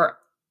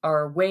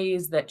are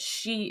ways that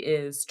she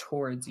is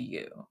towards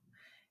you.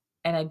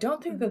 And I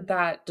don't think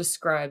that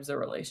describes a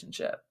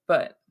relationship,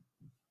 but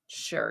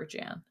sure,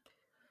 Jan.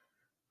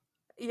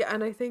 Yeah,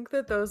 and I think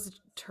that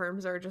those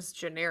terms are just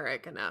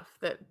generic enough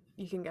that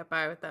you can get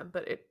by with them,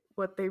 but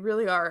what they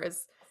really are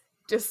is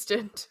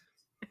distant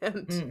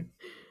and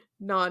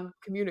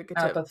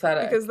non-communicative.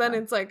 Apathetic. Because then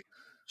it's like,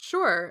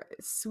 sure,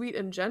 sweet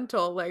and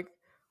gentle, like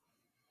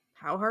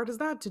how hard is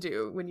that to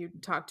do when you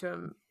talk to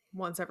him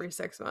once every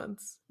 6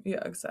 months?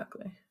 Yeah,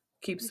 exactly.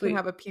 Keep you sweet. can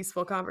have a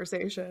peaceful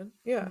conversation.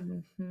 Yeah.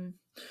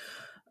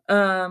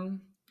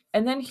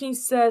 And then he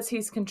says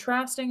he's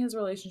contrasting his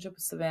relationship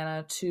with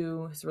Savannah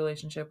to his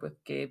relationship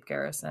with Gabe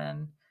Garrison.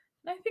 And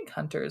I think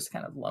Hunter is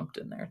kind of lumped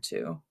in there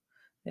too.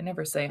 They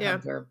never say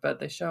Hunter, but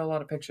they show a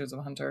lot of pictures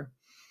of Hunter.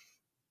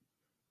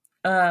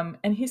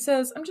 And he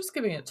says, I'm just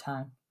giving it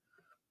time.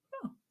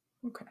 Oh,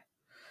 okay.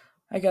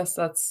 I guess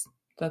that's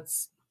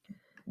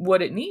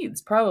what it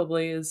needs,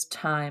 probably, is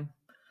time.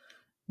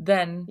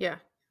 Then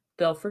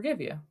they'll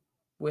forgive you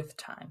with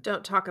time.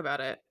 Don't talk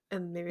about it.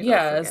 And maybe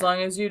as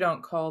long as you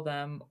don't call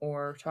them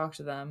or talk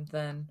to them,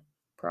 then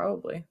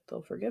probably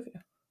they'll forgive you.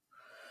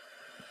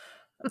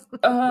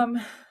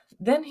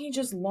 Then he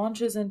just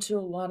launches into a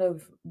lot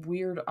of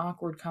weird,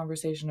 awkward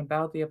conversation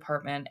about the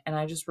apartment, and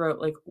I just wrote,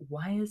 like,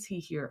 why is he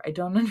here? I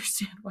don't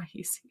understand why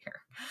he's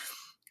here.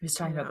 He's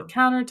talking about the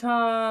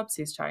countertops.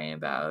 He's talking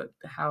about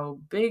how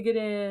big it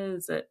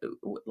is.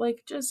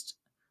 Like, just,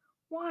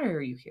 why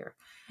are you here?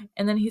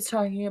 And then he's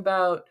talking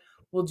about,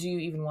 well, do you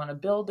even want to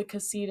build a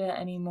casita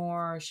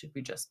anymore? Should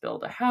we just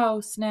build a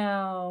house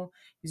now?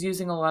 He's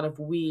using a lot of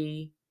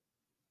we.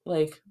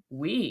 Like,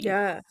 we?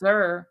 Yeah.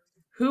 Sir,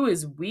 who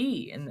is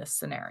we in this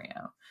scenario?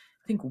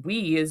 I think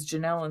we is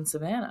Janelle and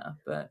Savannah,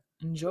 but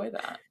enjoy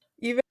that.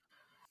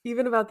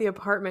 Even about the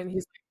apartment,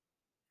 he's like,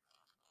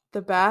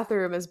 the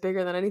bathroom is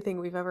bigger than anything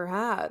we've ever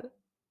had.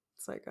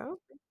 It's like, I don't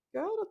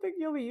think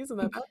you'll be using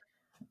that bathroom.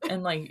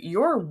 And like,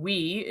 your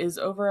we is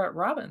over at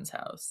Robin's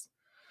house.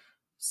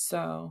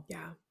 So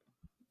yeah.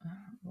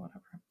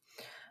 Whatever.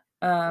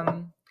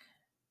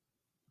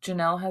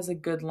 Janelle has a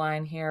good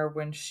line here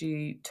when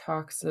she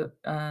talks.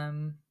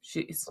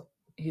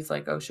 He's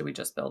like, oh, should we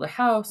just build a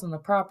house on the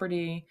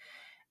property?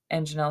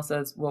 And Janelle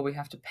says, well, we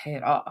have to pay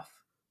it off.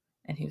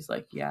 And he's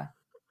like, yeah,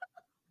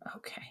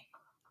 okay.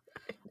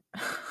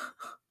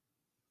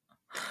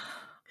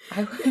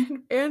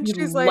 And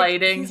she's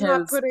like, he's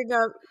not putting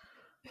up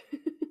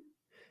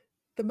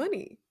the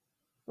money.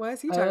 Why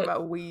is he talking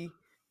about we?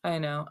 I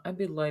know. I'd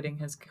be lighting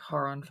his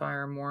car on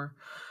fire more.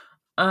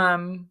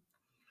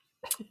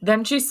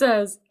 Then she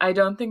says, I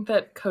don't think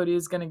that Cody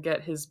is going to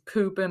get his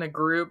poop in a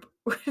group,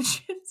 which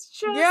is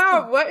just...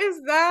 Yeah, what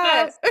is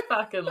that? Best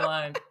fucking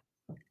line.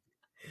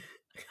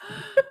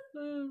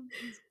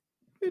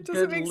 It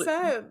doesn't make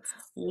sense.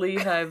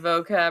 Lehigh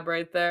vocab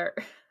right there.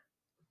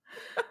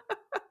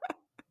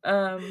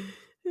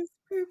 His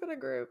poop in a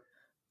group.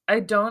 I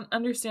don't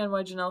understand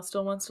why Janelle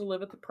still wants to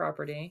live at the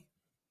property.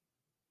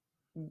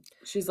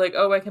 She's like,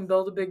 oh, I can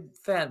build a big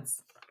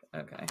fence.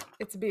 Okay.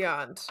 It's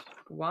beyond.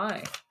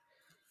 Why?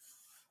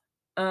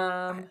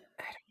 I don't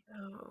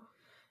know.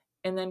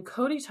 And then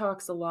Cody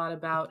talks a lot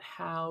about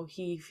how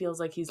he feels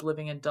like he's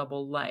living a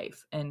double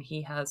life, and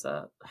he has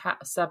a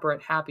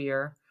separate,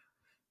 happier,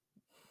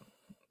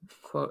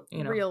 quote,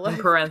 Real in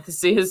life.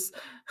 parentheses,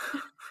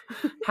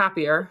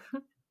 happier,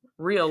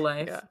 real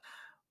life Yeah.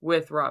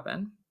 with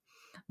Robin,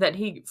 that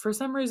he, for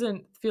some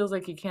reason, feels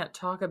like he can't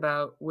talk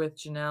about with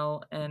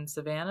Janelle and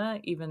Savannah,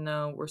 even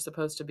though we're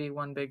supposed to be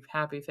one big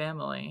happy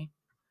family.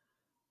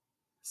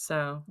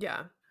 So,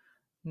 Yeah.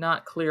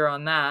 not clear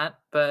on that,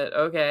 but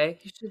okay.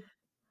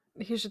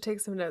 He should take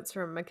some notes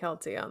from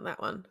McKelty on that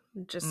one.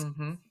 Just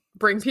Mm-hmm.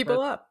 bring people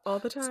up all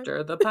the time.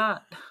 Stir the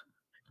pot.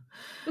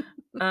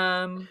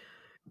 And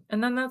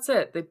then that's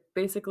it. They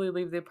basically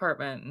leave the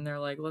apartment and they're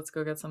like, let's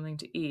go get something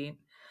to eat.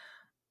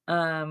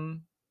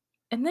 And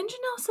then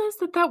Janelle says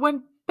that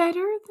went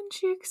better than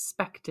she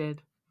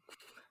expected.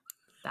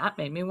 That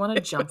made me want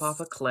to jump off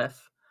a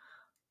cliff.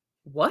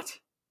 What?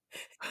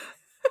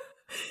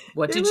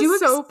 What did you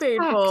expect? So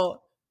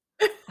painful.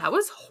 That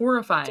was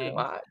horrifying.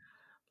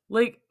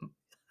 Like,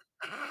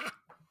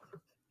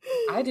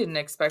 I didn't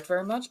expect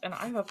very much, and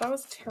I thought that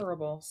was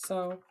terrible.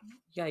 So,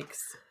 yikes.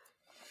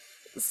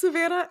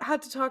 Savannah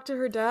had to talk to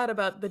her dad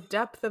about the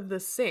depth of the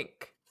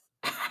sink.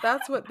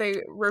 That's what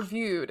they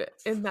reviewed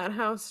in that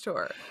house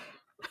tour.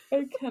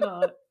 I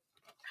cannot.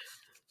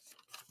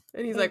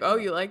 And he's like, oh,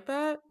 you like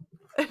that?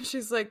 And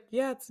she's like,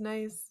 yeah, it's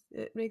nice.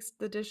 It makes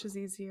the dishes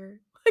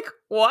easier. Like,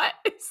 what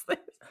is this?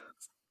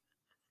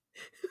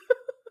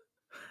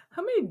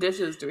 How many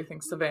dishes do we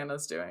think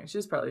Savannah's doing?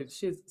 She seems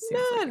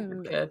like a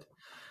good kid.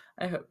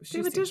 I hope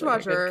she seems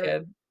dishwasher. like a good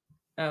kid.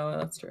 Oh, well,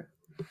 that's true.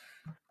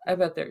 I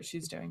bet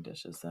she's doing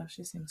dishes though.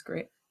 She seems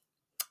great.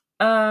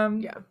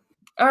 Yeah.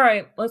 All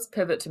right, let's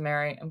pivot to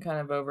Mary. I'm kind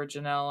of over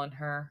Janelle and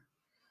her.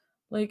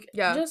 Like,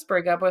 just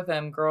break up with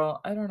him, girl.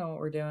 I don't know what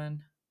we're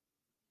doing.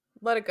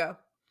 Let it go.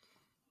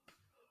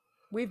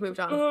 We've moved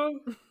on.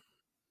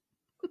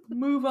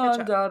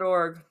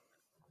 MoveOn.org.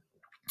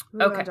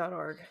 Okay.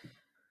 MoveOn.org.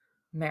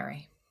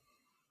 Mary.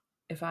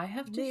 If I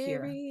have to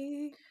hear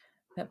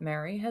that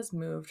Mary has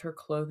moved her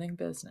clothing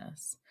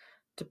business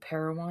to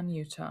Parowan,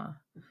 Utah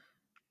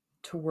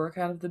to work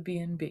out of the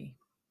B&B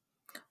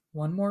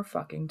one more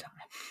fucking time.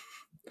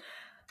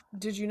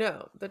 Did you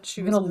know that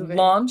she was going to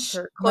launch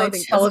her my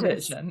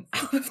television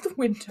out of the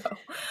window?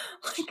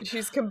 Like,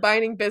 she's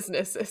combining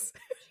businesses.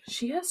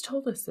 She has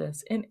told us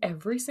this in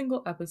every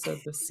single episode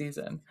this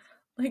season.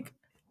 Like,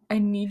 I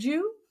need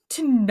you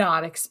to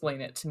not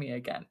explain it to me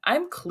again.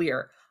 I'm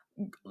clear.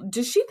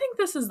 Does she think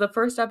this is the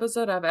first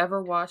episode I've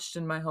ever watched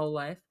in my whole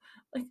life?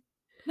 Like,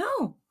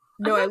 no.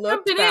 I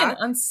looked back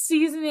in on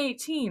season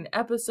 18,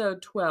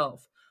 episode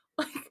 12.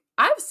 Like,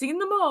 I've seen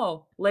them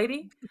all,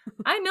 lady.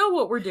 I know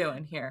what we're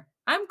doing here.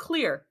 I'm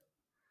clear.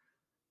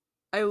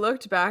 I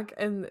looked back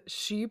and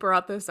she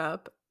brought this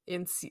up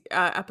in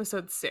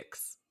episode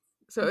 6.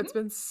 So it's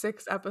been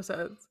 6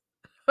 episodes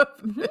of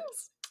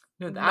this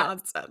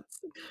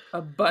nonsense.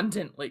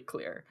 Abundantly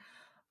clear.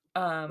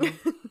 I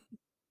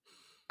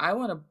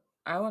want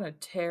to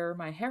tear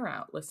my hair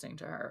out listening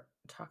to her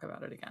talk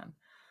about it again.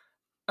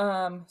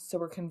 So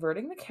we're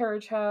converting the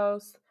carriage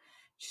house.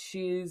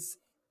 She's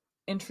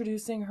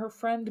introducing her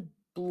friend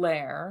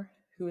Blair,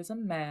 who is a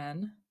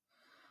man.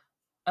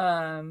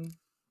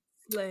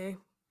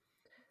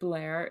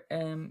 Blair,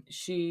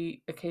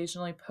 she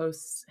occasionally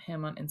posts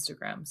him on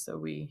Instagram, so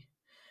we,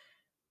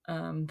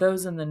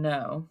 those in the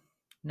know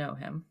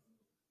him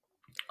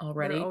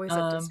already. They're always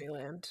at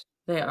Disneyland.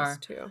 They are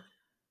too.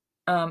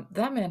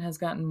 That man has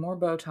gotten more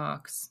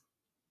Botox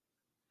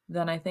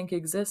than I think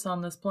exists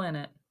on this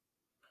planet.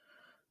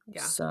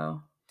 Yeah.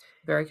 So,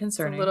 very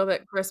concerning. It's a little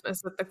bit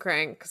Christmas with the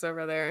Cranks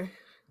over there.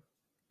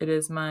 It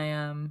is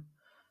my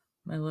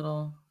my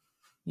little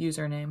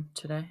username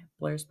today,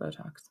 Blair's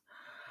Botox.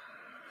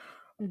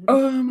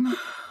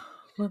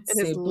 Let's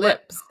see. His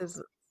lips,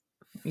 his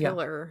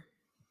filler.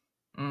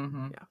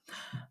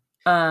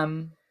 Yeah.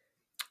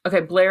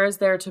 Okay, Blair is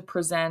there to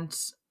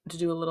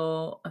do a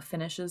little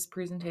finishes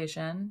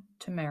presentation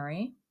to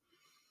Mary.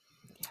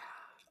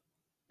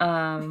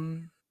 Yeah.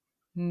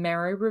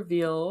 Mary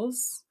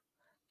reveals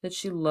that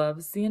she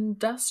loves the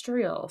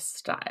industrial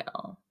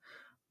style,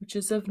 which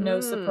is of no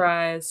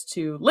surprise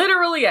to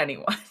literally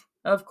anyone.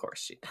 Of course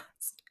she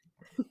does.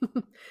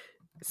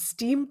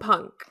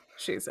 Steampunk,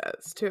 she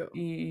says, too.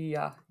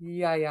 Yeah.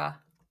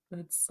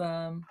 It's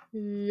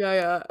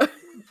yeah.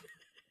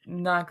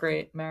 Not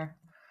great, Mare.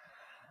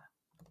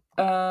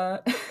 I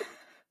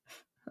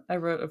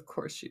wrote, of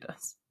course she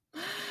does.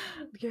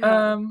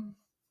 Yeah.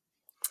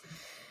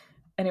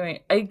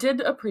 Anyway, I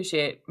did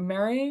appreciate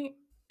Mary.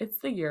 It's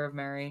the year of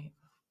Mary.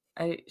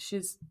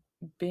 She's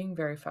being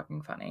very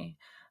fucking funny.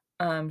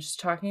 She's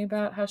talking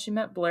about how she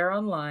met Blair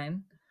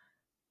online,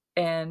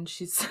 and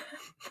she said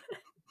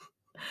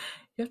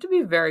you have to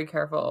be very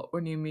careful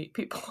when you meet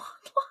people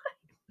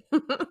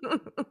online.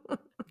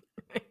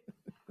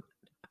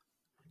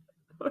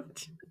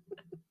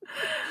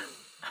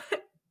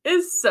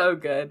 So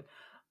good.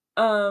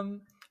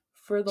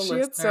 For the She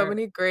had so listener,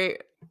 many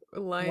great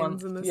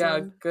lines in this yeah,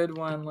 one. good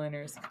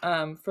one-liners.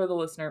 For the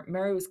listener,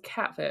 Mary was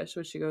catfish,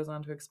 which she goes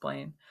on to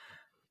explain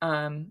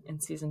in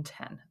season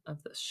 10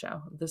 of this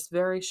show, this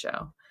very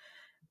show,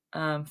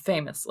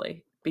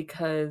 famously,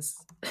 because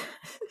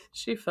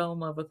she fell in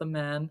love with a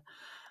man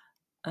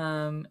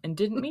and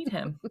didn't meet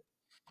him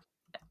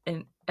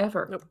and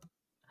ever.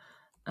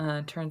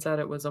 Nope. Turns out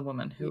it was a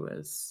woman who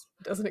was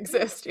Doesn't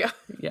exist. Yeah.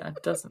 yeah,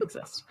 doesn't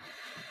exist.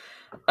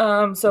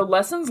 So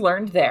lessons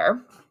learned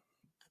there.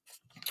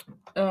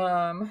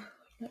 Let's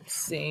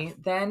see.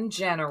 Then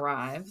Jen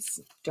arrives.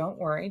 Don't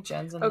worry,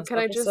 Jen's in Oh, this can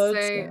I just episode.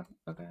 say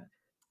So okay.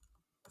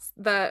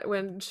 that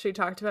when she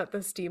talked about the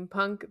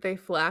steampunk, they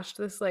flashed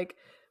this like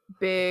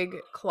big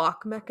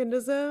clock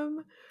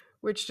mechanism,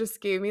 which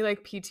just gave me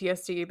like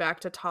PTSD back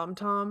to Tom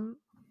Tom.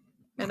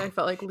 And I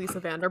felt like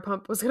Lisa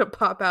Vanderpump was going to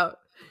pop out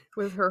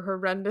with her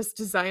horrendous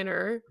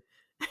designer.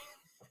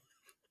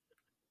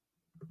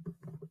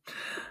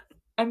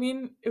 I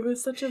mean, it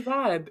was such a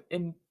vibe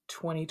in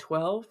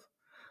 2012.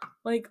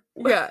 Like,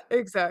 Yeah,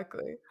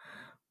 exactly.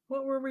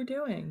 what were we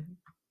doing?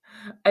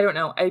 I don't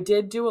know. I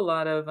did do a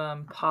lot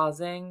of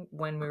pausing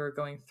when we were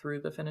going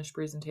through the finished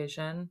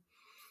presentation,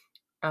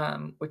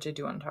 which I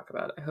do want to talk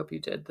about. I hope you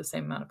did the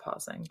same amount of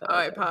pausing that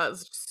I I did.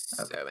 paused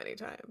so many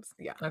times.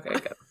 Yeah. Okay,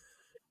 good.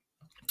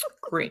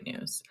 Great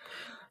news.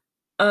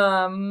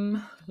 La.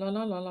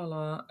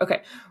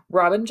 Okay,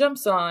 Robin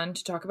jumps on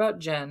to talk about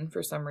Jen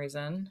for some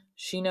reason.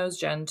 She knows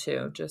Jen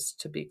too, just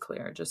to be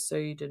clear, just so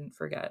you didn't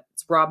forget.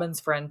 It's Robin's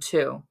friend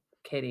too,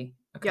 Katie.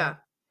 Okay. Yeah,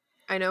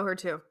 I know her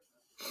too.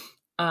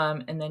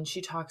 And then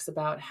she talks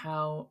about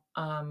how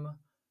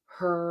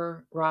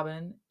her,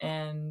 Robin,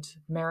 and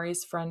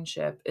Mary's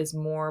friendship is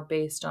more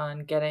based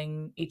on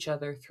getting each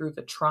other through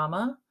the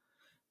trauma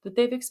that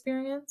they've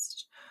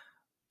experienced.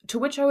 To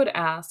which I would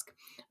ask,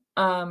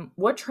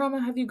 what trauma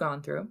have you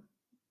gone through?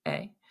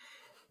 A.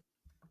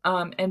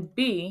 And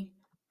B,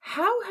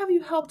 how have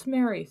you helped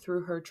Mary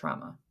through her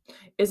trauma?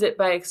 Is it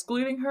by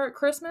excluding her at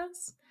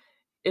Christmas?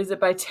 Is it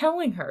by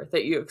telling her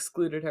that you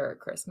excluded her at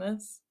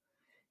Christmas?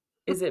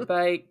 Is it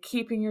by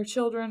keeping your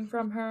children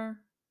from her?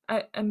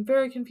 I'm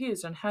very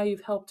confused on how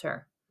you've helped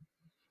her.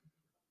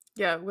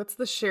 Yeah, what's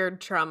the shared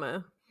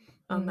trauma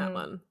on that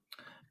one?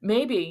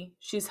 Maybe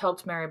she's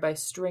helped Mary by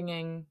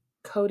stringing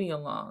Cody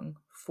along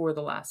for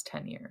the last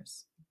 10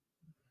 years.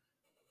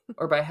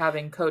 Or by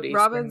having Cody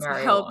string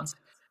Mary along.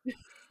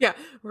 Yeah,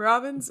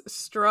 Robin's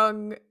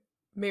strung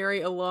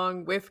Mary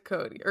along with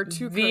Cody or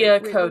to Via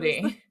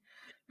Cody. Cody.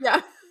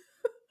 Yeah.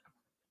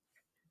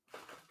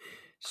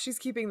 She's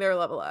keeping their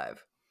love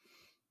alive.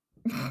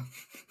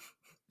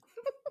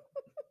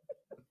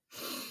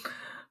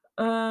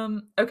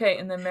 Okay,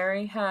 and then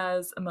Mary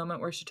has a moment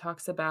where she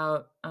talks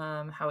about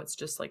how it's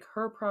just like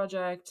her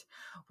project,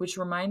 which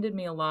reminded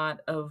me a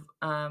lot of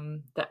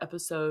the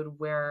episode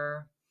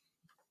where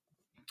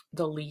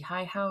the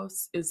Lehigh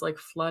house is like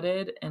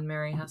flooded and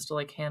Mary has to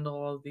like handle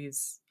all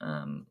these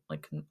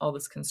all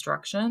this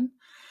construction,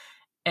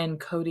 and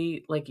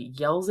Cody like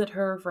yells at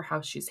her for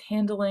how she's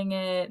handling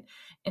it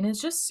and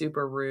is just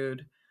super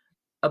rude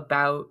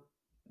about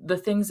the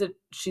things that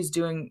she's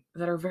doing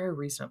that are very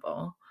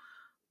reasonable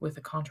with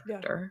a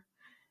contractor.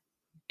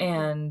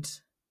 And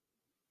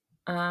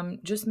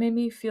just made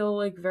me feel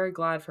like very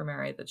glad for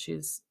Mary that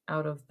she's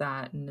out of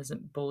that and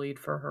isn't bullied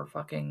for her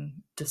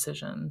fucking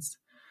decisions,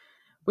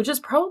 which is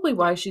probably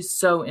why she's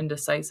so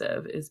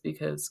indecisive, is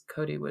because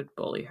Cody would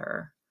bully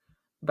her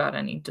about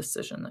any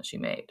decision that she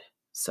made.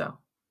 So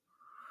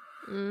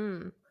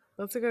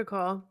That's a good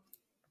call.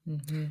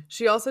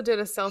 She also did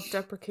a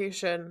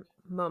self-deprecation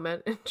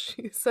moment, and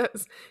she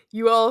says,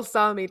 "You all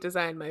saw me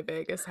design my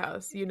Vegas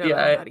house. You know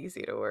Yeah, I'm not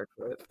easy to work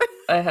with."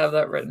 I have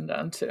that written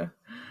down too.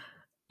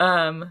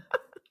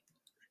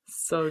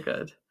 So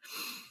good.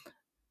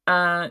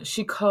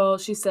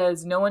 She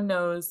says, "No one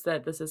knows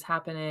that this is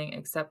happening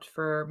except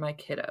for my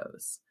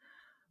kiddos,"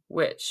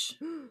 which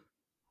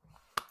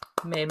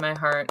made my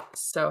heart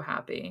so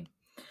happy.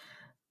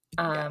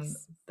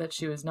 Yes. That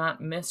she was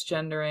not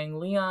misgendering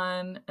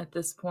Leon at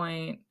this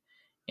point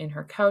in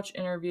her couch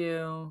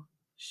interview.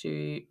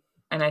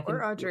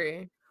 Or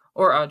Audrey.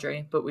 Or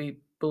Audrey, but we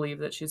believe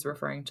that she's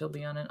referring to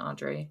Leon and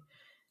Audrey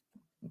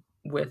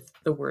with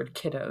the word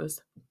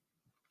kiddos,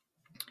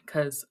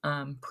 because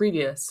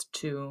previous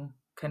to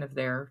kind of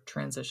their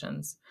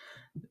transitions,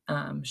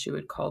 she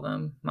would call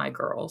them my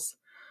girls.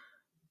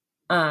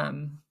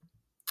 And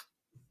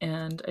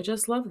I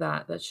just love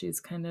that she's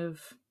kind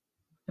of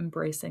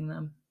embracing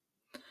them.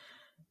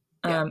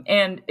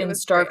 And in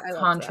stark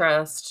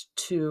contrast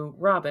to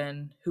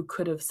Robin, who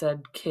could have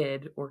said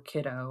kid or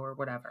kiddo or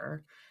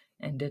whatever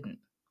and didn't.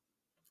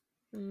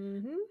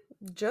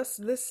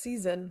 Just this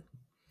season.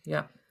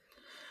 Yeah.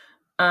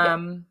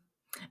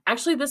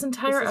 Actually, this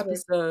entire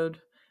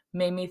episode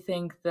made me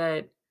think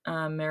that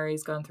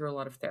Mary's gone through a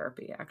lot of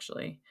therapy,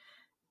 actually.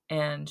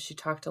 And she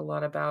talked a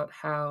lot about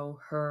how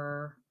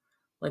her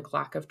like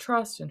lack of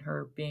trust and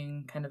her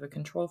being kind of a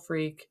control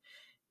freak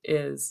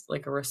is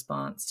like a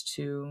response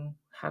to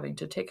having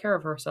to take care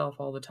of herself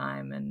all the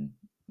time and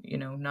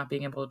not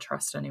being able to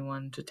trust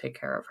anyone to take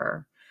care of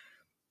her.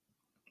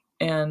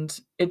 And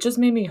it just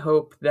made me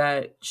hope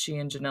that she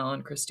and Janelle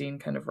and Christine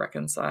kind of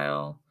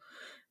reconcile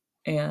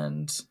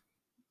and,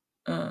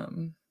 I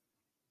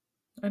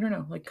don't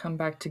know, like come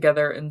back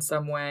together in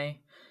some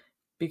way,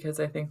 because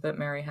I think that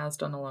Mary has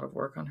done a lot of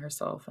work on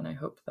herself. And I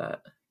hope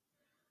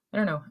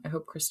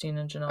Christine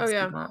and Janelle Oh, see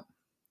yeah. that.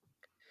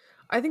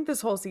 I think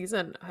this whole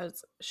season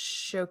has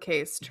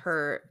showcased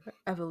her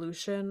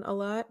evolution a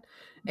lot.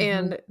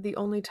 And the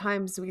only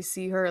times we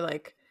see her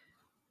like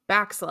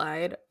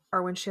backslide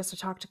are when she has to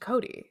talk to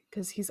Cody,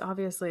 because he's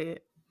obviously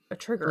a The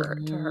trigger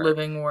to her.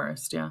 living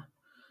worst. Yeah.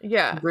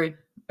 Yeah. Agreed.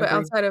 But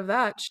outside of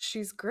that,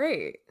 she's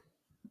great.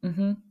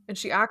 Mm-hmm. And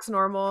she acts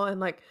normal, and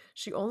like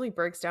she only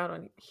breaks down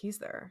when he's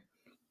there.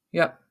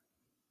 Yep.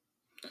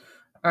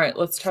 All right,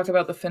 let's talk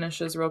about the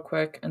finishes real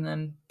quick and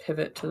then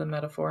pivot to the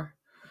metaphor.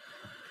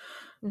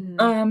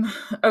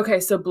 Okay,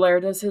 so Blair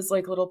does his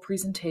like little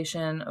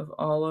presentation of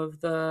all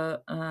of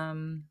the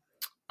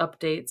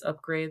upgrades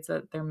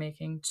that they're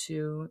making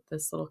to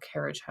this little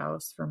carriage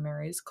house for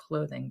Mary's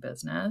clothing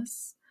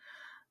business.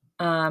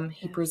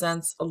 He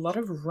presents a lot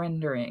of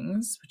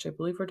renderings, which I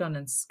believe were done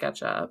in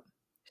SketchUp.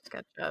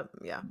 SketchUp,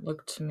 yeah.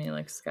 Looked to me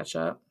like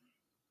SketchUp.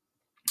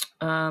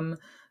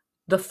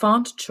 The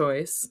font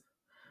choice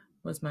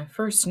was my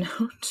first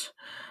note.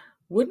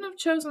 Wouldn't have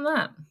chosen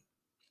that.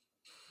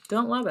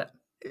 Don't love it.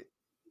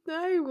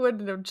 I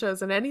wouldn't have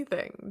chosen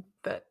anything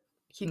that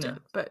he did, No.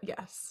 but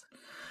yes.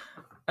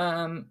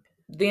 The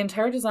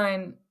entire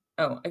design,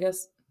 I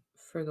guess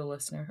for the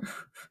listener,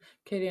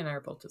 Katie and I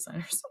are both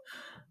designers.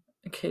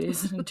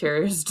 Katie's an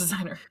interiors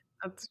designer.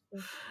 That's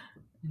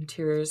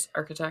Interiors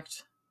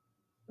architect.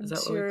 Is that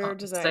what we call it?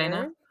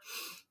 designer.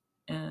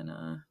 And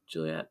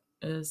Juliet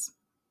is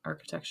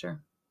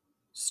architecture.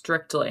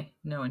 Strictly,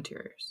 no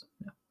interiors.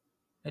 No.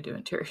 I do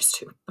interiors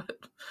too, but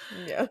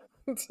yeah.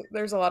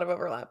 There's a lot of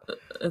overlap.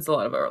 It's a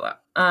lot of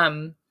overlap.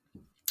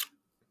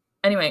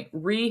 Anyway,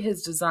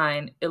 his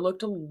design, it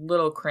looked a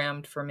little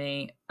crammed for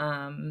me.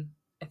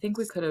 I think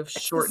we could have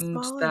shortened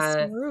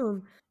that.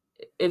 Room.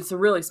 It's a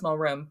really small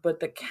room,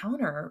 but the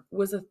counter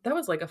was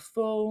like a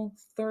full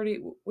 30.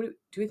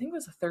 Do you think it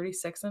was a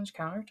 36-inch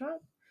countertop?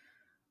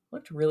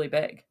 Looked really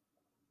big.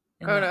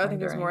 Oh no, I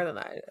think it was more than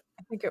that.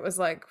 I think it was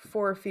like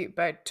 4 feet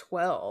by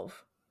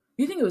 12.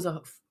 You think it was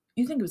a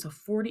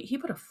 40? He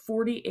put a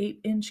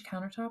 48-inch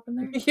countertop in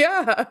there?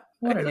 Yeah.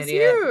 What an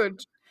idiot.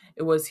 Huge.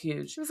 It was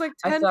huge. It was like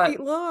 10 feet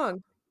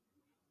long.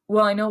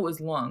 Well, I know it was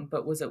long,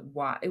 but was it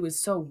wide? It was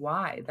so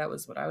wide. That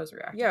was what I was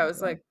reacting to. Yeah, it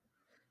was like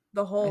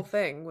the whole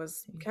thing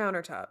was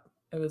countertop.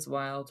 It was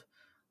wild.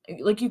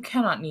 Like, you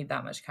cannot need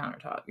that much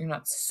countertop. You're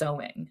not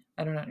sewing.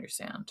 I don't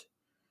understand.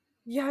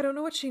 Yeah, I don't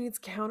know what she needs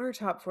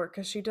countertop for,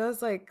 because she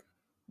does like,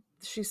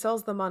 she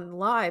sells them on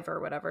live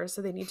or whatever,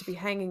 so they need to be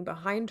hanging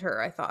behind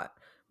her, I thought.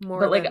 More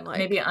but than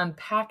maybe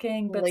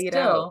unpacking, but still,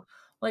 out.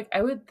 Like,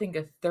 I would think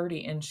a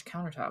 30-inch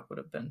countertop would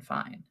have been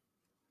fine.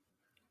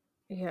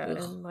 Yeah, ugh.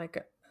 And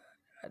like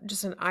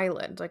just an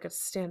island, like a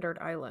standard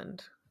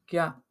island.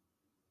 Yeah.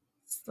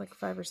 It's like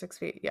 5 or 6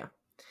 feet. Yeah.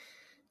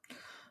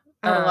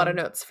 I have a lot of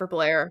notes for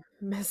Blair.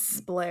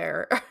 Miss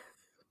Blair.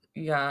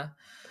 Yeah.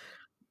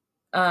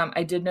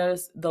 I did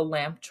notice the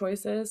lamp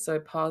choices, so I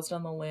paused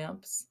on the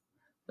lamps,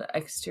 the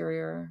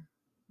exterior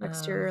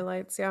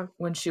lights, yeah.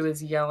 When she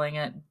was yelling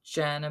at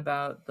Jen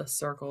about the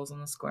circles and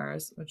the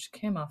squares, which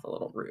came off a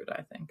little rude,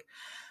 I think.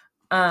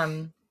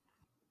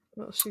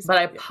 Well,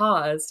 I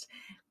paused,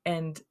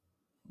 and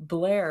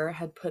Blair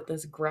had put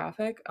this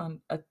graphic on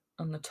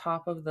the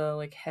top of the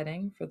like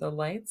heading for the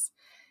lights,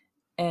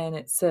 and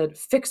it said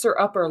 "Fixer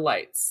Upper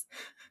Lights,"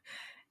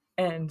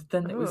 and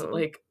then it was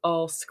like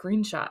all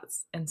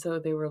screenshots, and so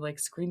they were like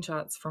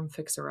screenshots from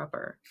Fixer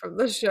Upper from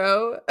the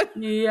show.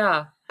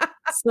 Yeah.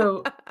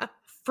 So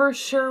for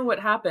sure, what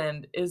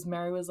happened is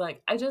Mary was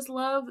like, "I just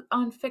love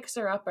on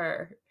Fixer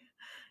Upper,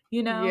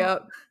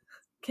 Yep.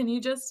 Can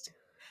you just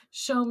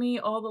show me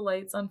all the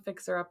lights on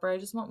Fixer Upper? I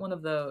just want one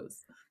of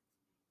those."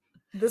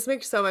 This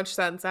makes so much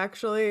sense,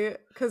 actually,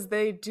 because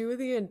they do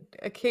the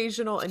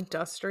occasional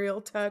industrial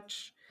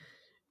touch,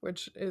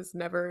 which is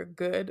never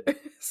good.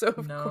 So,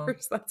 of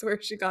course, that's where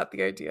she got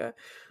the idea.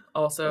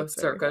 Also,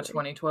 circa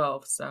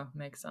 2012, so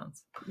makes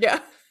sense.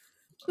 Yeah.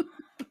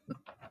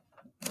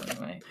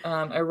 Anyway,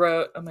 I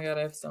wrote, oh my God,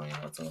 I have so many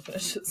notes on the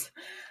finishes.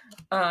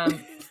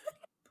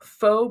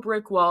 Faux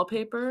brick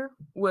wallpaper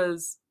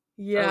was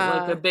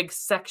like a big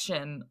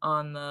section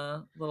on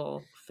the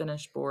little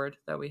finish board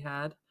that we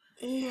had.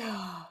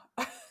 Yeah.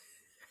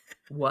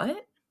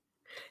 What?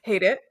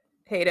 Hate it.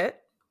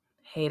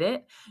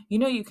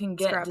 You can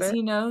get, does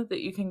he know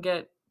that you can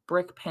get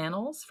brick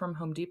panels from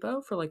Home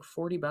Depot for like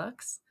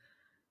 $40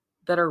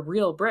 that are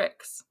real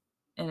bricks?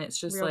 And it's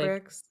just real like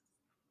bricks.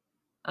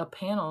 A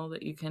panel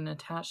that you can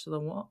attach to the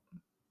wall.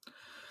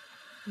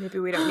 Maybe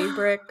we don't need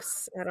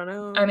bricks. I don't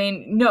know. I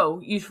mean,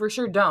 no, you for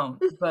sure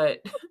don't.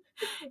 But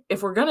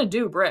if we're going to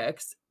do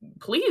bricks,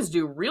 please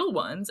do real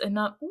ones and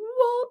not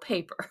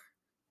wallpaper.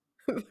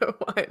 No,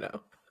 I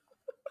know.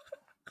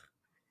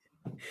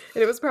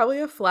 And it was probably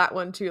a flat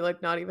one too,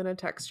 like not even a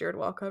textured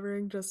wall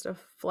covering, just a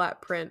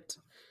flat print.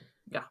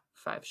 Yeah,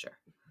 5 sure.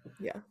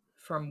 Yeah.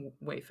 From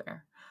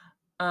Wayfair.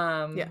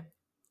 Yeah.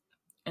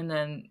 And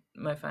then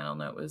my final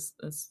note was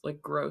this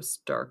like gross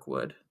dark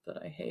wood that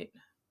I hate.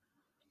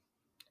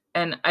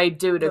 And I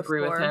did The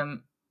agree with floor.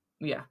 him.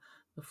 Yeah,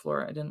 the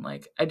floor I didn't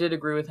like. I did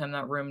agree with him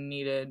that room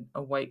needed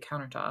a white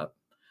countertop.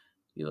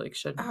 You like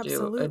shouldn't do a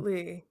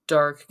Absolutely.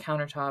 dark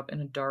countertop in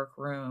a dark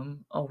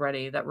room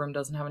already. That room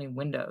doesn't have any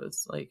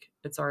windows. Like,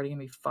 it's already gonna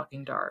be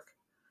fucking dark.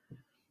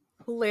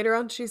 Later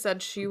on, she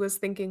said she was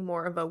thinking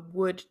more of a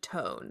wood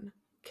tone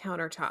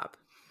countertop,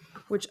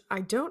 which I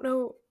don't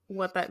know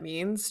what that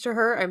means to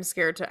her. I'm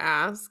scared to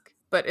ask,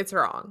 but it's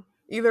wrong.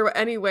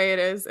 Any way it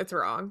is, it's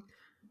wrong.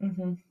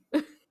 Mm-hmm.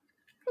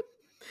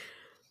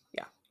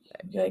 Yeah.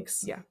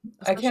 Yikes. Yeah.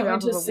 I can't Especially wait off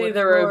of to a see wood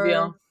the floor.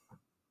 reveal.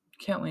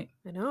 Can't wait.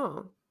 I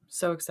know.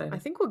 So I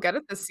excited. think we'll get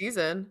it this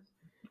season.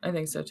 I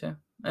think so too.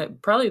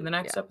 Probably the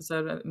next Yeah.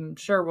 episode, I'm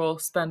sure we'll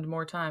spend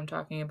more time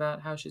talking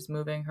about how she's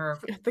moving her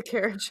The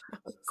carriage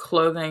house.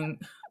 clothing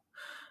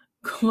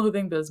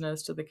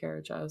business to the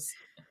carriage house.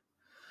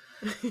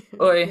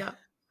 Oi. Yeah.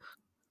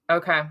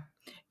 Okay.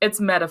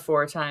 It's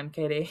metaphor time,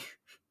 Katie.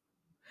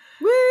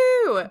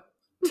 Woo!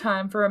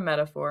 Time for a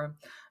metaphor.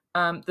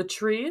 The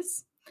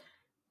trees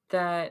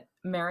that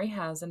Mary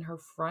has in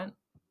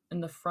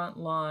the front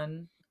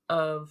lawn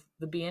of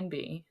the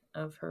B&B,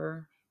 of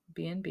her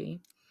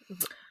B&B,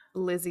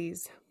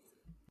 Lizzie's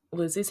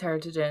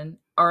Heritage Inn,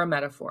 are a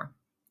metaphor,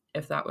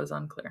 if that was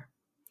unclear.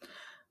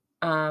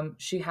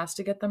 She has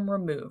to get them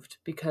removed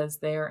because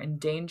they are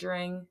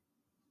endangering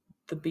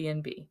the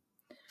B&B.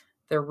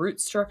 Their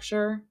root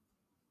structure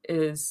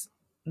is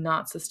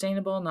not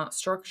sustainable, not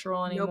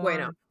structural anymore. No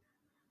bueno.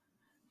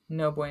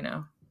 No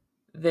bueno.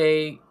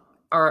 They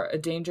are a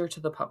danger to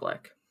the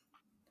public,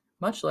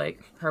 much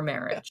like her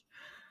marriage.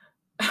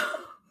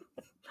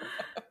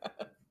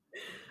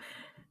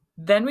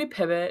 Then we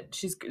pivot.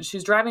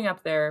 She's driving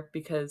up there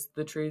because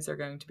the trees are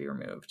going to be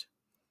removed.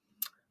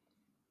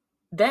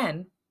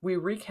 Then we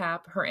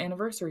recap her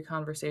anniversary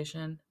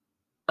conversation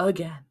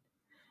again.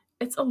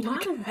 It's a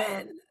lot of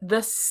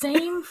the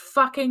same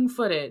fucking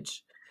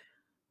footage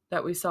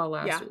that we saw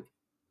last week.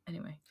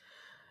 Anyway,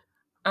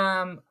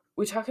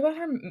 we talk about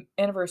her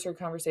anniversary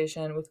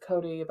conversation with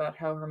Cody about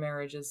how her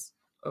marriage is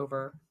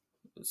over,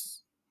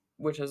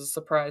 which is a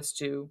surprise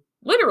to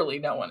literally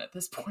no one at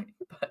this point,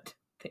 but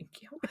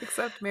thank you.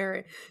 Except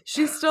Mary.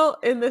 She's still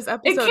in this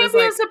episode. It can't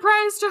be a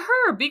surprise to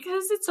her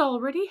because it's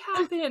already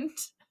happened.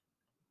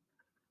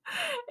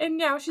 And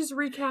now she's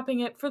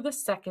recapping it for the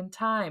second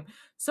time.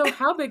 So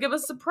how big of a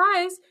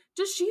surprise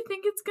does she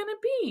think it's going to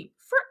be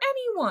for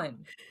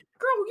anyone?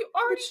 Girl, you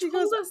already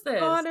told us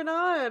this. On and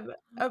on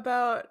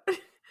about,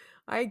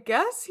 I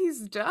guess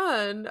he's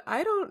done.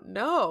 I don't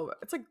know.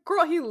 It's like,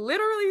 girl, he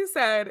literally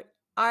said,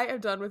 I am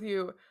done with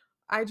you.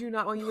 I do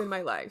not want you in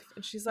my life.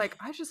 And she's like,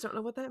 I just don't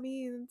know what that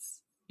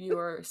means. You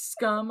are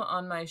scum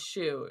on my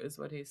shoe, is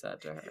what he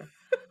said to her.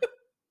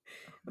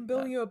 I'm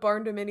building you a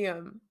barn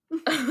dominium.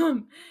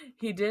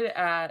 She did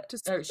add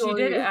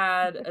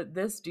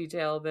this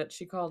detail that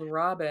she called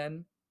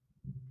Robin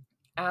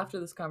after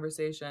this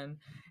conversation,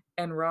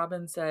 and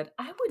Robin said,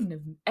 I wouldn't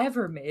have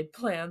ever made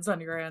plans on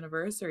your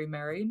anniversary,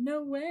 Mary.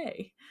 No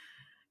way.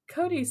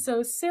 Cody's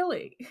so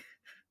silly.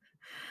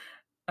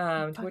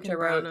 To which I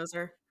wrote,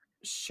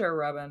 sure,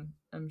 Robin.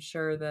 I'm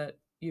sure that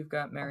you've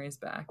got Mary's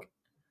back.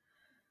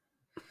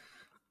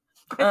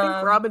 I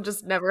think Robin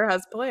just never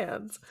has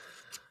plans.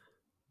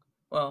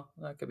 Well,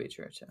 that could be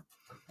true too.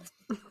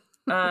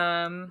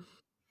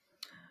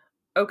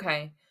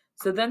 Okay.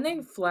 So then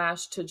they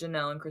flash to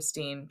Janelle and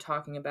Christine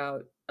talking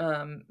about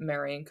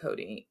Mary and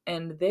Cody,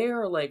 and they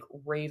are like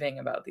raving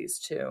about these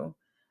two.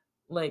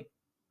 Like,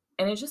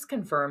 and it just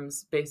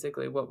confirms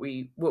basically what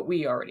we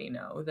already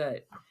know,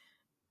 that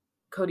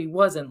Cody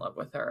was in love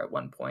with her at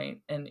one point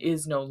and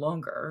is no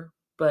longer,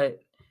 but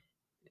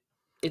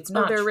it's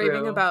not they're true.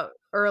 Raving about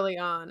early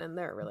on in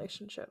their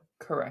relationship.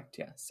 Correct.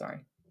 Yeah.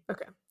 Sorry.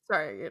 Okay.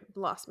 Sorry, it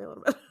lost me a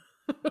little bit.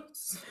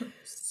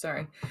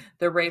 Sorry.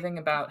 They're raving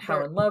about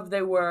how in love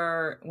they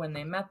were when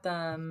they met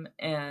them,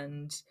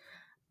 and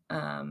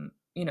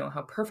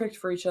how perfect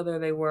for each other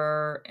they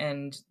were,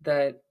 and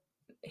that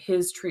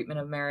his treatment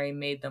of Mary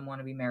made them want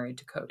to be married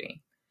to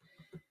Cody.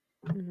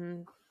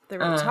 Mm-hmm. They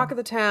were the talk of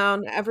the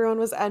town. Everyone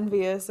was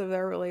envious of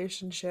their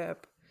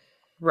relationship.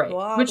 Right.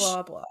 Blah,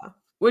 blah, blah.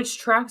 Which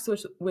tracks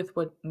with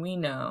what we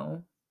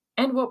know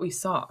and what we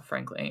saw,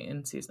 frankly,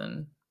 in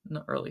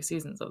the early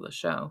seasons of the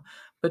show,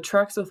 but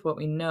tracks with what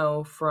we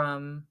know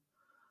from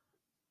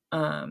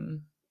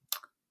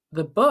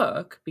the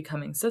book,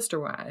 Becoming Sister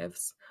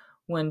Wives,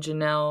 when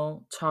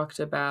Janelle talked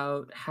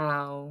about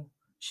how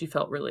she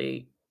felt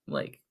really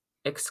like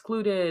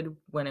excluded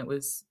when it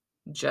was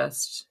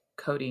just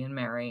Cody and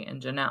Mary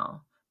and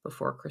Janelle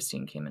before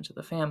Christine came into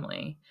the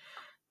family,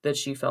 that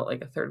she felt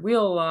like a third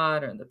wheel a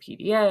lot, or the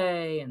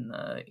PDA, and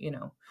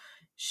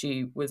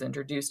she was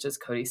introduced as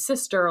Cody's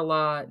sister a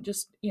lot,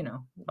 just,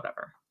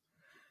 whatever.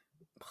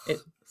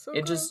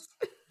 It just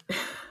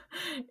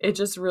It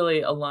just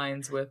really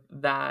aligns with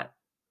that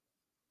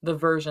the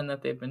version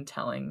that they've been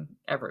telling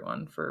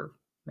everyone for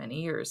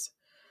many years.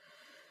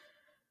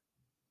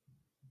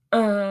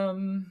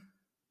 Um,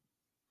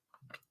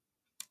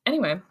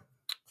 anyway,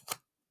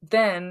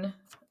 then,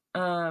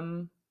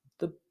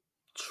 the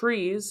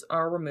trees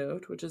are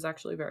removed, which is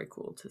actually very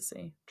cool to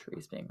see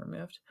trees being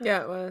removed.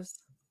 Yeah, it was.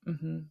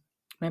 Mhm.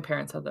 My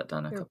parents had that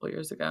done a Yeah. couple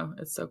years ago.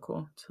 It's so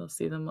cool to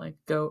see them, like,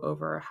 go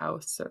over a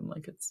house, and,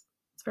 like, it's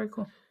very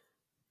cool.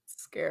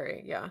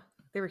 Scary. Yeah.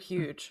 They were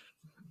huge.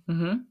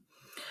 Mhm.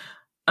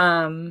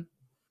 Um,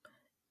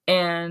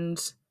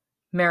 and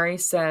Mary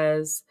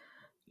says,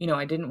 you know,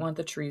 "I didn't want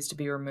the trees to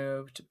be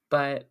removed,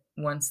 but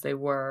once they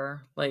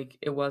were, like,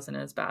 it wasn't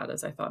as bad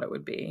as I thought it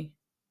would be.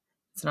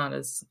 It's not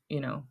as,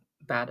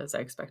 bad as I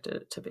expected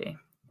it to be,"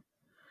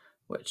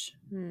 which,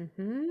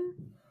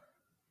 Mm-hmm.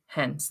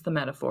 hence the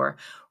metaphor,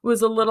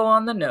 was a little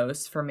on the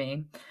nose for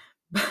me.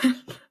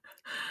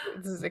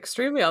 This is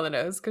extremely on the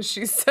nose because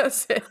she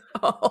says it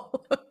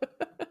all.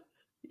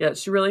 Yeah,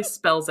 she really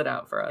spells it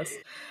out for us.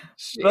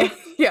 She,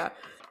 yeah.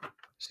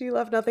 She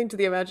left nothing to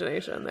the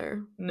imagination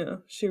there.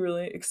 No, she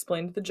really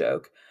explained the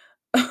joke.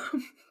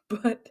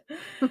 But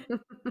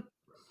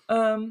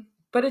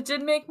but it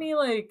did make me,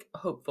 like,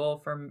 hopeful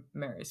for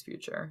Mary's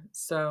future,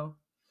 so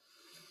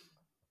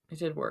it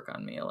did work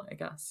on me, I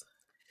guess.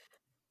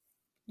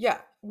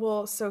 Yeah.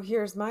 Well, so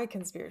here's my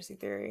conspiracy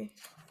theory.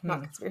 Not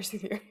Hmm. conspiracy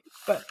theory,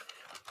 but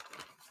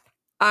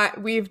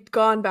we've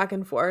gone back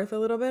and forth a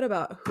little bit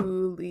about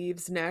who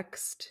leaves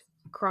next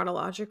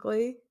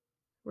chronologically,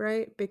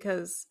 right?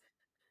 Because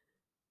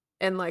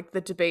and like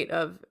the debate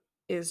of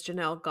is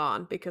Janelle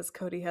gone because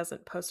Cody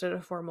hasn't posted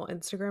a formal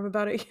Instagram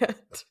about it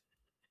yet.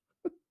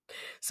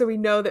 So we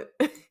know that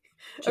Which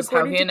is how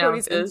according he to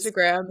Cody's announces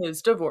Instagram,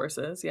 his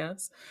divorces,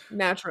 yes.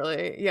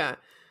 naturally, yeah,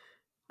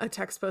 a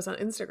text post on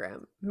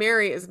Instagram.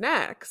 Mary is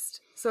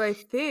next. So I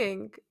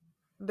think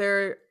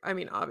I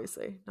mean,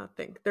 obviously, not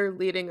think, they're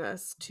leading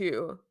us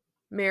to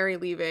Mary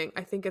leaving.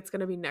 I think it's going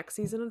to be next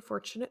season,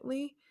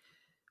 unfortunately,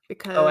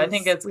 Oh, I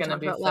think because it's we gonna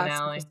talked be about last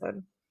finale.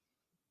 episode.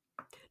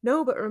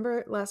 No, but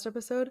remember last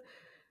episode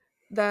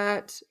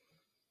that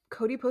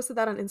Cody posted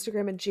that on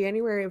Instagram in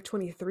January of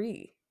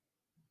 23.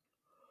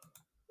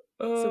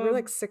 So we're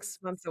like Um, 6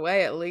 months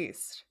away at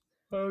least.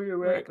 oh, you're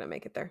We're not right. going to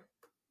make it there.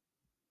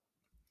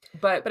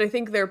 But But I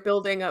think they're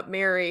building up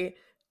Mary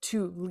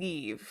to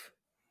leave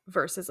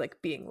versus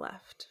like being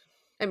left.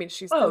 I mean,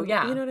 she's oh, been, you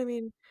yeah. know what I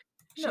mean?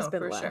 She's No,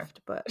 been for sure.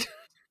 left, but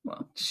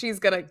Well, she's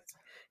going to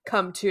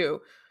come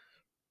too.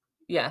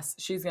 yes,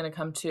 she's gonna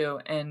come too,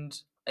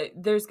 and,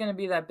 there's gonna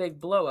be that big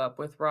blow up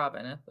with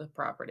Robin at the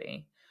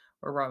property,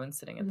 where Robin's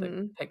sitting at the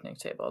Mhm. picnic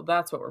table.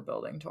 That's what we're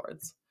building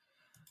towards,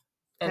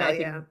 and I Hell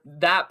yeah. think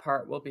that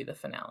part will be the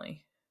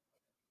finale.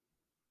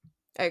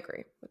 I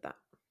agree with that.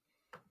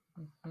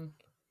 Mhm.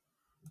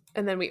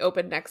 And then we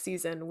open next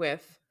season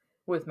with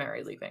With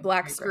Mary leaving.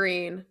 black I agree.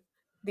 screen,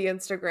 the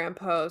Instagram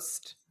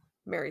post,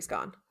 Mary's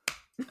gone.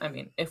 I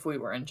mean, if we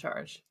were in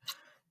charge.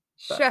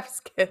 But Chef's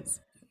kiss.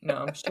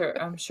 no,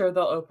 I'm sure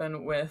they'll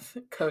open with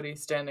Cody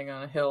standing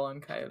on a hill on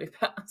Coyote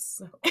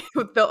Pass, so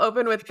They'll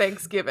open with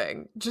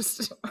Thanksgiving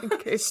just in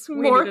case we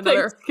more need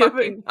another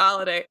Thanksgiving. fucking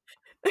holiday.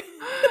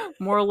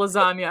 More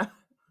lasagna.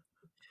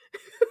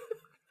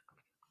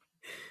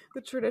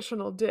 The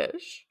traditional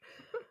dish.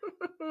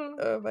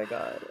 Oh my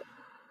god.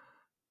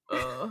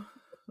 Ugh.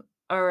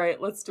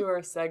 Alright, let's do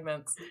our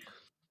segments.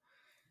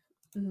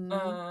 Mhm.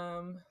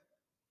 Um,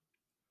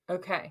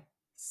 okay.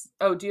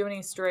 Oh, do you have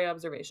any stray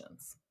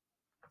observations?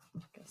 I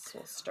guess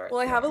we'll start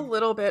Well, I have a there.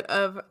 little bit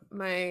of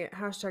my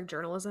hashtag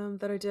journalism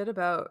that I did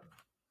about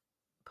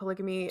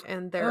polygamy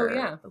and Oh, their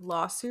yeah.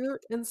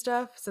 lawsuit and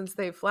stuff, since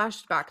they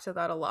flashed back to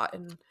that a lot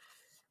in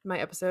my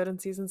episode in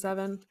season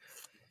 7.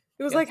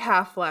 It was like Yes.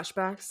 half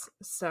flashbacks,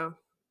 so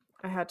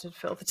I had to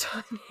fill the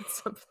time with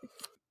something.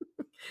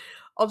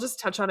 I'll just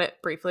touch on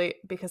it briefly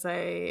because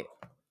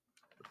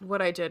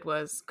what I did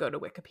was go to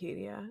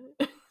Wikipedia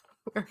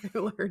where I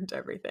learned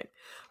everything.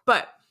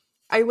 But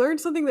I learned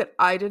something that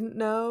I didn't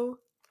know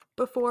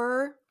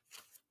before,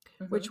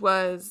 which Mhm.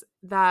 was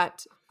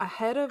that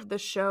ahead of the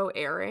show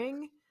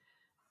airing,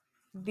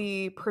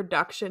 the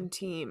production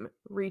team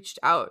reached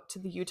out to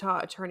the Utah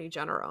Attorney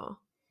General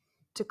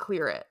to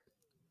clear it.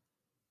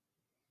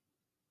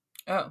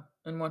 Oh,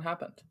 and what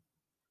happened?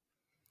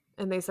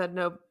 And they said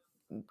no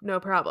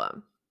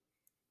problem.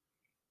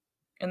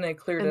 And they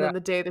cleared And it then up. the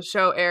day the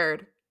show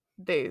aired,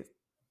 they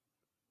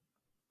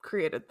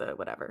created the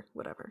whatever.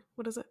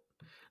 What is it?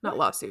 Not What?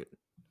 lawsuit.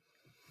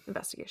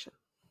 Investigation.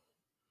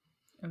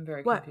 I'm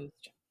very What?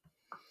 confused.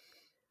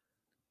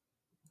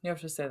 You have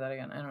to say that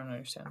again. I don't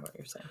understand what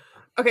you're saying.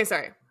 Okay,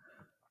 sorry.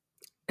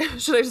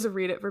 Should I just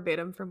read it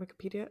verbatim from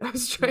Wikipedia? I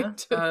was trying Yeah,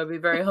 to that would be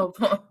very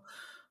helpful.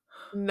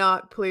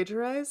 not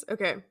plagiarize.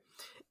 Okay.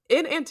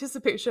 In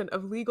anticipation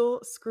of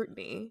legal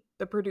scrutiny,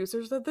 the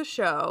producers of the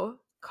show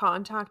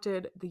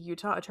contacted the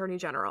Utah Attorney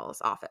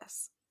General's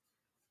office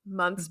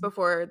months Mhm.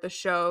 before the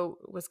show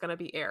was going to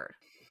be aired.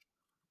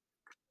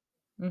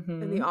 And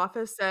the Mhm.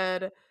 office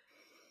said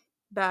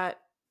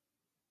that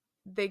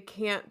they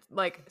can't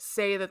like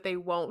say that they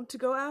won't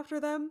go after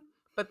them,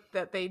 but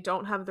that they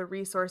don't have the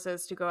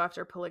resources to go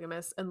after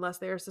polygamists unless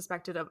they are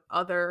suspected of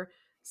other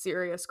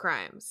serious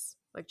crimes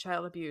like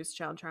child abuse,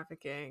 child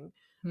trafficking,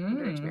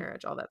 underage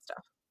marriage, all that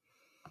stuff.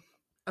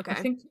 Okay.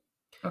 I think.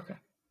 Okay.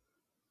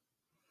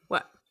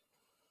 What?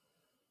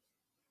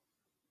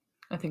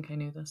 I think I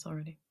knew this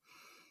already.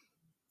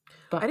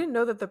 I didn't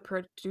know that the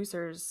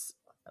producers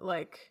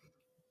like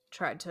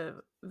tried to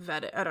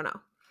vet it. I don't know.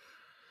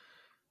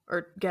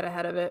 Or get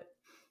ahead of it.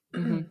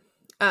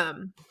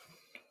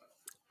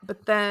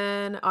 But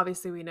then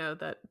obviously we know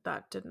that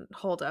that didn't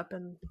hold up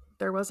and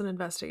there was an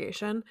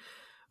investigation.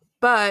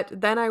 But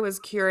then I was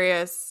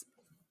curious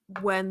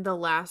when the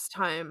last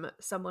time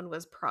someone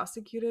was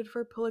prosecuted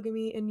for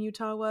polygamy in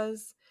Utah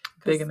was.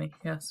 Bigamy,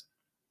 yes.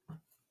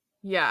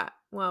 Yeah,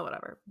 well,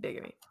 whatever.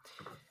 Bigamy.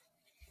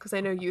 Because I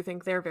know you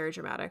think they're very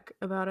dramatic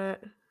about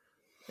it.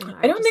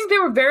 I don't think they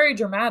were very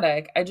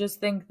dramatic. I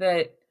just think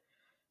that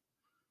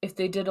if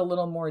they did a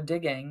little more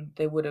digging,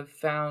 they would have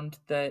found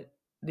that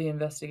the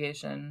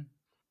investigation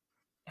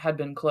had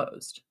been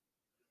closed.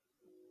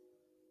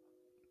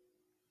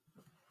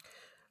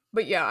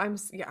 But yeah,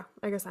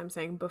 I guess I'm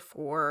saying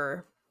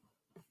before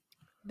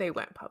they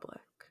went public,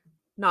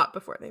 not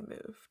before they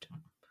moved.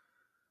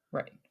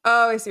 Right.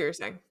 Oh, I see what you're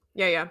saying.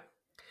 Yeah.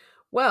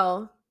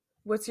 Well,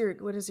 what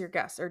is your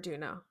guess, or do you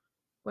know?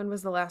 When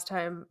was the last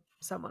time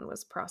someone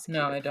was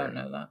prosecuted? No, I don't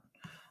know that.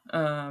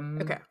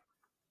 Okay.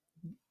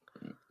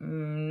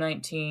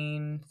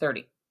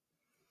 1930.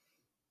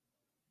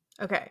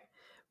 Okay.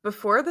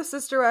 Before the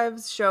Sister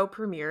Wives show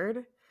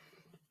premiered,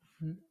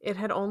 it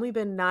had only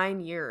been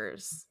 9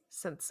 years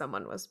since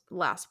someone was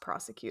last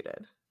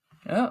prosecuted.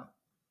 Oh.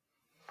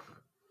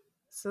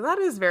 So that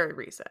is very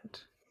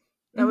recent.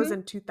 That was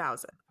in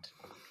 2000.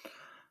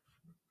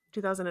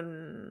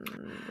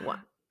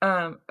 2001.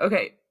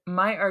 Okay.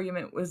 My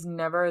argument was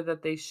never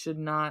that they should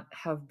not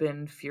have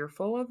been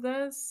fearful of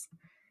this.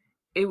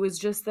 It was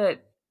just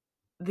that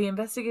the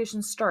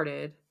investigation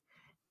started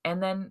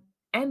and then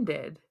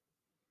ended,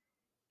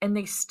 and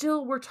they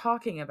still were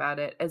talking about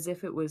it as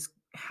if it was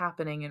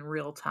happening in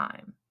real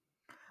time.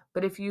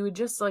 But if you had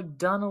just like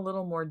done a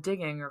little more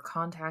digging or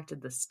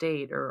contacted the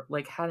state or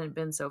like hadn't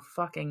been so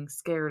fucking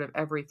scared of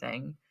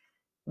everything,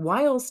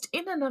 whilst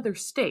in another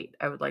state,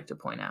 I would like to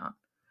point out,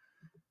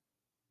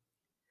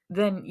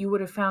 then you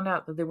would have found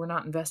out that they were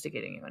not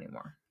investigating you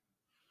anymore.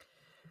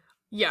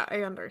 Yeah,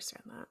 I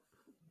understand that.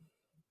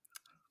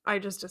 I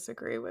just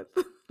disagree with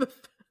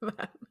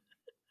that.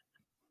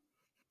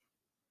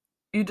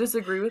 You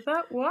disagree with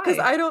that? Why? Because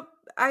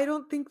I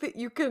don't think that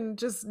you can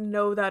just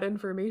know that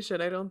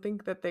information. I don't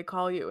think that they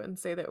call you and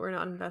say that we're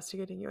not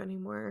investigating you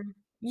anymore.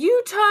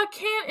 Utah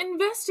can't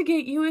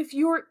investigate you if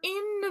you're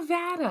in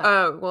Nevada.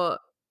 Oh, well,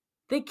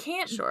 they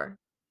can't. Sure.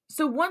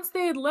 So once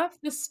they had left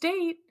the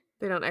state,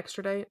 they don't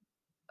extradite.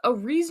 A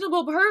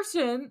reasonable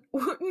person,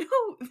 no,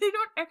 they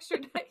don't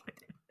extradite.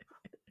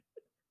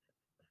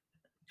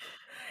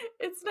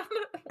 It's not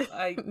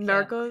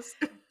Narcos.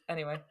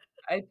 Anyway,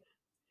 and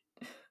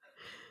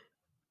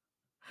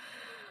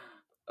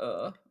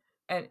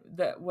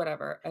that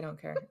whatever. I don't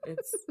care.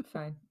 It's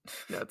fine.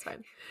 No, it's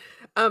fine.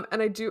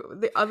 And I do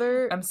the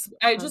other.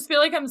 I just feel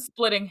like I'm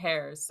splitting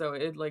hairs, so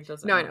it like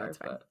doesn't. No, matter, I know it's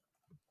fine.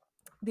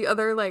 The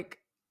other like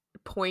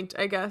point,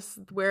 I guess,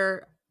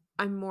 where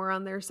I'm more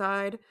on their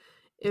side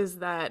is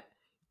that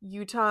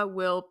Utah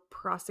will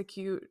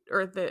prosecute,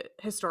 or that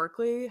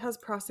historically has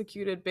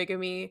prosecuted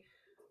bigamy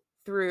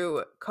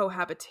through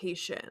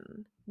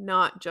cohabitation,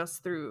 not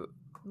just through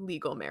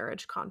legal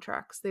marriage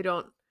contracts. They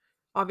don't,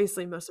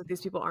 obviously most of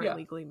these people aren't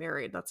legally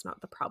married. That's not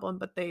the problem,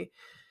 but they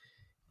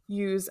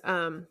use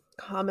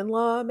common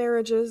law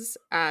marriages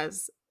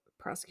as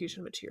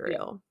prosecution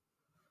material.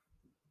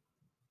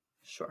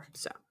 Sure.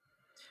 So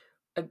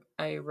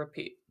I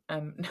repeat,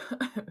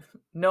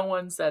 no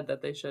one said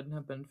that they shouldn't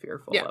have been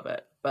fearful of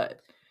it, but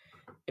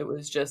it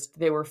was just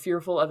they were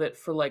fearful of it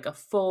for like a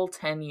full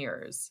 10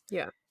 years.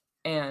 Yeah.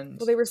 And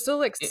well, they were still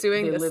like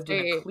suing the lived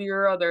state. In a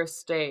clear other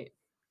state.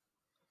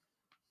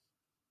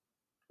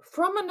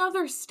 From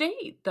another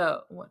state,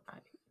 though. What?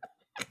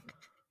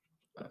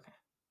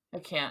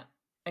 Okay.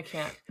 I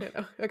can't.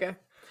 No. Okay.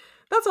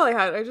 That's all I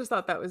had. I just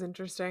thought that was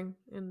interesting.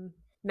 And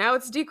now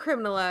it's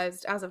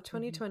decriminalized as of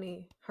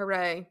 2020.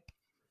 Hooray.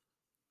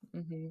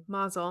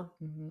 Mazel.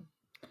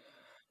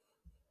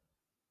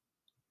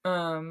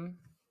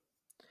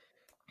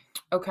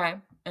 Okay.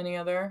 Any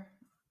other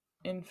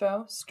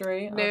info?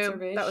 Stray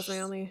observation? That was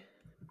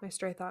my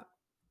stray thought.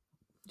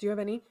 Do you have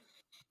any?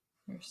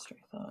 Your stray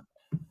thought.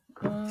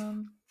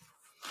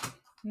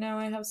 Now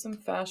I have some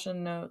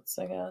fashion notes,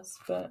 I guess,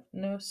 but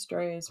no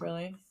strays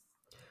really.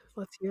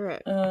 Let's hear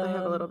it. I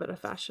have a little bit of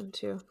fashion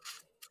too.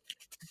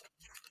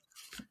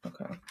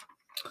 Okay.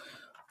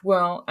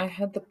 Well, I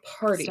had the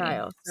party.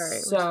 Style. Sorry.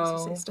 So we're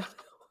supposed to say style.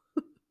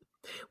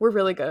 We're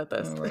really good at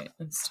this. Oh, right.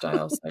 It's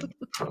style segment.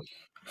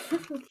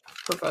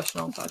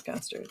 Professional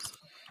podcasters.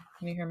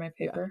 Can you hear my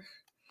paper?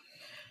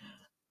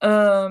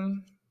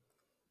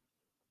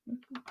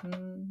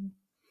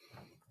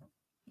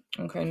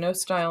 Okay, no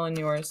style in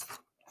yours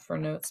for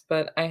notes,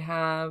 but I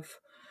have.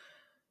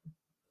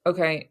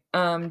 Okay,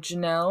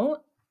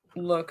 Janelle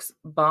looks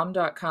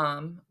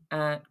bomb.com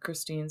at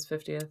Christine's 50th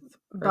birthday.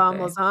 Bomb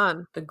was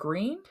on. The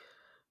green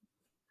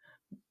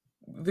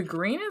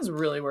is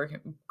really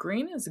working.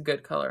 Green is a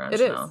good color on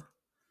It Janelle. is.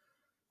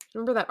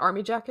 Remember that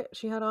army jacket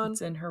she had on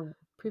It's in her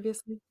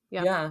previously?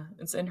 yeah,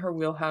 it's in her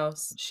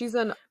wheelhouse. She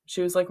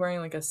was like wearing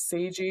like a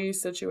sagey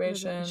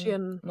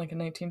situation, like a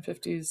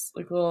 1950s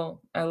like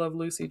little I Love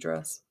Lucy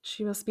dress.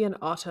 She must be an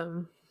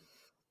autumn.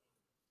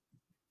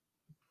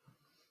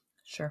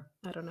 Sure.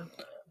 I don't know.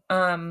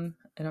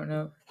 I don't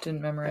know.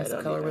 Didn't memorize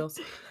the color wheels.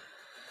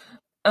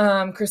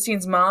 Yeah.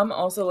 Christine's mom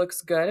also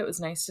looks good. It was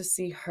nice to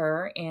see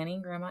her,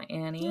 Grandma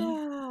Annie.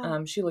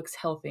 Yeah. She looks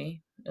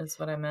healthy, is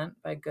what I meant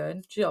by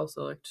good. She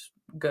also looked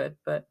good,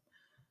 but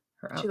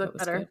her outfit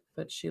was good.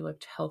 But she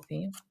looked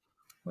healthy,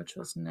 which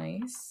was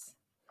nice.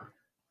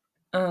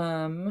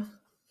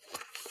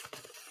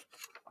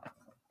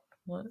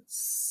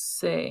 Let's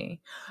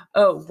see.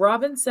 Oh,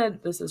 Robin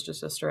said, this is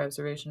just a story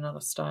observation, not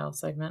a style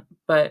segment,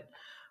 but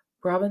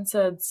Robin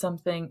said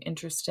something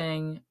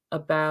interesting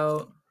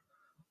about,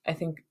 I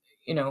think,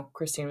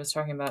 Christine was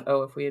talking about,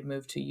 if we had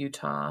moved to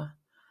Utah,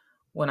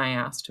 when I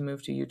asked to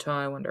move to Utah,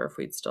 I wonder if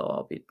we'd still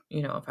all be,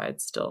 if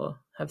I'd still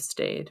have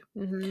stayed.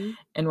 Mm-hmm.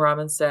 And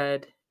Robin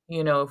said,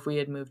 if we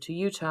had moved to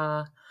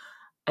Utah,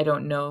 I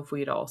don't know if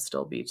we'd all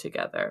still be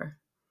together.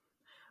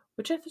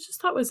 Which I just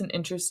thought was an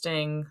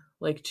interesting,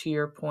 like, to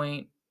your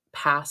point,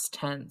 past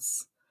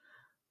tense.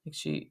 Like,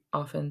 she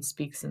often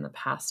speaks in the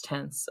past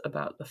tense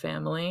about the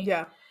family.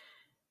 Yeah.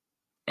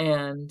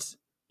 And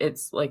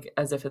it's like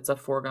as if it's a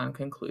foregone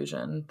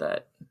conclusion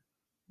that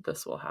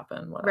this will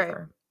happen,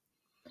 whatever.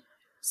 Right.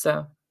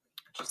 So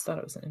I just thought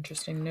it was an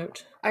interesting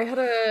note. I had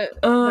that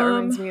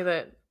reminds me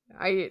that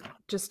I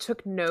just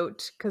took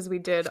note because we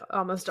did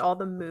almost all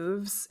the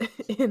moves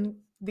in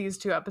these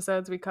 2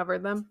 episodes. We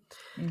covered them.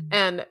 Mm-hmm.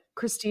 And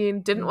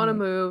Christine didn't want to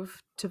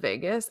move to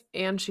Vegas,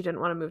 and she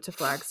didn't want to move to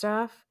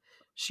Flagstaff.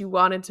 She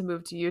wanted to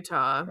move to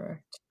Utah.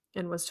 Correct.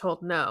 And was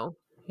told no.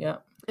 Yeah.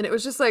 And it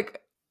was just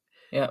like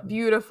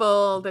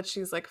beautiful that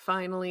she's like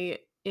finally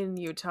in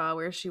Utah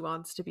where she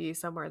wants to be,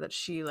 somewhere that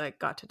she like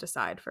got to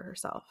decide for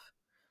herself.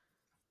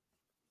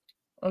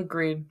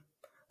 Agreed.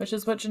 Which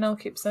is what Janelle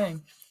keeps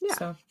saying. Yeah.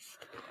 So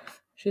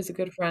she's a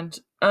good friend.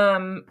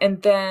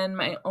 And then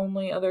my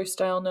only other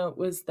style note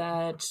was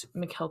that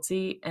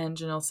Mykelti and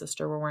Janelle's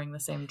sister were wearing the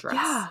same dress.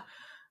 Yeah.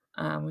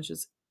 Which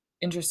is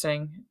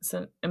interesting.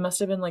 So it must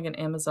have been like an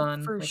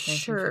Amazon for like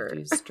sure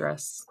 1950s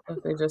dress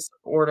that they just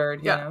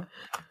ordered, you know.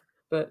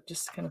 But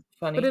just kind of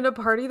funny. But in a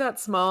party that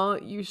small,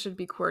 you should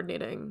be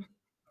coordinating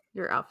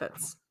your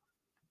outfits.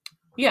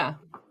 Yeah,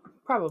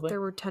 probably. There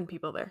were 10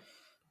 people there.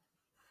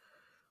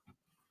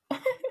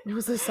 It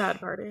was a sad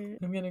party.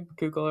 I'm going to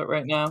Google it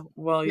right now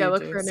while you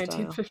look do for a style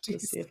 1950s. To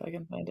see if I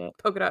can find it.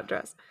 Polka dot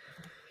dress.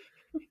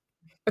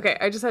 Okay,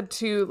 I just had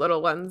 2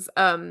 little ones.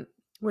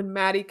 When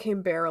Maddie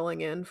came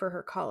barreling in for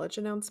her college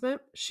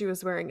announcement, she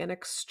was wearing an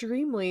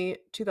extremely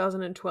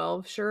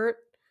 2012 shirt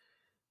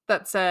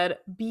that said,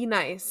 "Be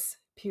nice,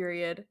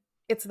 period.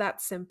 It's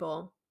that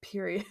simple,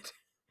 period."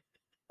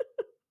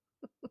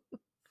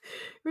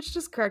 Which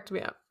just cracked me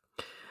up.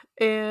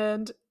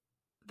 And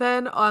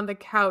then on the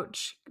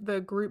couch, the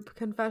group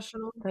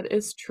confessional. That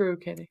is true,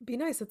 Katie. Be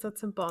nice, it's that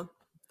simple.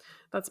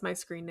 That's my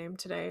screen name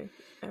today,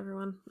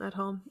 everyone at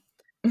home.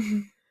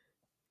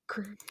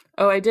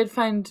 Oh, I did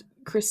find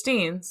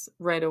Christine's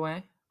right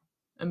away.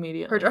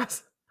 Immediately. Her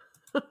dress.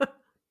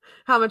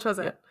 How much was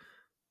it?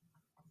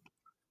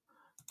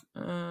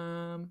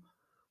 $32.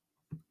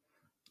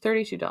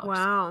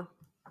 Wow.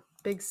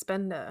 Big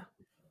spender.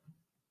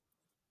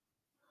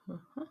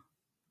 Uh-huh.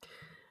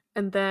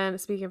 And then,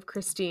 speaking of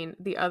Christine,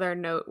 the other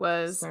note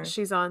was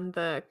she's on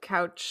the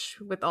couch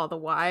with all the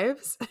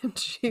wives, and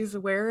she's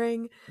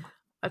wearing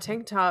a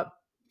tank top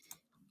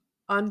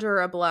under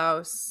a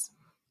blouse,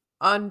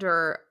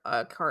 under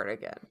a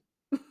cardigan.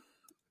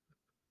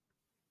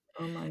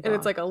 Oh my God. And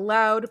it's like a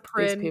loud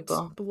print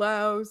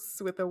blouse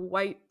with a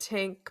white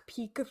tank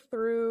peek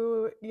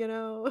through,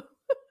 the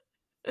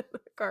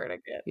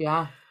cardigan.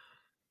 Yeah.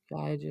 Yeah,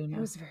 I do know.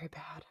 It was very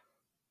bad.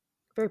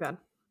 Very bad.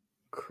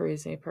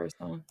 Crazy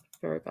person.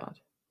 Very bad.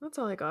 That's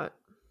all I got.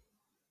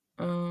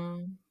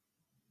 Okay.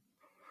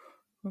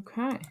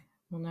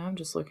 Well, now I'm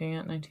just looking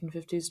at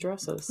 1950s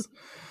dresses.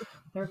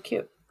 They're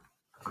cute.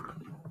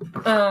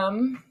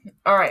 All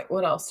right.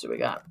 What else do we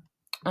got?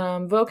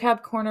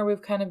 Vocab corner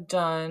we've kind of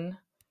done.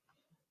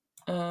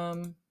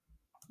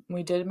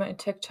 We did my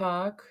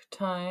TikTok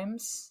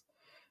times.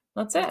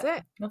 That's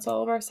it. That's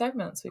all of our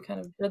segments. We kind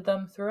of did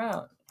them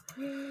throughout.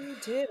 We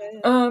did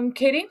it.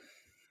 Katie,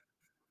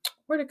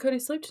 where did Cody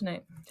sleep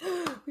tonight?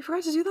 We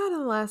forgot to do that in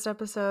the last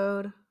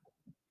episode.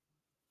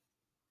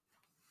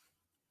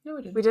 No,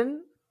 we didn't. We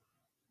didn't?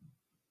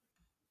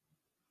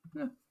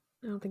 No.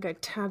 I don't think I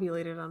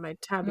tabulated on my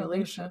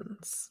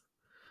tabulations.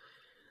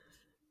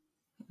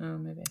 Oh,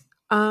 maybe.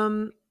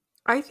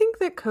 I think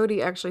that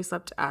Cody actually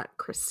slept at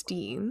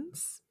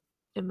Christine's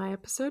in my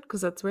episode because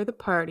that's where the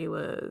party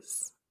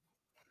was.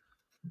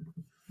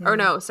 Or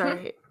no,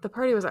 sorry. The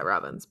party was at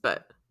Robin's,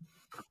 but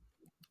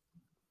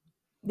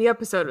the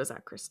episode was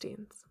at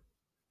Christine's.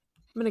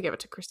 I'm going to give it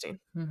to Christine.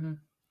 Mm-hmm.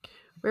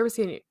 Where was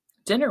he?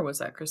 Dinner was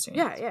at Christine's.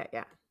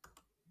 Yeah.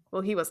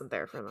 Well, he wasn't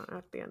there for that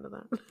at the end of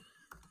that.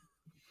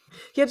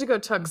 He had to go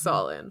tuck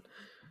Saul in,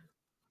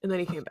 and then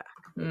he came back.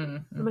 Mm-hmm.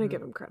 I'm going to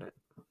give him credit.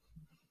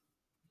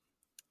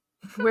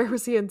 Where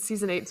was he in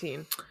season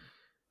 18?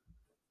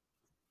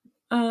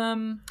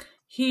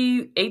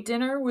 He ate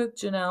dinner with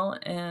Janelle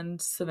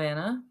and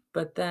Savannah,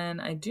 but then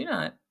I do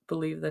not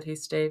believe that he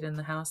stayed in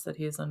the house that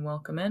he is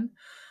unwelcome in.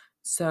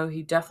 So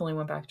he definitely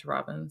went back to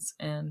Robin's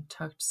and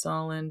tucked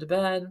Saul into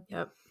bed.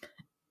 Yep.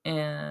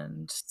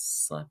 And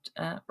slept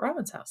at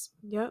Robin's house.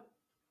 Yep.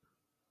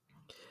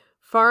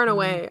 Far and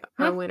away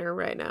our winner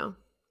right now,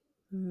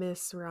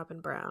 Miss Robin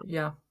Brown.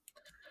 Yeah.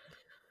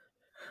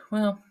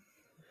 Well,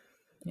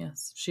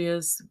 yes, she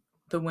is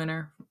the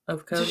winner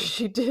of Cody.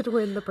 She did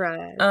win the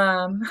prize.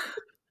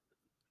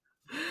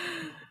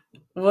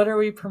 What are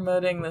we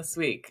promoting this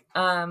week?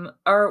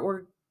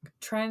 We're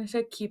trying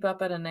to keep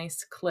up at a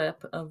nice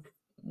clip of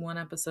one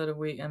episode a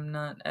week. I'm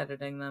not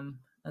editing them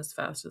as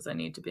fast as I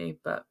need to be,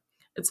 but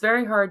it's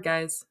very hard,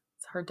 guys.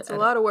 It's hard to edit. A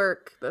lot of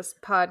work, this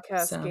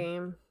podcast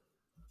game.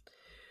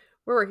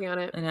 We're working on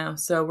it. I know.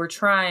 So we're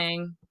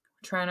trying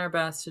our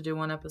best to do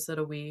one episode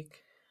a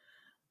week.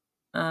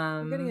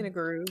 We're getting in a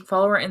groove.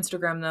 Follow our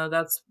Instagram, though.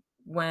 That's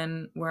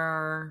where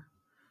our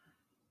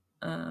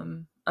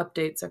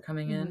updates are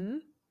coming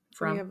in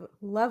from. We have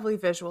lovely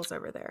visuals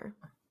over there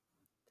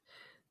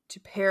to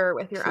pair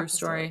with your True episode.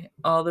 story.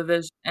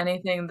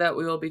 Anything that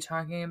we will be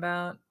talking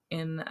about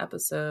in the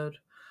episode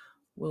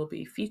will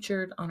be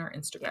featured on our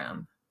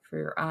Instagram for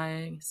your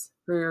eyes,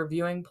 for your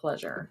viewing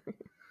pleasure.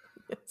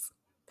 Yes.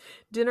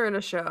 Dinner and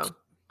a show.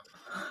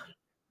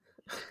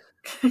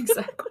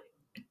 Exactly.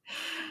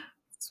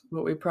 That's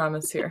what we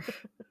promise here.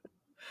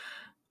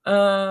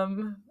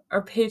 Our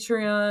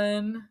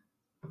Patreon.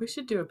 We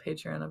should do a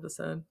Patreon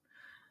episode.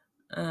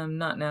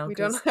 Not now. We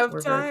don't have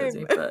we're time. Very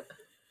busy, but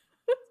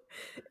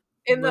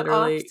in the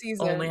off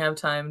season, only have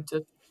time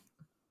to.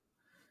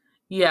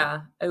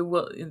 Yeah, I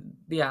will.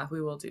 Yeah,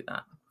 we will do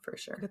that for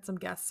sure. Get some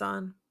guests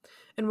on,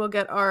 and we'll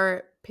get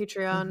our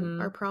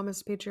Patreon, our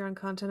promised Patreon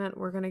content.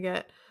 We're gonna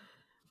get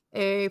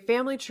a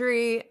family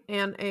tree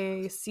and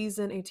a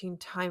season 18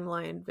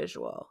 timeline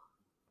visual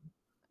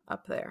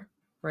up there.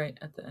 Right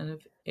at the end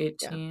of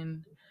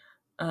 18.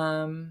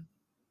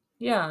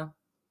 Yeah.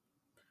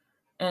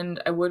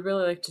 And I would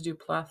really like to do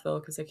Plathville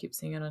because I keep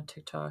seeing it on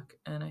TikTok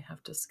and I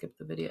have to skip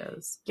the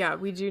videos. Yeah,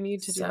 we do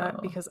need to do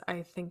that because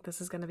I think this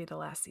is going to be the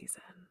last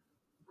season.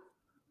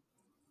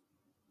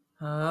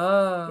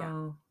 Oh,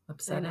 yeah.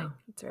 Upsetting. I know.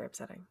 It's very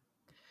upsetting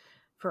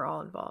for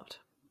all involved.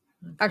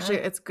 Okay. Actually,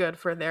 it's good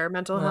for their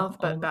mental health,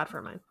 but bad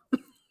for mine.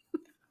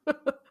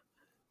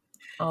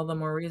 All the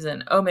more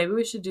reason. Oh, maybe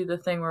we should do the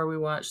thing where we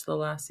watch the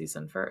last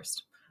season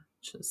first,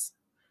 which is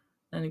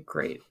a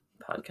great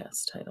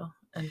podcast title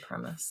and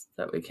premise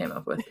that we came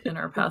up with in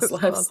our past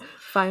lives.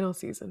 Final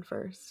season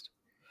first.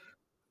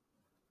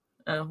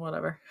 Oh,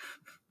 whatever.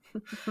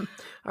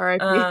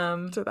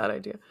 R.I.P. to that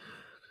idea.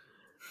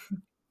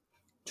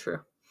 True.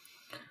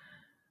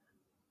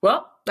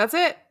 Well, that's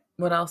it.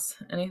 What else?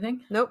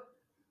 Anything? Nope.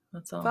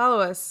 That's all. Follow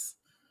us.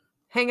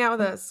 Hang out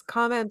with us.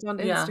 Comment on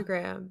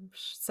Instagram.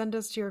 Send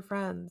us to your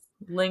friends.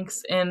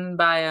 Links in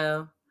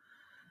bio.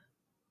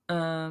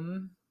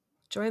 Join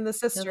the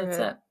sisterhood. Yeah,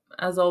 that's it.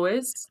 As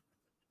always.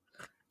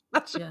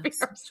 That should be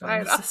our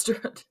join the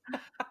sisterhood.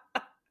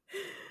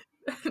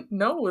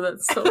 No,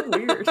 that's so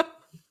weird.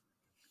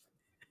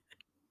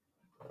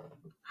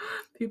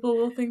 People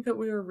will think that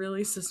we are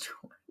really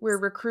sisterhood. We're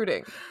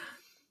recruiting.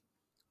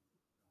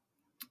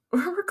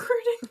 We're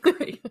recruiting.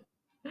 Great.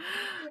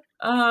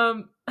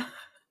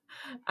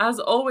 As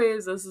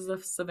always, this is a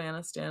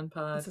Savannah Stan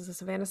pod. This is a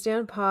Savannah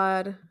Stan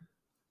pod.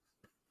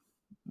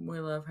 We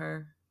love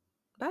her.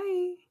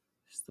 Bye.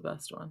 She's the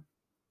best one.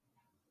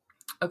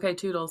 Okay,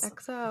 toodles.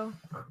 XO.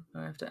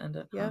 I have to end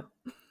it. Yep.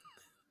 Huh?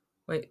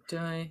 Wait,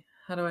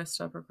 how do I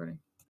stop recording?